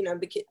do,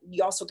 because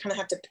you also kind of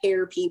have to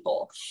pair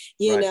people,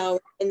 and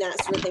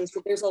that sort of thing.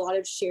 So there's a lot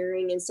of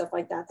sharing and stuff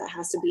like that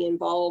has to be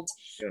involved,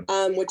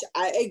 which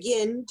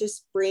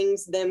just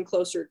brings them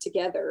closer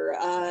together.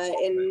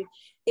 And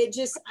it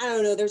just, I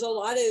don't know, there's a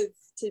lot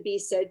to be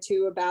said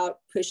too about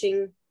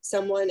pushing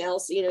someone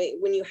else.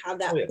 When you have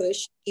that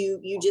push,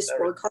 you just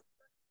work hard.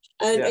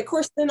 And of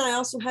course, then I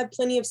also have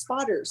plenty of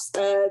spotters.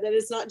 That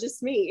it's not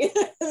just me.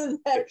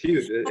 It's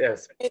huge.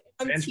 Yes.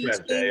 Bench press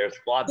day or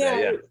squat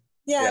day.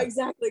 Yeah,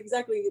 exactly.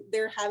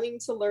 They're having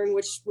to learn,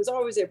 which was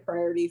always a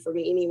priority for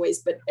me anyways,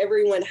 but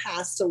everyone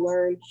has to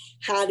learn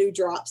how to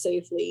drop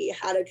safely,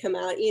 how to come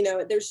out.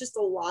 There's just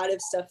a lot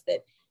of stuff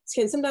that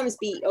can sometimes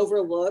be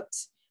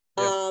overlooked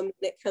when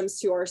it comes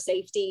to our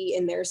safety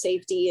and their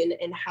safety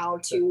and how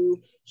to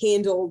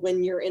handle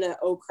when you're in a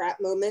oh crap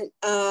moment,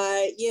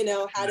 how to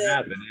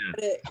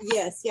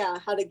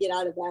get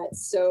out of that.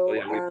 So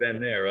we've been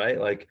there, right?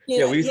 We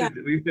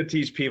used to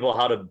teach people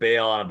how to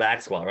bail on a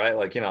back squat, right?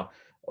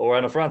 Or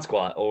on a front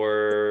squat,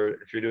 or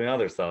if you're doing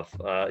other stuff,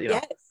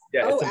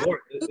 it's important.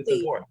 It's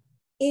important.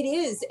 It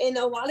is. And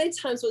a lot of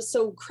times what's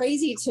so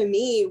crazy to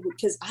me,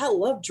 because I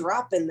love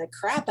dropping the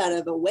crap out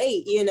of the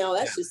weight,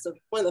 that's just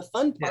one of the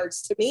fun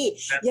parts to me.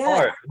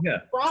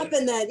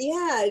 Dropping that.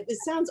 It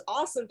sounds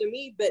awesome to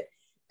me, but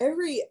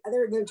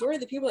the majority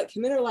of the people that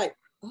come in are like,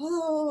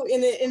 oh,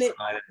 and it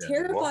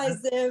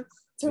terrifies them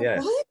to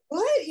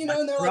what? And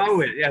they're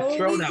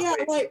throw that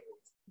weight. Like,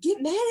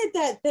 get mad at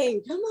that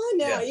thing. Come on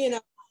now,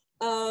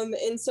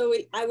 and so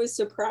I was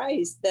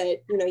surprised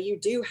that, you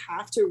do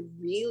have to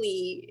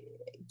really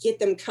get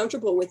them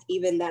comfortable with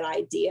even that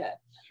idea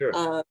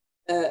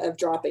of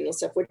dropping and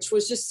stuff, which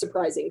was just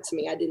surprising to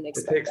me. I didn't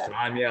expect that. It takes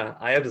time.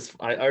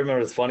 I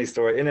remember this funny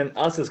story. And then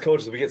us as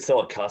coaches, we get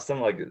so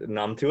accustomed,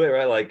 numb to it,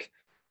 right?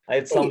 I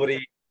had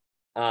somebody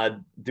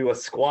do a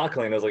squat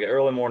clean. It was like an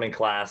early morning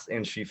class,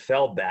 and she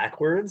fell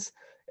backwards.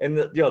 And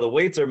the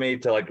weights are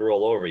made to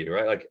roll over you,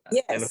 right?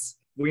 And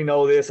we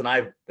know this,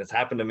 and this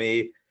happened to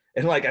me.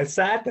 And I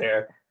sat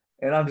there,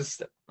 and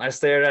I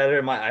stared at her,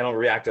 and I don't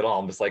react at all.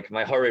 I'm just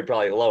my heart rate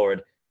probably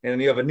lowered. And then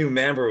you have a new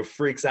member who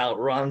freaks out,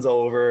 runs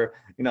over.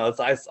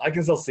 I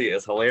can still see it.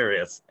 It's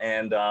hilarious.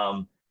 And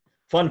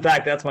fun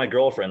fact, that's my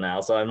girlfriend now,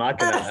 so I'm not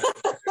gonna.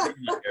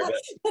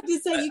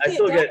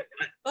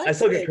 I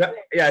still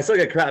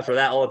get crap for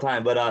that all the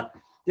time. But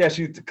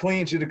she did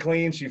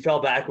clean. She fell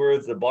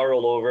backwards. The bar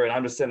rolled over, and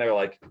I'm just sitting there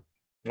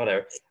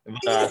whatever.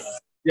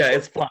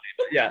 It's funny.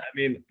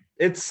 But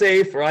it's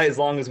safe, right? As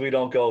long as we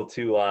don't go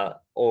too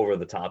over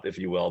the top, if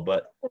you will.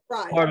 But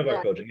part of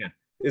our coaching,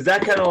 is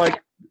that kind of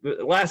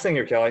last thing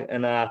here, Kelly,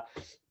 and I'll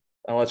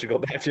let you go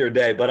back to your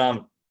day.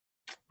 But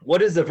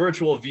what is the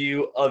virtual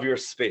view of your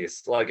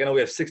space? I know we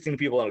have 16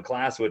 people in a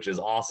class, which is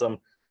awesome.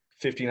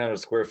 1,500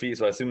 square feet.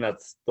 So I assume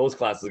those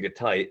classes get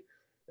tight.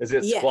 Is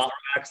it squat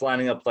racks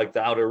lining up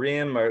the outer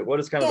rim, or what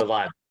is kind of the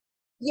vibe?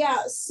 Yeah.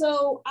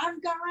 So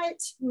I've got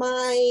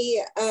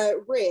my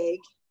rig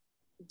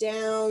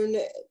down,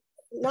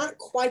 not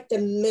quite the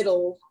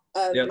middle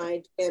of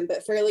my gym,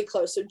 but fairly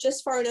close. So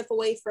just far enough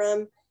away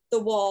from the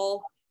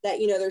wall that,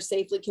 you know, they're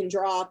safely can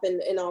drop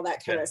and all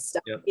that kind of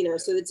stuff, you know,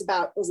 so it's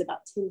about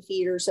 10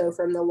 feet or so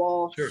from the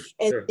wall.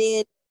 And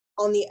then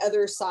on the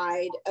other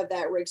side of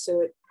that rig,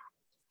 so it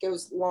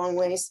goes long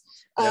ways.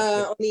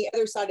 On the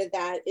other side of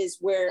that is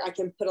where I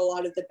can put a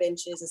lot of the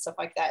benches and stuff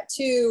like that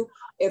too.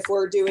 If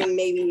we're doing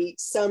maybe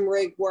some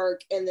rig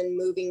work and then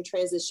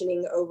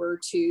transitioning over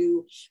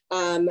to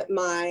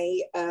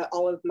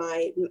all of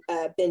my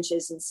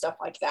benches and stuff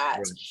like that.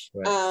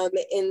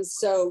 And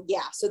so,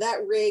 so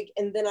that rig,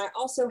 and then I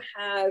also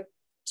have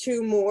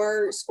 2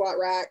 more squat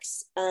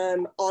racks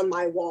on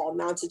my wall,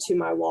 mounted to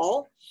my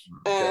wall.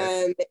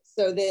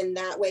 So then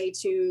that way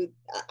too,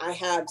 I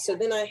have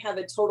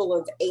a total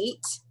of 8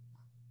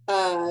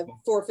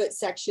 4-foot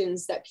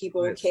sections that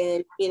people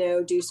can, you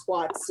know, do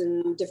squats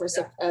and different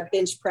stuff,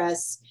 bench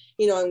press,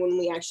 you know, and when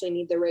we actually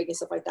need the rig and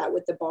stuff like that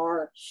with the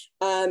bar.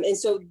 And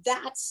so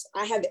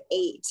I have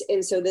 8.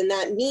 And so then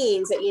that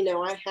means that, you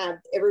know,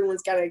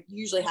 everyone's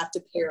usually have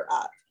to pair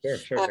up.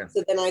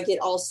 So then I get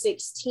all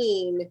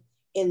 16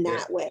 in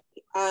that way.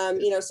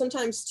 You know,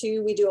 sometimes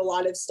too, we do a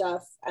lot of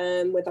stuff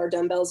with our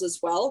dumbbells as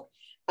well.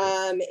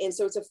 And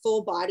so it's a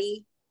full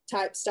body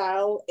type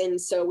style.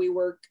 And so we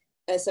work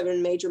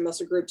 7 major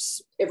muscle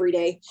groups every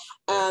day.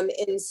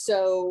 And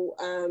so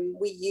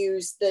we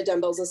use the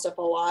dumbbells and stuff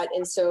a lot.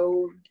 And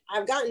so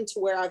I've gotten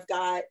to where I've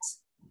got,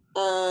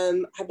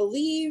 I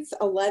believe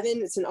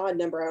 11, it's an odd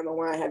number. I don't know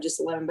why I have just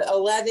 11, but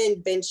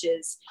 11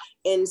 benches.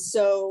 And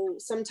so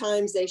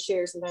sometimes they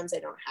share, sometimes they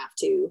don't have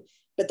to,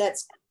 but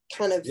that's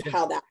kind of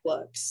how that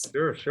looks.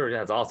 Sure.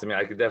 Yeah, it's awesome. Yeah,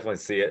 I could definitely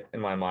see it in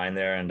my mind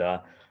there. And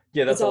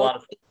that's a lot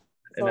of,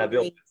 and that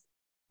build,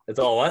 it's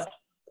all what?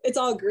 It's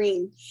all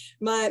green.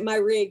 My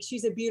rig,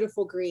 she's a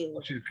beautiful green.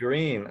 Oh, she's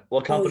green.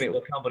 What company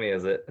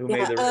is it? Who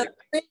made the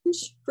rig?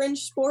 Fringe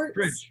Sports.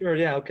 Fringe, sure.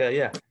 Yeah. Okay.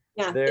 Yeah.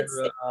 They're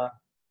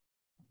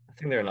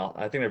I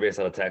think they're based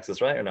out of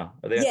Texas, right? Or no?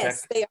 Are they in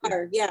Texas? They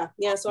are. Yeah.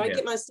 So I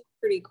get my stuff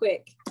pretty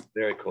quick.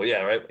 Very cool.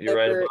 Yeah, right. You're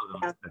right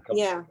above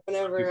them.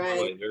 Whenever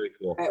very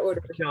cool. I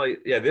order. Kelly,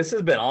 this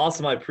has been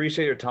awesome. I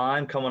appreciate your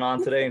time coming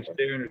on today and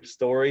sharing your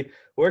story.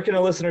 Where can the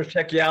listeners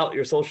check you out?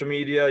 Your social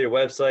media, your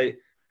website.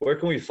 Where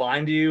can we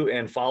find you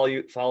and follow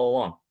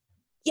along?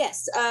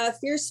 Yes,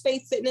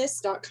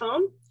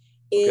 fiercefaithfitness.com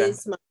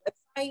is my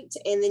website,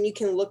 and then you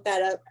can look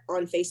that up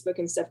on Facebook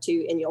and stuff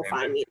too, and you'll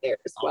find me there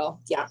as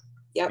well. Yeah.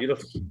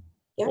 Beautiful.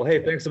 Well,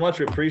 hey, thanks so much.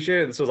 We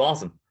appreciate it. This was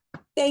awesome.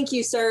 Thank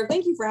you, sir.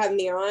 Thank you for having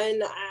me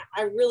on.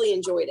 I really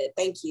enjoyed it.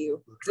 Thank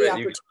you for the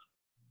opportunity.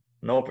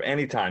 No,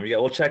 anytime.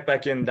 We'll check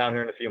back in down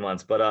here in a few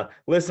months. But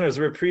listeners,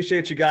 we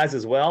appreciate you guys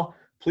as well.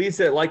 Please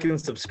hit like and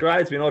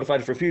subscribe to be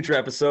notified for future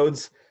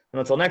episodes. And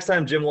until next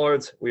time, Gym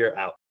Lords, we are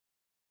out.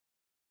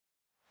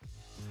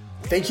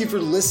 Thank you for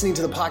listening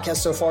to the podcast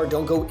so far.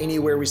 Don't go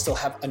anywhere. We still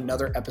have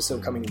another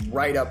episode coming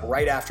right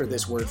after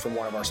this word from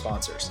one of our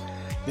sponsors.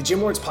 The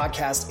Gym Lords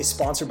podcast is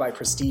sponsored by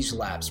Prestige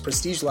Labs.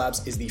 Prestige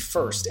Labs is the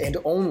first and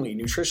only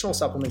nutritional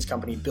supplements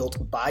company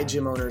built by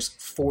gym owners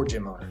for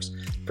gym owners.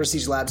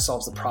 Prestige Labs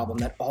solves the problem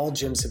that all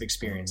gyms have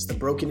experienced: the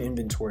broken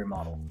inventory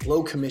model,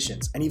 low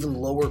commissions, and even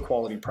lower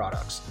quality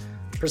products.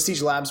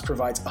 Prestige Labs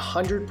provides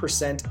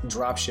 100%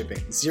 drop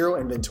shipping, zero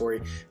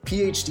inventory,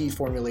 PhD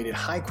formulated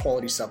high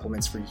quality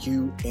supplements for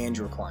you and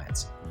your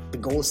clients. The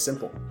goal is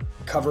simple: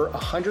 cover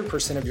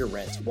 100% of your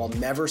rent while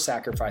never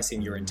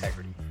sacrificing your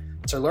integrity.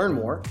 To learn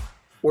more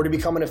or to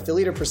become an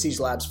affiliate of Prestige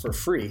Labs for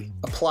free,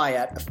 apply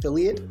at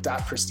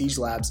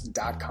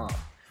affiliate.prestigelabs.com.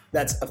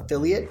 That's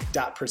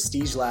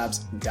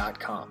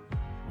affiliate.prestigelabs.com.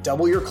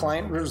 Double your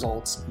client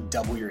results,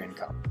 double your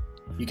income.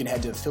 You can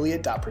head to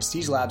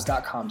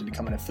affiliate.prestigelabs.com to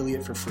become an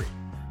affiliate for free.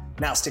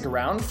 Now stick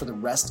around for the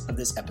rest of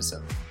this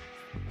episode.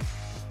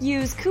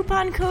 Use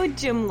coupon code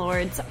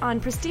GYMLORDS on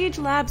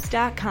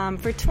prestigelabs.com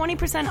for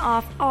 20%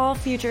 off all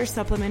future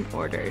supplement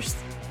orders.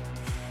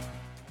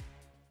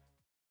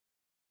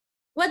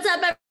 What's up,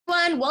 everyone?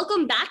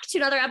 Welcome back to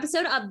another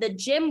episode of the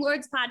Gym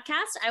Lords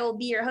podcast. I will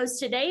be your host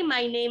today.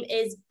 My name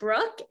is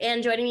Brooke,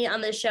 and joining me on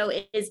the show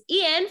is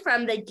Eain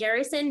from the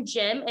Garrison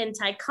Gym in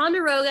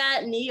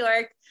Ticonderoga, New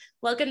York.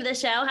 Welcome to the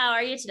show. How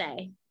are you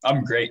today?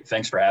 I'm great.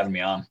 Thanks for having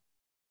me on.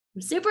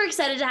 I'm super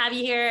excited to have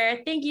you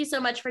here. Thank you so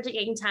much for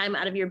taking time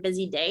out of your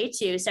busy day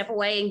to step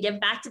away and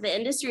give back to the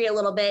industry a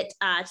little bit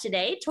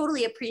today.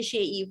 Totally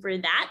appreciate you for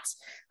that.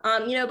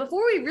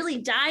 Before we really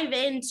dive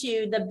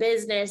into the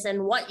business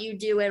and what you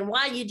do and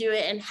why you do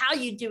it and how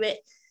you do it,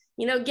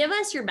 give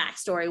us your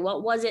backstory.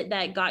 What was it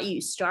that got you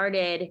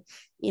started,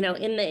 in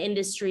the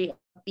industry of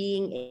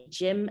being a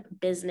gym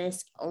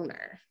business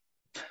owner?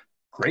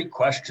 Great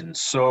question.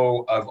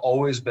 So I've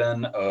always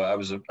been, I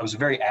was a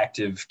very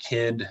active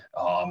kid,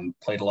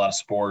 played a lot of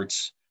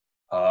sports,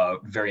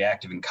 very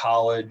active in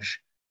college.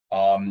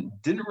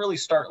 Didn't really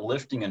start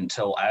lifting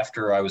until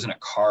after I was in a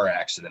car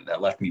accident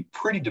that left me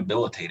pretty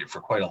debilitated for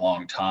quite a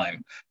long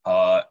time.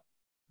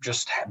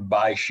 Just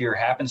by sheer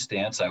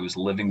happenstance, I was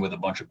living with a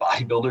bunch of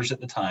bodybuilders at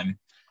the time.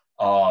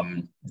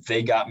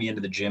 They got me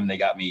into the gym. They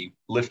got me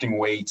lifting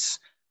weights,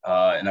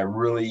 and I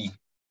really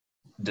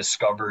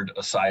discovered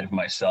a side of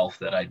myself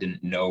that I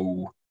didn't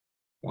know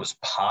was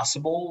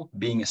possible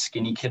being a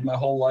skinny kid my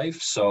whole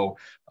life. So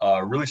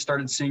really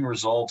started seeing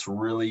results,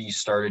 really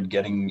started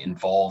getting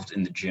involved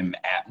in the gym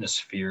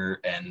atmosphere,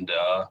 and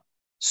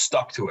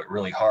stuck to it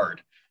really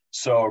hard.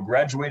 So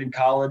graduated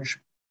college,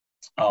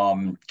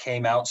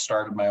 came out,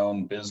 started my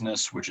own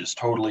business, which is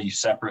totally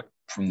separate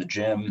from the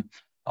gym.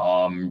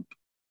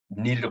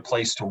 Needed a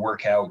place to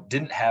work out,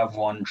 didn't have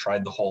one,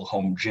 tried the whole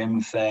home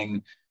gym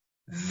thing.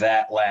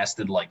 That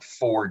lasted like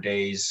 4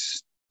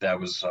 days. That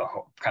was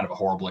kind of a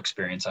horrible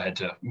experience. I had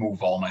to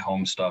move all my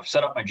home stuff,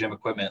 set up my gym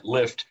equipment,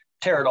 lift,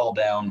 tear it all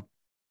down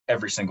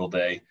every single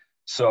day.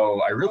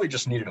 So I really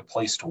just needed a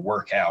place to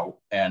work out.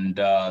 And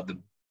the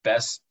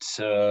best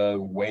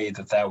way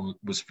that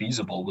was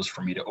feasible was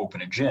for me to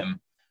open a gym.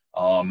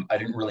 I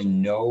didn't really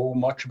know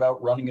much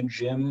about running a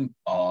gym.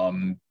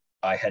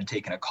 I had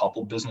taken a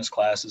couple business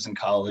classes in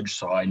college,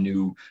 so I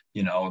knew,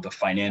 the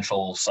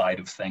financial side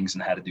of things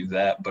and how to do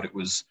that. But it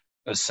was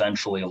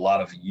essentially a lot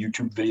of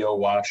YouTube video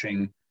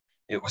watching.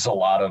 It was a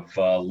lot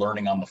of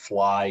learning on the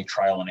fly,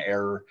 trial and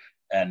error,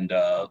 and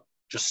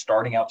just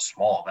starting out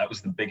small. That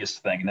was the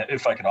biggest thing. And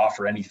if I could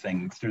offer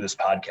anything through this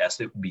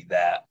podcast, it would be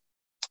that.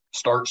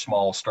 Start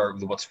small, start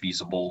with what's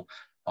feasible,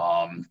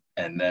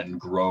 and then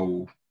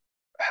grow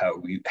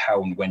how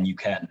and when you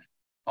can.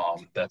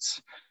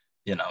 That's,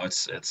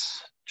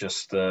 it's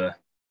just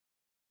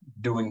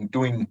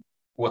doing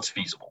what's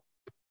feasible.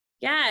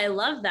 Yeah, I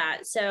love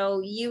that.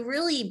 So you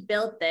really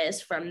built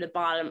this from the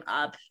bottom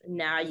up.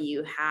 Now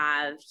you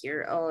have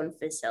your own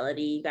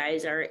facility. You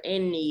guys are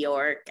in New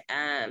York.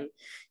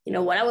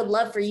 What I would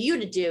love for you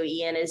to do,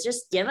 Eain, is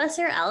just give us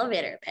your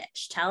elevator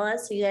pitch. Tell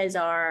us who you guys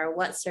are,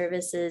 what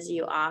services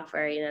you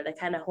offer, the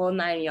kind of whole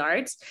 9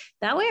 yards.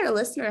 That way our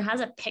listener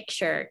has a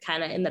picture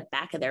kind of in the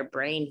back of their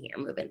brain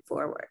here moving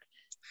forward.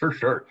 For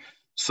sure.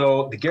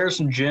 So the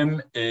Garrison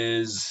Gym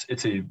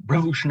it's a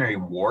Revolutionary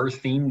War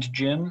themed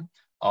gym.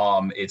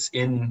 It's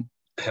in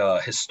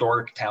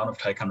historic town of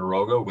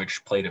Ticonderoga,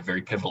 which played a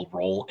very pivotal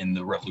role in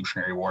the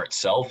Revolutionary War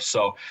itself.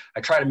 So I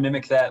try to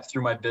mimic that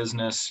through my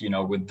business,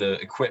 with the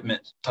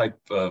equipment type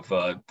of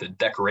the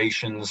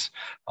decorations.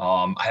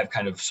 I have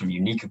kind of some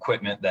unique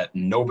equipment that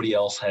nobody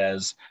else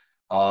has.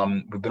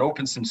 We've been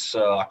open since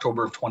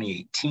October of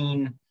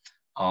 2018.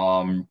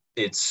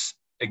 It's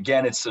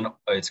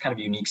kind of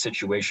a unique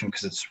situation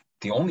because it's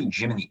the only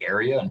gym in the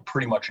area and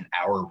pretty much an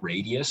hour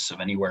radius of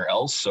anywhere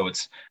else. So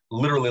it's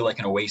literally like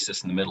an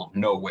oasis in the middle of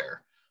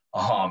nowhere.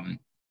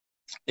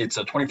 It's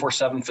a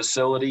 24/7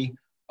 facility.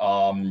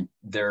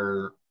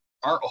 There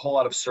aren't a whole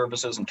lot of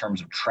services in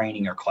terms of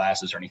training or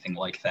classes or anything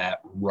like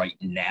that right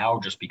now,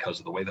 just because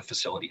of the way the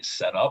facility is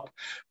set up.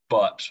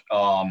 But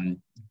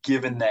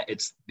given that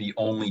it's the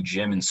only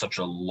gym in such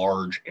a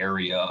large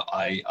area,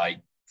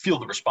 I feel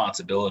the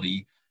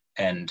responsibility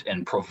and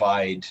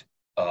provide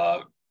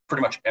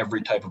pretty much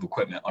every type of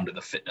equipment under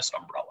the fitness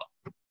umbrella.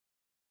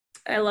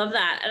 I love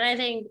that. And I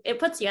think it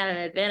puts you at an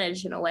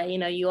advantage in a way.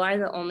 You are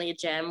the only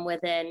gym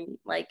within,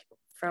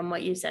 from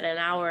what you said, an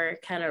hour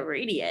kind of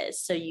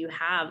radius. So you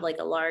have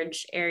a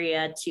large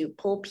area to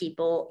pull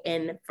people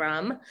in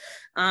from.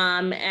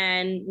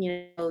 And,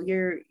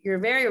 you're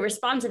very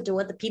responsive to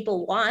what the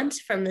people want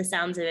from the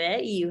sounds of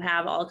it. You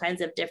have all kinds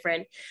of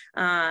different,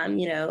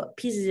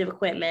 pieces of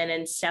equipment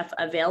and stuff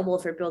available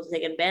for people to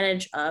take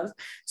advantage of.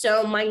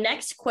 So my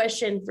next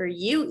question for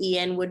you,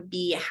 Eain, would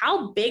be,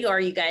 how big are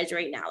you guys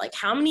right now?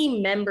 How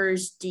many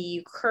members do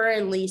you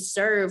currently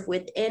serve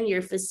within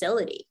your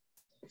facility?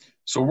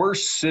 So we're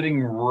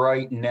sitting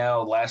right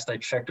now, last I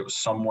checked, it was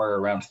somewhere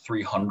around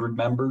 300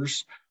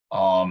 members.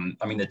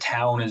 The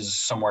town is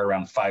somewhere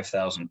around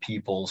 5,000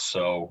 people.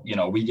 So,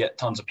 we get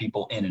tons of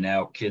people in and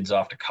out, kids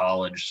off to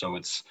college. So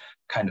it's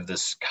kind of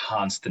this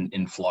constant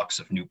influx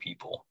of new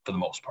people for the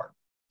most part.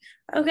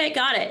 Okay,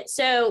 got it.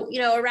 So,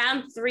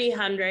 around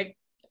 300.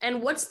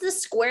 And what's the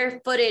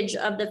square footage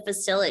of the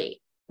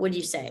facility, would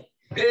you say?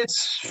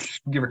 It's,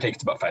 give or take,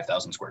 it's about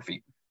 5,000 square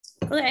feet.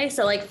 Okay,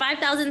 so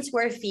 5,000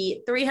 square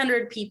feet,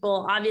 300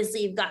 people.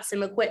 Obviously, you've got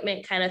some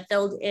equipment kind of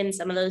filled in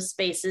some of those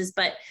spaces,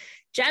 but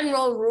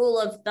general rule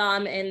of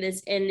thumb in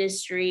this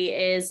industry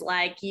is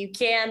you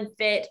can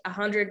fit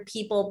 100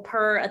 people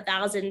per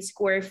 1,000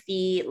 square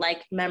feet,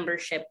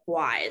 membership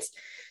wise.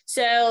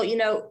 So,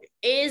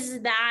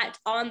 is that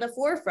on the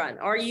forefront?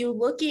 Are you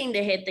looking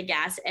to hit the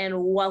gas and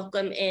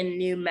welcome in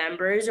new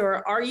members,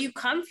 or are you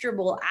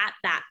comfortable at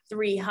that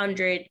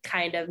 300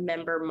 kind of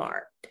member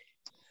mark?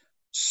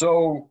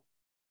 So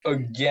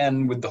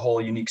again, with the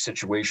whole unique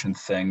situation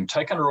thing,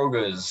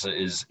 Ticonderoga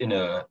is in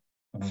a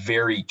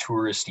very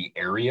touristy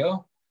area.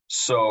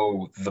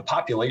 So the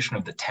population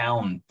of the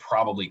town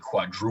probably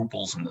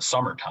quadruples in the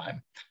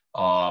summertime.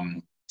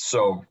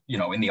 So,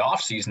 in the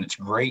off season, it's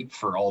great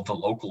for all the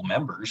local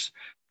members,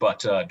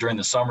 but during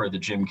the summer, the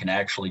gym can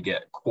actually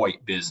get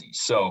quite busy.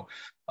 So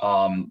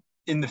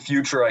in the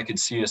future, I could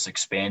see us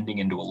expanding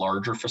into a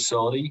larger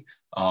facility,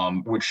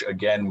 which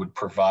again would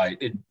provide,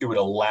 it would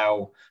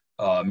allow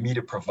me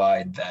to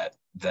provide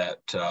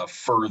that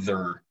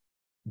further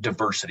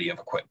diversity of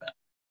equipment.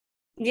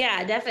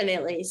 Yeah,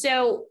 definitely.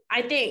 So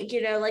I think,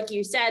 like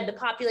you said, the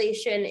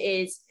population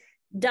is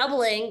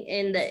doubling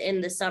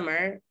in the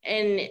summer,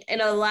 and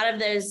a lot of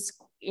those,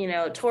 you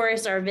know,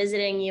 tourists are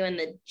visiting you in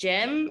the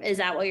gym. Is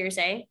that what you're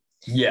saying?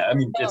 Yeah, I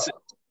mean, go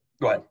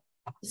ahead.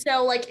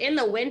 So like in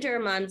the winter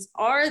months,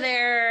 are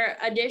there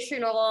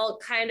additional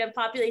kind of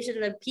populations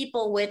of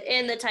people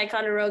within the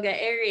Ticonderoga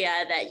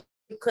area that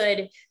you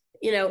could,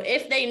 you know,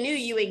 if they knew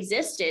you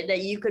existed,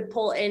 that you could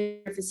pull in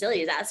your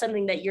facility? Is that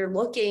something that you're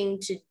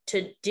looking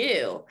to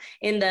do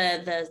in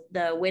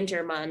the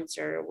winter months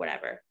or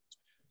whatever?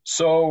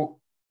 So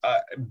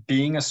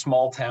being a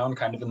small town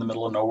kind of in the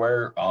middle of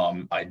nowhere,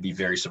 I'd be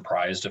very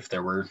surprised if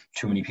there were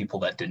too many people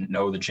that didn't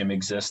know the gym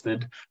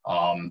existed.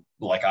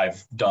 Like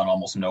I've done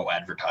almost no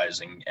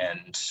advertising,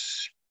 and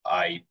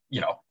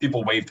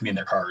people wave to me in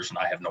their cars and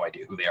I have no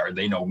idea who they are.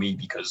 They know me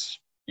because,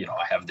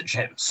 I have the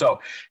gym. So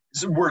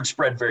word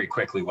spread very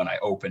quickly when I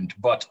opened,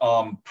 but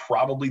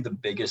probably the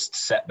biggest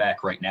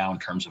setback right now in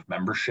terms of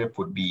membership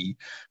would be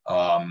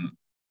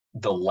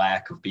the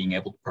lack of being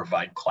able to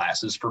provide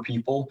classes for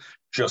people,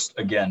 just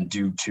again,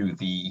 due to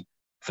the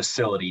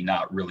facility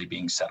not really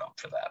being set up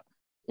for that.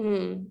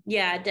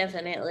 Yeah,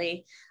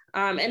 definitely.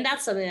 And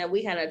that's something that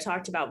we kind of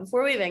talked about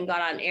before we even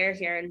got on air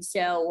here. And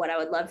so what I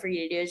would love for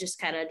you to do is just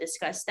kind of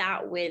discuss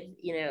that with,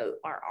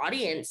 our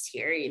audience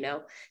here,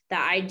 the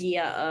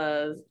idea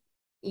of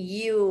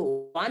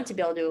you want to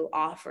be able to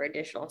offer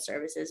additional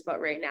services, but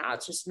right now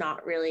it's just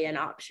not really an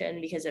option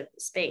because of the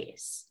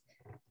space.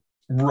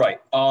 Right.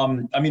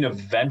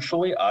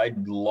 Eventually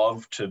I'd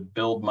love to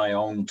build my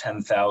own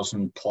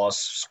 10,000 plus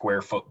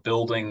square foot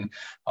building,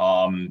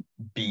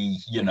 be,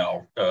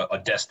 a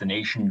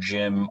destination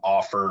gym,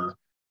 offer,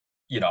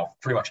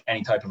 pretty much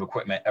any type of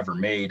equipment ever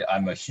made.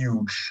 I'm a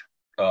huge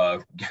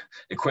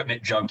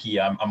equipment junkie.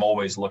 I'm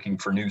always looking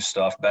for new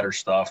stuff, better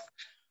stuff.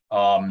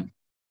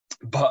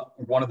 But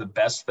one of the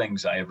best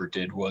things I ever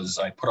did was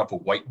I put up a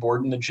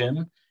whiteboard in the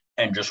gym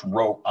and just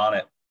wrote on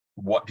it,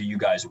 "What do you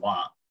guys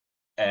want?"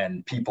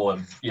 And people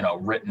have,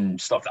 written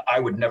stuff that I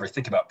would never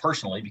think about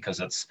personally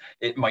because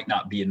it might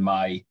not be in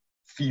my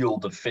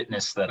field of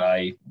fitness that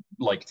I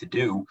like to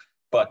do.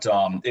 But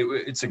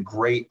it's a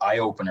great eye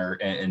opener,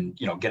 and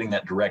getting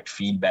that direct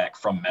feedback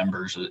from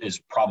members is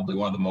probably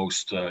one of the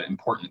most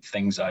important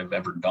things I've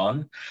ever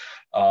done.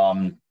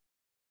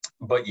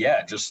 But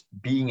yeah, just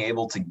being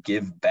able to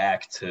give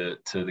back to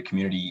the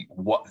community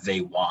what they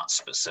want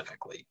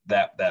specifically,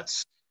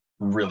 that's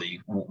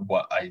really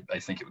what I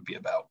think it would be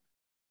about.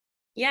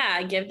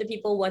 Yeah, give the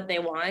people what they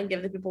want,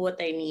 give the people what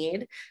they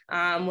need.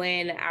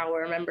 When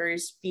our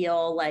members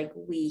feel like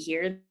we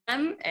hear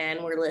them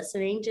and we're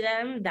listening to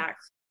them, that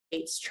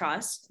creates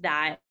trust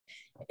that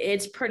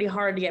it's pretty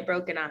hard to get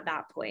broken at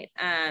that point.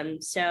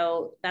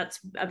 So that's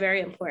a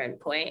very important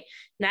point.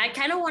 Now I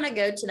kind of want to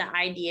go to the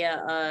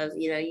idea of,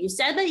 you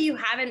said that you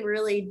haven't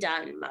really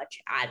done much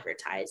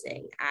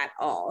advertising at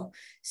all.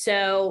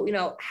 So,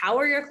 how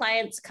are your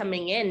clients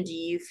coming in? Do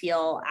you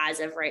feel as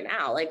of right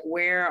now, like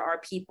where are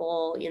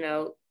people,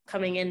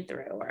 coming in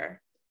through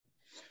or?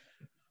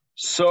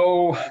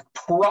 So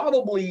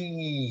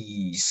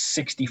probably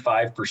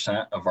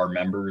 65% of our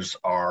members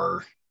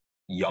are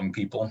young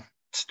people,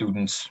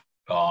 students,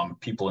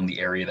 people in the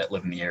area that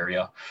live in the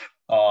area.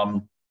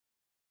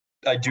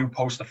 I do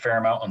post a fair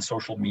amount on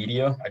social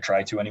media. I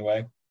try to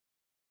anyway.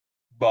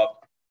 But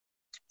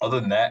other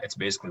than that, it's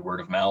basically word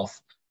of mouth.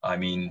 I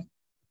mean,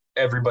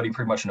 everybody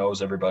pretty much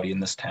knows everybody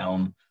in this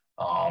town.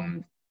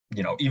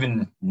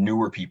 Even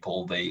newer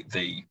people,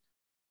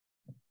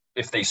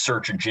 if they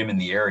search a gym in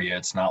the area,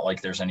 it's not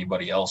like there's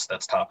anybody else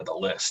that's top of the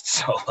list.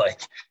 So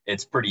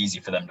it's pretty easy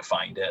for them to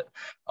find it.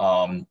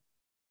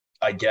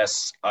 I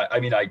guess,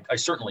 I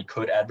certainly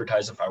could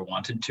advertise if I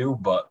wanted to,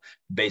 but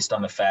based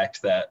on the fact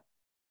that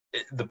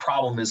the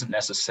problem isn't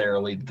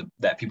necessarily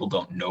that people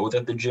don't know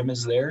that the gym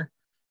is there.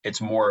 It's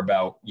more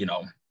about,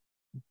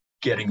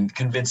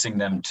 convincing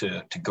them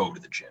to go to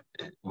the gym.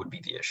 It would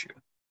be the issue.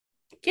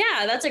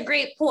 Yeah, that's a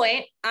great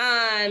point.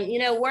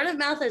 Word of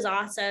mouth is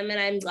awesome. And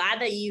I'm glad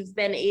that you've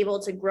been able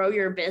to grow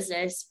your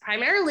business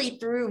primarily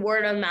through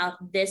word of mouth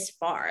this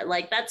far.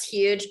 Like that's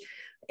huge.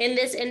 In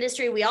this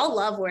industry, we all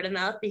love word of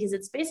mouth because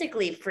it's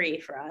basically free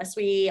for us.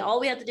 All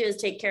we have to do is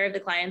take care of the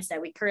clients that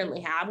we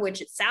currently have,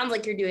 which it sounds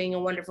like you're doing a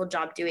wonderful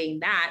job doing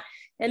that.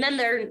 And then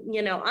they're,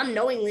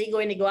 unknowingly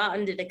going to go out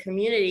into the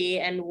community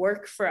and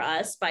work for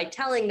us by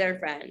telling their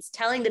friends,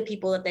 telling the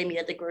people that they meet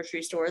at the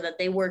grocery store that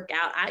they work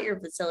out at your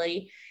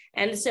facility.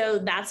 And so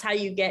that's how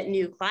you get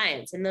new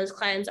clients. And those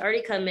clients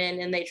already come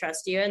in and they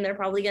trust you and they're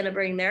probably going to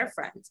bring their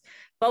friends.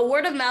 But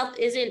word of mouth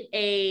isn't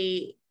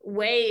a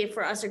way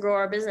for us to grow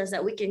our business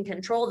that we can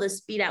control the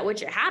speed at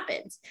which it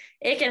happens.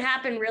 It can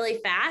happen really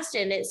fast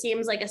and it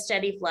seems like a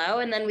steady flow.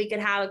 And then we could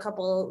have a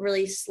couple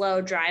really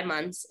slow, dry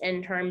months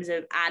in terms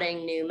of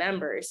adding new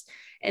members.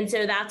 And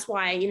so that's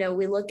why,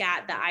 we look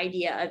at the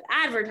idea of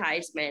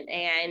advertisement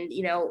and,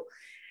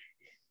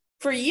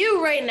 for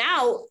you right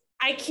now,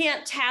 I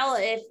can't tell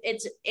if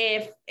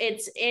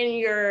it's in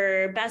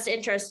your best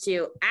interest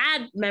to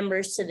add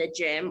members to the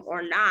gym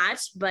or not.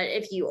 But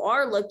if you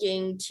are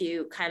looking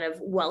to kind of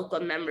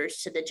welcome members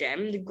to the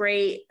gym, the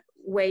great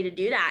way to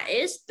do that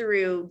is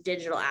through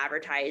digital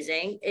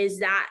advertising. Is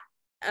that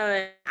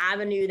an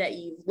avenue that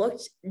you've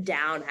looked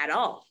down at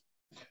all?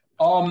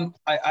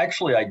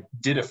 I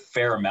did a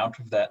fair amount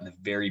of that in the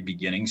very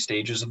beginning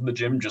stages of the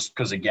gym, just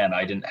because, again,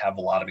 I didn't have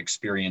a lot of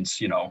experience,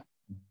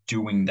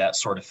 doing that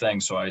sort of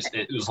thing. So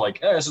it was like,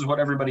 this is what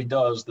everybody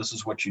does. This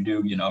is what you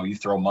do. You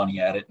throw money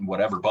at it and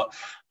whatever. But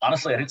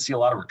honestly, I didn't see a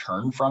lot of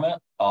return from it.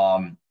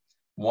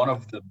 One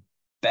of the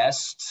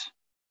best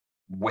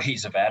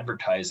ways of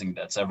advertising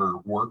that's ever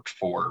worked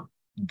for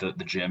the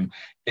gym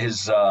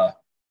is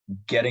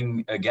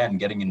getting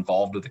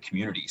involved with the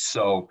community.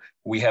 So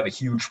we have a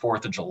huge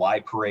 4th of July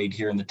parade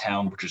here in the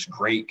town, which is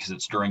great because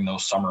it's during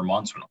those summer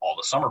months when all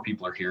the summer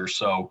people are here.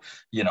 So,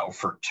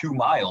 for 2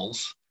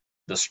 miles,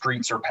 the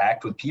streets are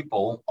packed with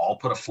people. I'll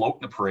put a float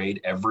in the parade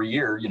every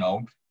year,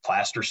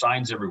 plaster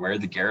signs everywhere,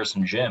 the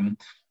Garrison Gym,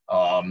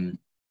 going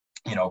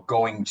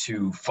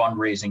to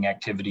fundraising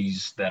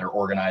activities that are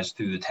organized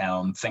through the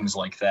town, things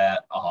like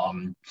that.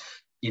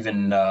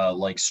 Even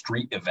like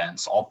street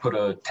events, I'll put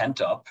a tent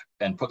up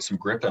and put some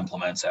grip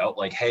implements out,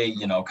 like, hey,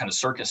 kind of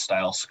circus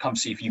style, so come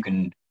see if you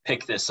can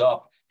pick this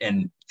up,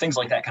 and things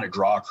like that kind of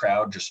draw a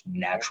crowd just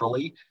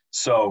naturally.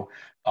 So,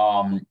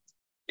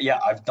 yeah,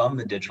 I've done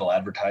the digital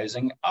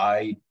advertising.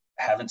 I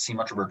haven't seen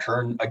much of a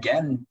return,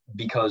 again,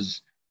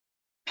 because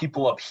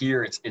people up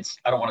here, it's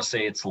I don't want to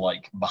say it's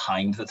like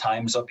behind the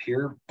times up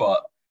here,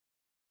 but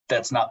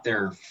that's not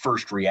their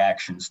first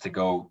reactions to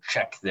go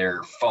check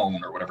their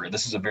phone or whatever.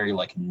 This is a very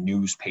like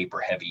newspaper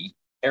heavy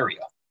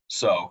area.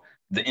 So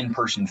the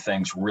in-person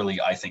things really,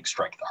 I think,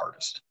 strike the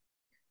hardest.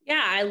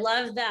 Yeah, I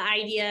love the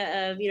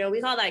idea of,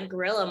 we call that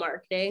guerrilla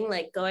marketing,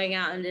 like going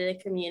out into the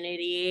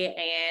community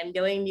and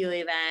going to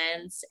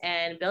events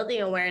and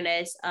building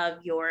awareness of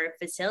your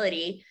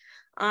facility.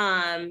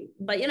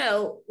 But,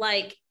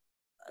 like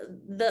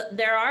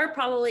there are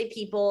probably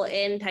people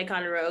in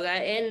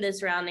Ticonderoga, in the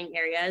surrounding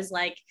areas,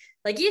 like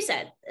you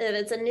said,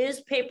 it's a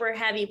newspaper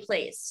heavy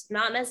place,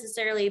 not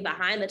necessarily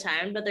behind the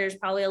times, but there's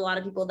probably a lot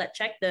of people that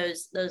check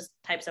those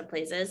types of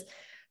places.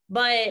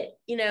 But,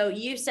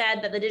 you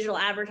said that the digital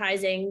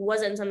advertising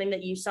wasn't something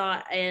that you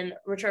saw in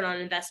return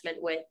on investment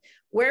with.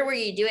 Where were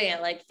you doing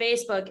it? Like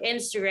Facebook,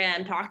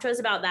 Instagram? Talk to us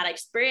about that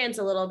experience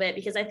a little bit,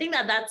 because I think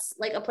that that's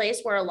like a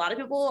place where a lot of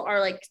people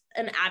are like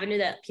an avenue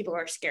that people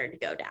are scared to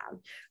go down.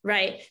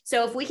 Right.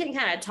 So if we can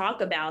kind of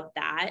talk about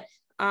that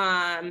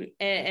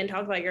and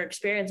talk about your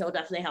experience, it will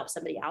definitely help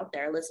somebody out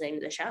there listening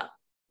to the show.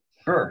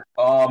 Sure.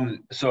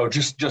 So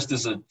just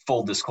as a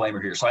full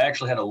disclaimer here, so I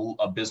actually had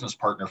a business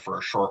partner for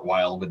a short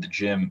while with the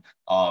gym.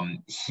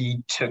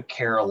 He took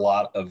care a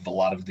lot of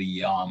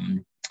the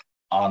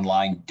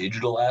online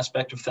digital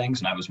aspect of things,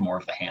 and I was more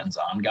of the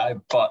hands-on guy.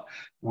 But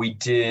we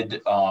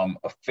did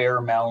a fair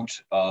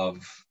amount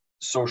of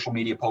social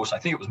media posts. I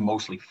think it was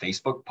mostly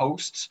Facebook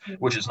posts,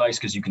 which is nice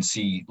because you can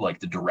see like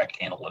the direct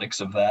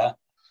analytics of that.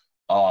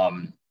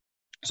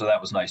 So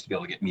that was nice to be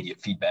able to get immediate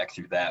feedback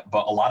through that.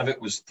 But a lot of it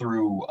was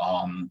through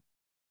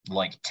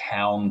like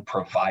town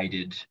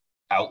provided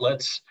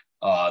outlets.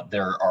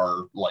 There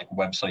are like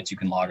websites you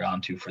can log on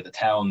to for the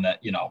town that,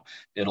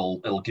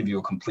 it'll give you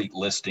a complete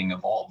listing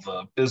of all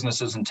the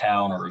businesses in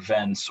town or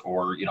events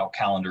or,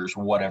 calendars,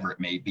 whatever it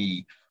may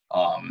be.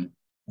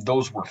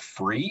 Those were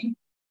free.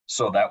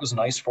 So that was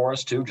nice for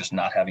us too, just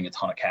not having a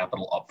ton of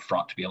capital up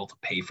front to be able to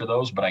pay for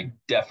those. But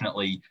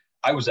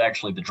I was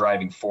actually the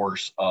driving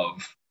force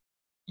of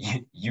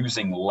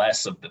using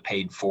less of the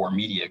paid for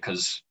media,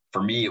 because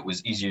for me, it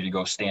was easier to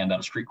go stand on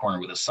a street corner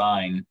with a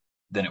sign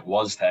than it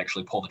was to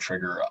actually pull the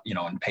trigger,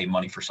 and pay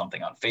money for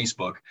something on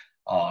Facebook,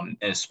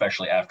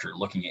 especially after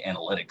looking at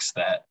analytics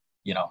that,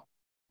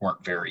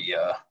 weren't very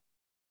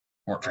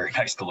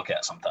nice to look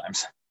at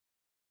sometimes.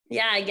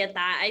 Yeah, I get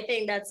that. I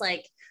think that's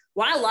like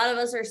why a lot of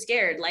us are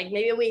scared. Like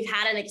maybe we've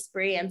had an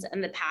experience in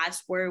the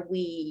past where we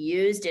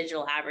use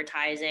digital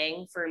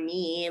advertising. For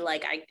me,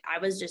 like I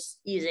was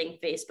just using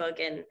Facebook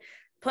and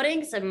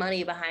putting some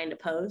money behind a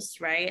post,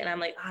 right? And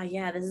I'm like, oh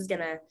yeah, this is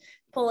gonna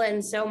pull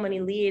in so many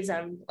leads.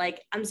 I'm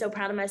so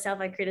proud of myself.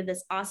 I created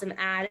this awesome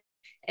ad.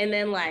 And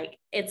then like,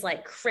 it's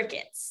like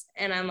crickets.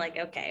 And I'm like,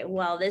 okay,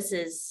 well, this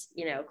is,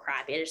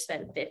 crappy. I just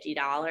spent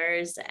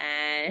 $50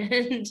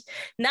 and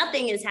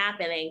nothing is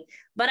happening.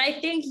 But I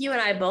think you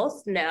and I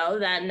both know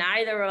that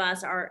neither of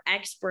us are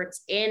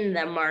experts in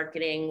the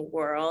marketing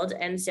world.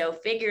 And so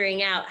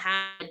figuring out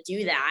how to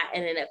do that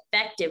in an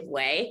effective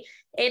way,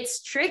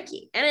 it's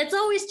tricky and it's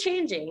always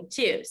changing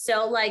too.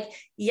 So like,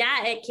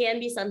 yeah, it can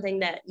be something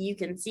that you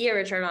can see a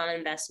return on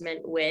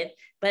investment with,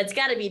 but it's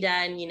got to be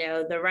done,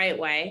 the right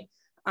way.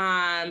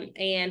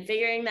 And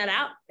figuring that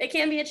out, it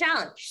can be a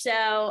challenge.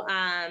 So,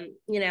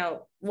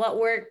 what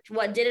worked,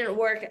 what didn't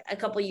work a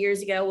couple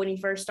years ago when you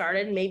first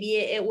started, maybe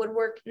it would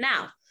work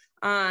now.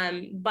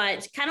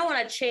 But kind of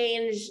want to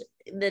change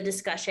the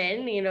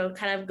discussion,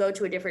 kind of go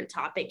to a different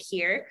topic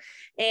here.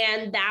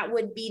 And that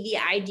would be the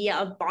idea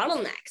of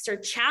bottlenecks or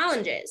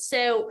challenges.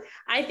 So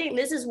I think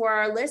this is where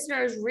our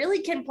listeners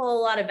really can pull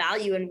a lot of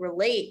value and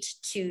relate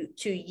to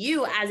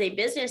you as a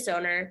business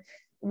owner,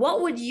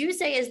 what would you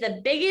say is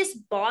the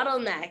biggest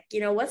bottleneck?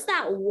 What's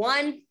that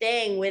one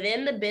thing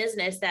within the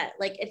business that,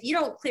 like, if you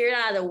don't clear it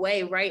out of the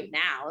way right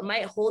now, it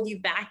might hold you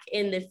back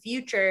in the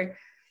future,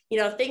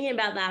 thinking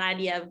about that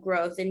idea of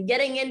growth and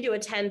getting into a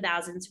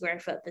 10,000 square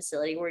foot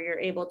facility where you're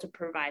able to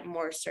provide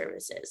more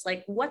services?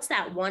 Like, what's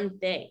that one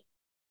thing?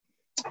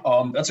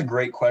 That's a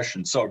great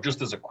question. So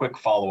just as a quick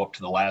follow-up to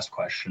the last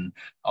question,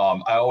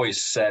 I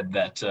always said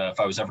that if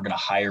I was ever going to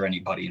hire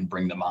anybody and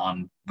bring them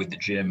on with the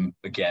gym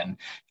again,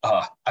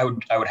 I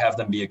would have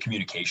them be a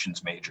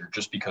communications major,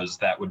 just because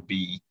that would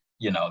be,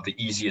 the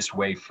easiest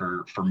way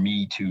for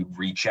me to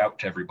reach out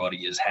to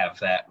everybody, is have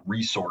that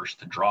resource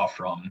to draw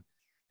from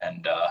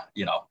and,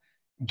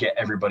 get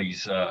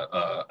everybody's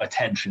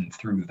attention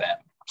through them.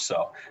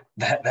 So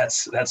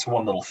that's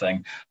one little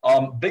thing.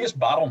 Biggest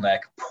bottleneck,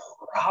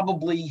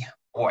 probably.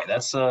 Boy,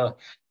 that's a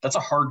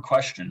hard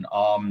question.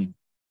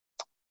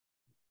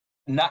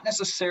 Not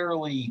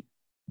necessarily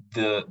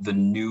the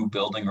new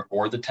building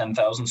or the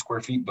 10,000 square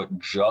feet, but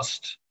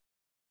just,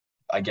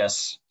 I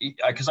guess,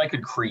 because I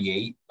could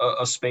create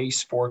a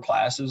space for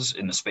classes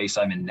in the space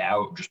I'm in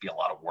now. It would just be a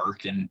lot of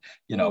work, and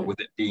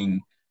with it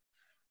being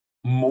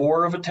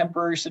more of a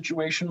temporary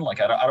situation,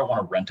 like I don't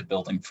want to rent a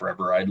building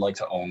forever. I'd like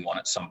to own one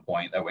at some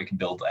point. That way I can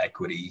build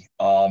equity.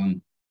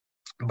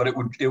 But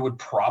it would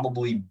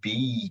probably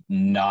be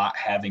not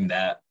having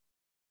that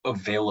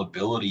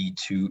availability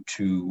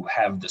to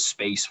have the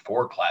space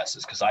for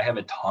classes, because I have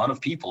a ton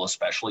of people,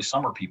 especially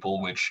summer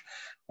people, which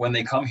when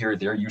they come here,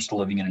 they're used to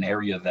living in an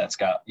area that's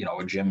got,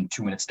 a gym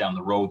 2 minutes down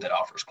the road that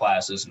offers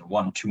classes,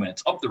 and 2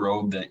 minutes up the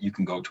road that you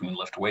can go to and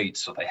lift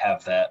weights. So they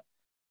have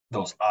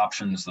those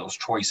options, those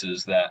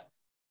choices that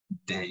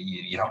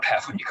you don't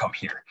have when you come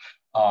here.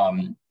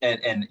 And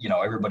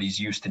everybody's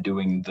used to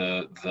doing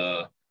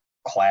the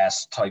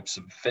class types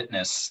of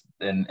fitness,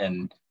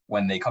 and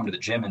when they come to the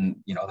gym and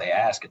they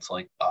ask, it's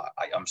like,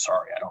 I'm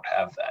sorry, I don't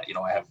have that.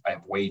 I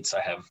have weights,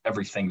 I have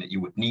everything that you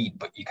would need,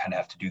 but you kind of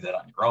have to do that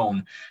on your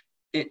own.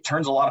 It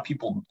turns a lot of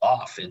people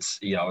off. It's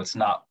it's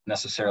not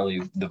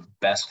necessarily the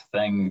best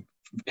thing.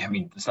 I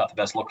mean, it's not the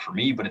best look for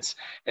me, but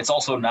it's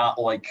also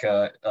not like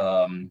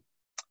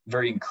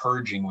very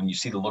encouraging when you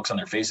see the looks on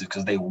their faces,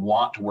 because they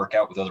want to work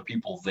out with other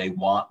people. They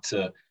want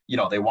to,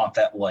 they want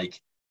that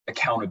like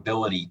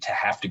accountability to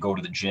have to go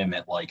to the gym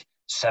at like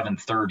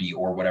 7:30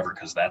 or whatever,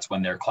 because that's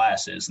when their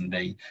class is, and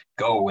they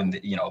go and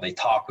they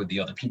talk with the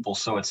other people.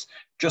 So it's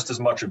just as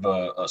much of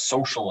a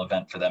social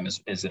event for them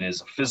as it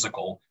is a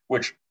physical,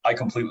 which I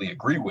completely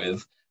agree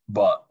with.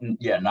 But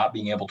yeah, not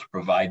being able to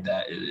provide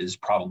that is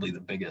probably the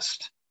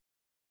biggest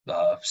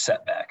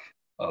setback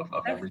of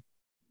everything.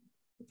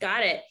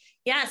 Got it.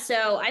 Yeah.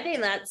 So I think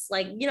that's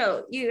like,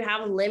 you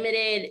have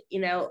limited,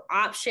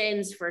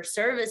 options for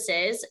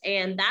services,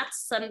 and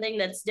that's something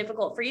that's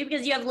difficult for you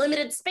because you have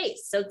limited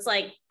space. So it's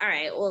like, all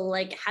right, well,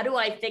 like, how do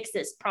I fix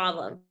this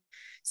problem?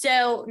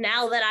 So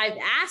now that I've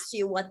asked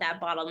you what that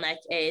bottleneck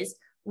is,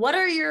 what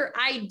are your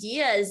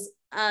ideas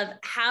of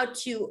how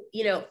to,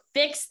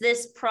 fix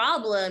this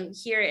problem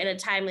here in a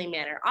timely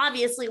manner?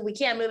 Obviously, we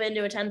can't move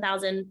into a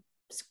 10,000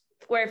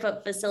 square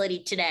foot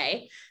facility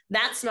today.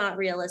 That's not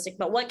realistic,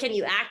 but what can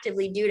you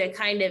actively do to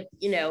kind of,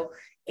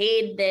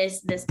 aid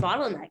this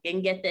bottleneck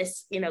and get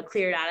this,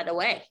 cleared out of the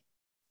way?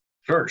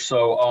 Sure.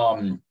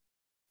 So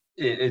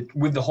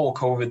with the whole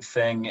COVID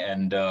thing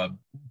and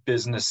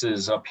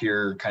businesses up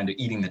here kind of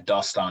eating the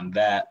dust on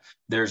that,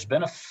 there's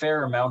been a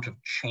fair amount of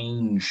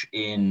change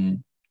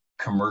in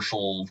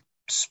commercial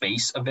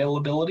space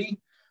availability.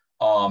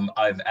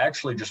 I've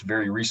actually just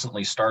very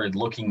recently started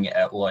looking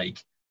at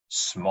like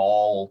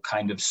small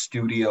kind of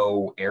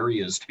studio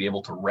areas to be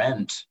able to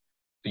rent,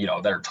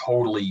 that are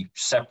totally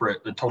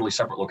separate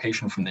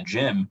location from the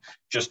gym,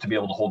 just to be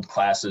able to hold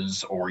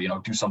classes or,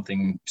 do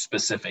something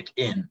specific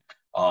in.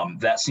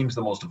 That seems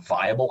the most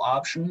viable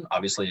option.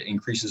 Obviously, it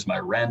increases my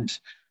rent,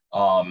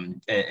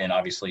 and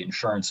obviously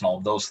insurance and all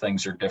of those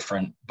things are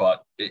different,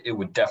 but it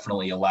would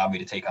definitely allow me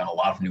to take on a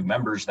lot of new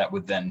members that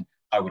would then,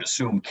 I would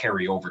assume,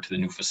 carry over to the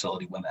new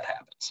facility when that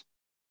happens.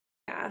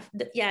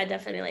 Yeah,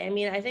 definitely. I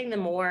mean, I think the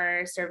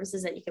more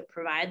services that you could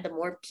provide, the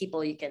more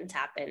people you can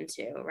tap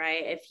into,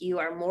 right? If you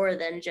are more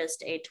than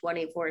just a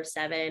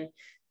 24/7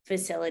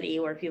 facility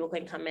where people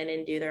can come in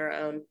and do their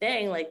own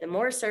thing, like the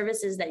more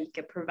services that you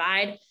could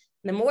provide,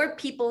 the more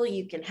people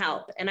you can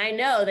help. And I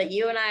know that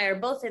you and I are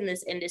both in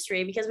this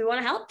industry because we want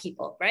to help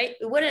people, right?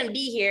 We wouldn't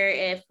be here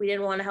if we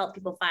didn't want to help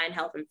people find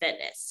health and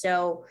fitness.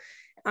 So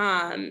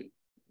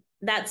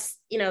that's,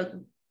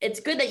 it's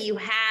good that you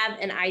have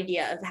an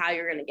idea of how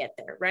you're going to get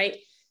there, right?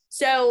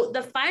 So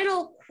the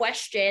final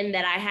question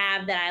that I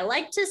have that I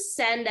like to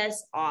send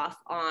us off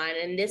on,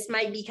 and this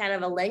might be kind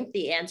of a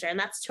lengthy answer, and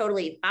that's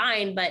totally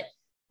fine, but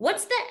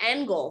what's the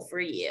end goal for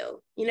you?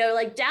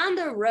 Like down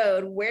the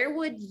road,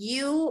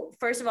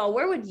 first of all,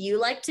 where would you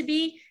like to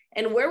be?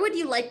 And where would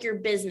you like your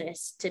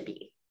business to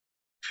be?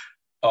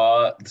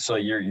 So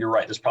you're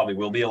right. This probably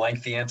will be a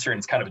lengthy answer, and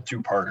it's kind of a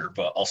two-parter,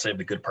 but I'll save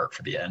the good part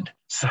for the end.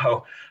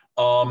 So,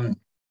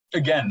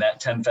 again, that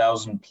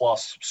 10,000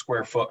 plus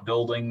square foot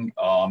building,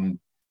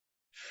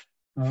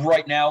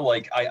 right now,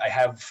 like I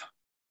have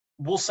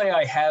we'll say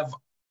I have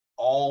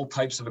all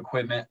types of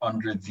equipment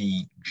under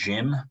the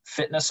gym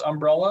fitness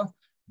umbrella,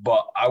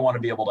 but I want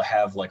to be able to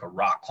have like a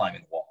rock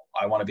climbing wall.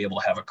 I want to be able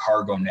to have a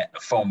cargo net and a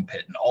foam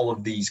pit and all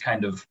of these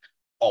kind of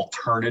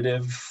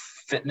alternative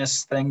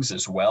fitness things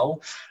as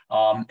well.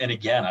 And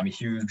again, I'm a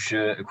huge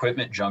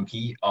equipment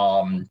junkie.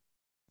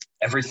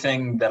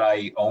 Everything that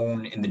I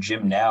own in the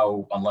gym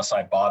now, unless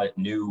I bought it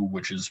new,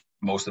 which is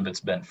most of it's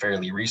been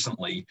fairly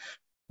recently,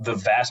 the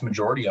vast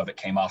majority of it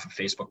came off of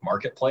Facebook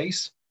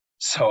Marketplace.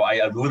 So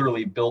I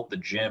literally built the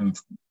gym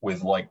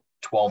with like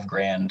 12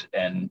 grand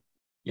and,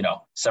 you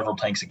know, several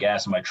tanks of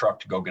gas in my truck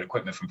to go get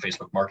equipment from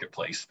Facebook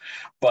Marketplace.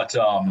 But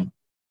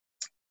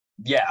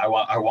yeah, I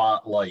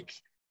want like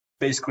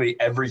basically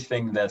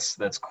everything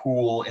that's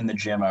cool in the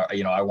gym.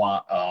 You know,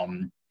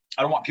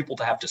 I don't want people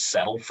to have to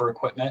settle for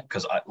equipment,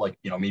 because I, like,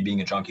 you know, me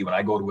being a junkie, when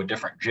I go to a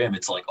different gym,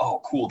 it's like,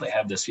 oh, cool, they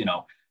have this, you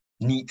know,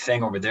 neat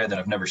thing over there that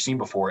I've never seen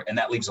before. And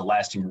that leaves a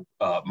lasting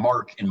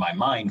mark in my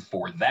mind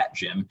for that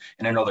gym.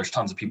 And I know there's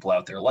tons of people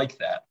out there like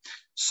that.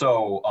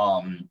 So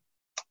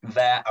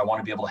that I want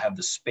to be able to have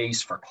the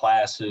space for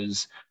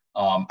classes.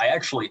 I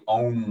actually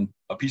own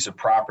a piece of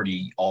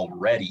property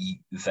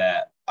already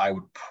that I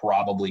would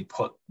probably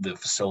put the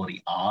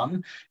facility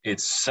on.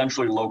 It's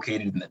centrally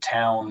located in the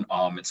town.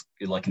 It's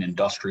like an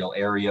industrial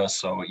area.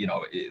 So, you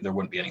know, there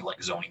wouldn't be any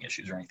like zoning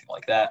issues or anything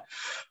like that.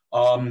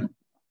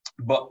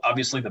 But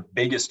obviously the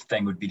biggest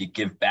thing would be to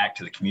give back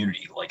to the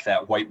community, like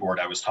that whiteboard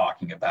I was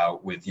talking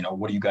about with, you know,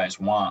 what do you guys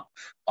want?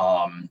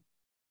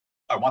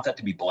 I want that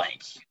to be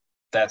blank.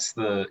 That's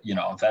the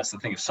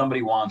thing. If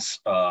somebody wants,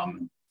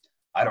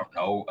 I don't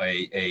know,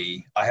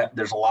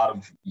 there's a lot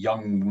of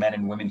young men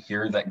and women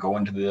here that go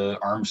into the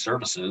armed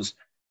services.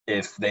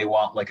 If they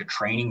want like a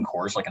training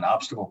course, like an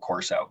obstacle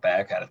course out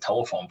back at a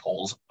telephone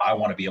poles, I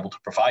want to be able to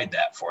provide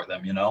that for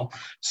them, you know?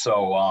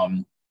 So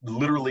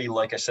literally,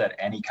 like I said,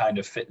 any kind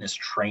of fitness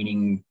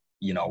training,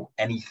 you know,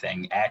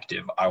 anything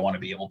active, I want to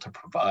be able to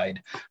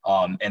provide.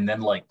 And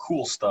then like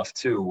cool stuff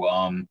too,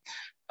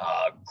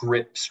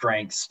 grip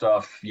strength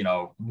stuff, you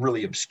know,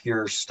 really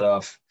obscure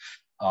stuff.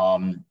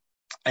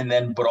 And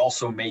then, but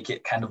also make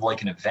it kind of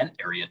like an event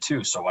area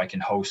too. So I can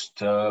host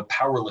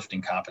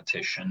powerlifting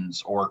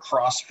competitions or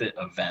CrossFit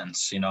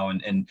events, you know,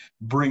 and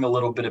bring a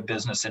little bit of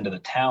business into the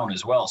town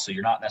as well. So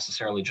you're not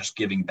necessarily just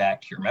giving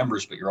back to your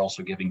members, but you're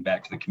also giving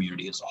back to the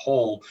community as a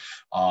whole.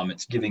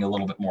 It's giving a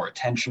little bit more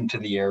attention to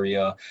the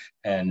area.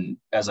 And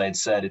as I had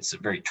said, it's a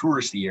very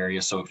touristy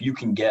area. So if you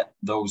can get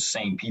those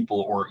same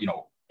people, or, you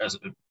know,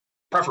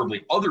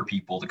 preferably other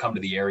people to come to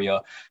the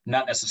area,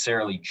 not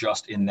necessarily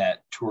just in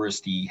that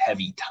touristy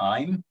heavy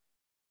time,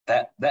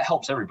 that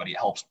helps everybody. It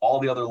helps all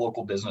the other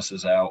local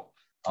businesses out.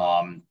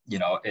 You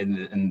know,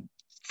 and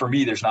for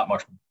me, there's not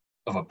much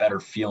of a better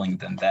feeling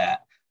than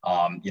that.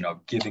 You know,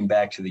 giving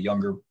back to the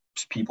younger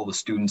people, the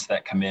students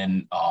that come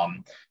in,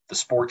 the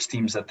sports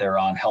teams that they're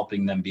on,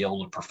 helping them be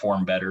able to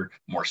perform better,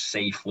 more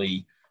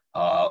safely.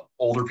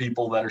 Older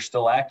people that are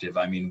still active.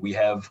 I mean, we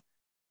have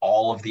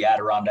all of the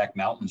Adirondack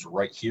Mountains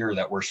right here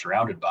that we're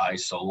surrounded by.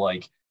 So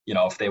like, you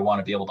know, if they want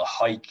to be able to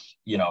hike,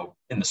 you know,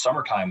 in the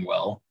summertime,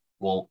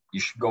 well, you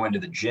should go into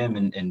the gym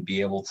and be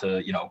able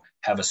to, you know,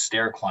 have a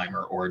stair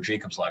climber or a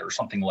Jacob's ladder or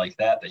something like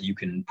that, that you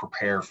can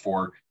prepare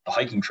for the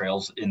hiking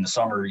trails in the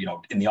summer, you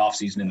know, in the off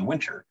season, in the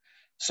winter.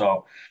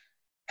 So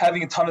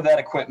having a ton of that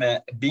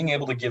equipment, being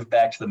able to give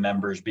back to the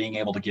members, being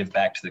able to give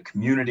back to the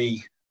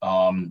community,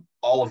 all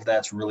of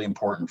that's really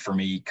important for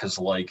me, because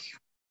like,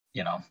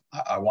 you know,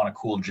 I want a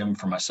cool gym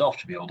for myself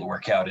to be able to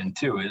work out in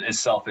too, as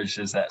selfish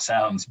as that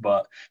sounds,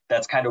 but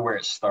that's kind of where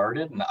it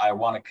started. And I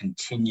want to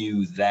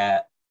continue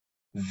that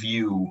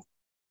view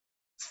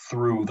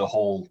through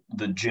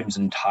the gym's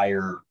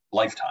entire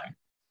lifetime.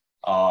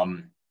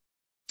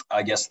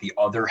 I guess the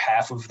other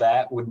half of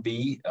that would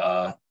be,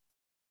 I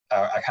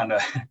kind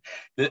of,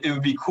 it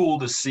would be cool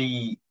to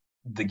see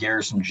the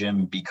Garrison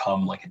gym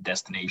become like a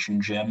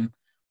destination gym.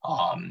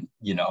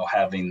 You know,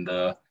 having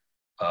the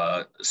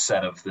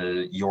set of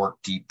the York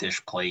deep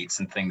dish plates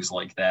and things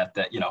like that,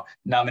 you know,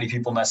 not many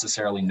people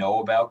necessarily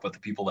know about, but the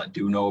people that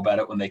do know about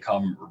it when they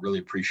come are really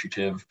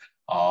appreciative.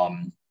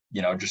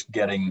 You know, just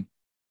getting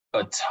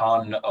a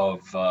ton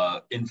of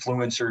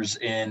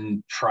influencers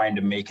in, trying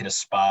to make it a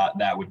spot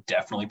that would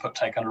definitely put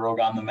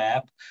Ticonderoga on the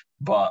map.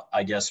 But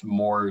I guess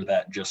more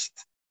that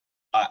just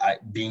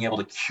being able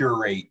to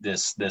curate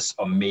this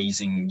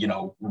amazing, you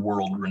know,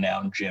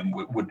 world-renowned gym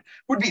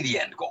would be the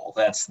end goal.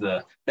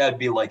 That'd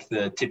be like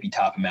the tippy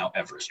top of Mount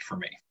Everest for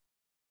me.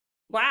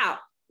 Wow,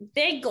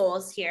 big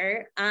goals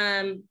here.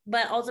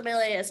 But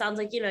ultimately, it sounds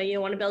like, you know, you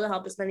want to be able to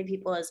help as many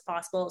people as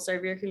possible,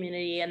 serve your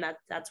community, and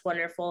that's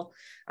wonderful.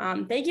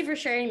 Thank you for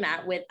sharing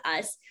that with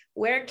us.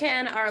 Where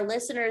can our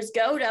listeners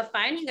go to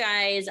find you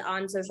guys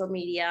on social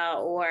media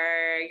or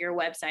your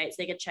website so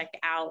they can check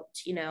out,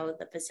 you know,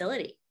 the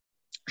facility?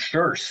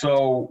 Sure.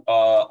 So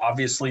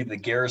obviously the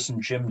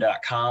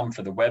garrisongym.com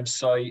for the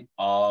website.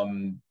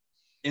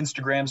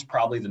 Instagram's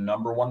probably the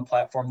number one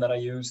platform that I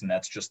use, and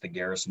that's just the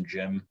Garrison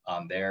Gym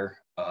on there.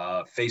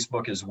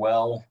 Facebook as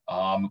well.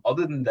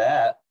 Other than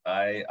that,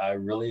 I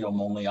really am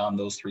only on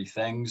those three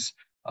things.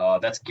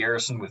 That's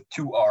Garrison with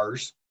 2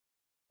 R's.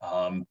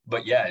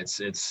 But yeah,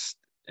 it's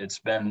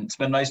been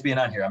nice being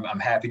on here. I'm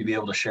happy to be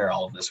able to share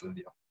all of this with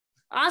you.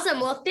 Awesome.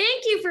 Well,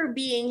 thank you for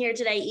being here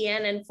today,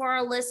 Eain. And for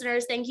our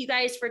listeners, thank you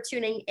guys for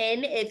tuning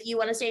in. If you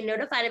want to stay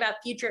notified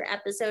about future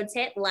episodes,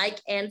 hit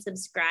like and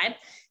subscribe.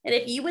 And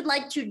if you would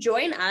like to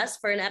join us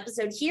for an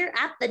episode here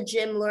at the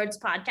Gym Lords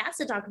podcast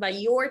to talk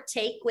about your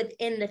take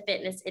within the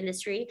fitness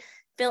industry,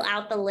 fill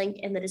out the link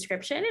in the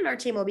description and our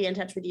team will be in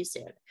touch with you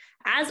soon.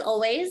 As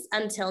always,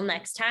 until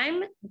next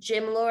time,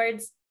 Gym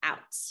Lords out.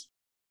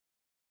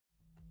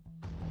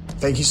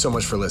 Thank you so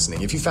much for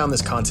listening. If you found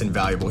this content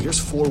valuable, here's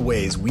 4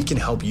 ways we can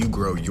help you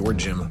grow your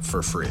gym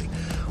for free.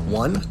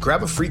 1,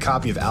 grab a free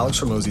copy of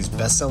Alex Hormozi's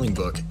best-selling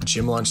book,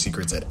 Gym Launch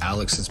Secrets, at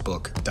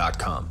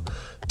alexsbook.com.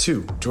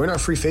 2, join our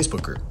free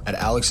Facebook group at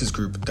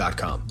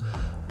alexsgroup.com.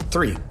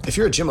 3, if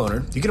you're a gym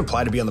owner, you can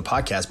apply to be on the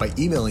podcast by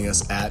emailing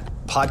us at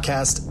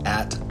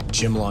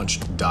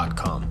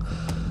podcast@gymlaunch.com.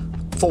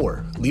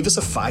 4, leave us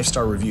a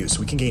 5-star review so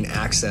we can gain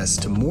access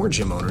to more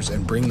gym owners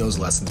and bring those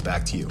lessons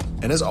back to you.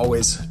 And as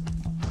always,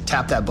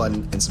 tap that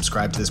button and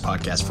subscribe to this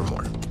podcast for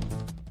more.